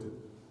join the wedding.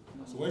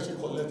 So when she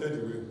collected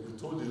the ring, he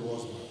told the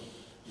husband,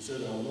 he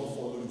said, I will not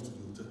follow you to the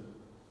hotel.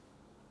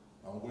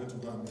 I'm going to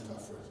go and meet her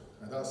friend.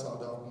 And that's how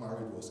that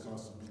marriage was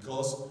cancelled.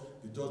 Because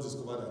they just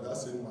discovered that that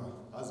same man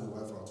has a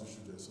wife and 2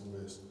 children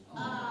somewhere else.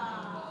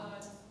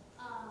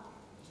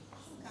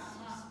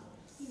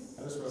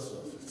 Let's rest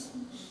our feet.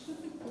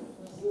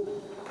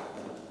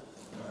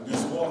 And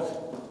this walk,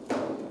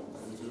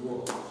 it will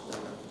walk.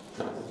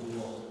 It will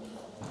walk.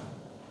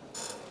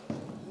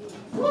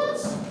 What?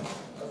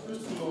 I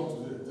preached too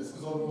long today. This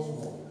is almost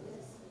more.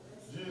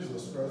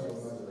 Jesus Christ of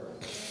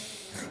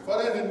Nazareth.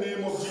 Father, in the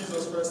name of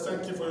Jesus Christ,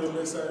 thank you for your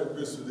mercy and your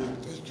grace today.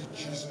 Thank you,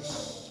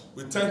 Jesus.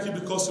 We thank you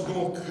because you're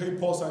going to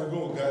keep us and you're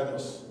going to guide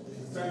us.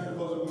 Thank you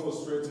because you're going to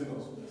straighten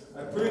us.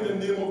 I pray in the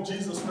name of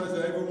Jesus Christ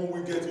that everyone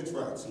will get it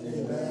right.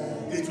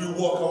 Amen. It will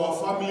work. Our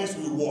families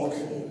will work.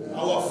 Amen.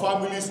 Our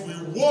families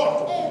will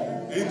work.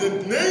 In the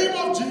name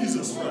of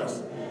Jesus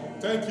Christ.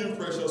 Thank you,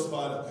 precious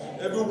Father.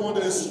 Everyone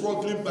that is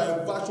struggling by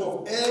virtue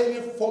of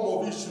any form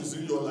of issues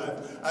in your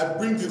life, I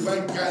bring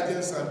divine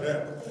guidance and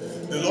help.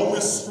 The Lord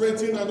will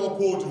strengthen and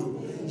uphold you.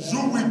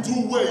 You will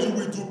do well, you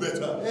will do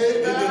better. Amen.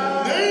 In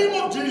the name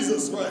of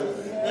Jesus Christ.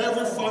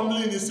 Every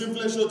family in this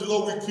influential, the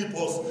Lord will keep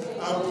us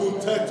and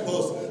protect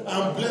us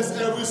and bless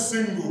every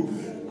single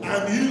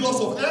and heal us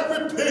of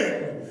every pain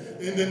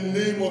in the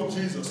name of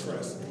Jesus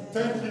Christ.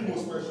 Thank you,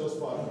 most precious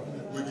Father.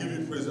 We give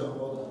you praise and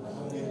honor.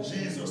 In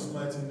Jesus'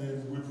 mighty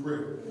name we pray.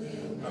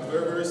 I'm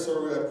very, very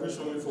sorry. I preached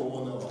only for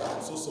 1 hour.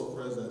 I'm so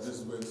surprised that this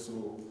went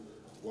so,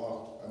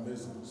 wow,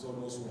 amazing. It's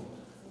almost 1.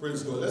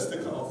 Praise God. Let's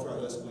take our offering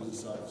and let's close the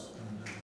service.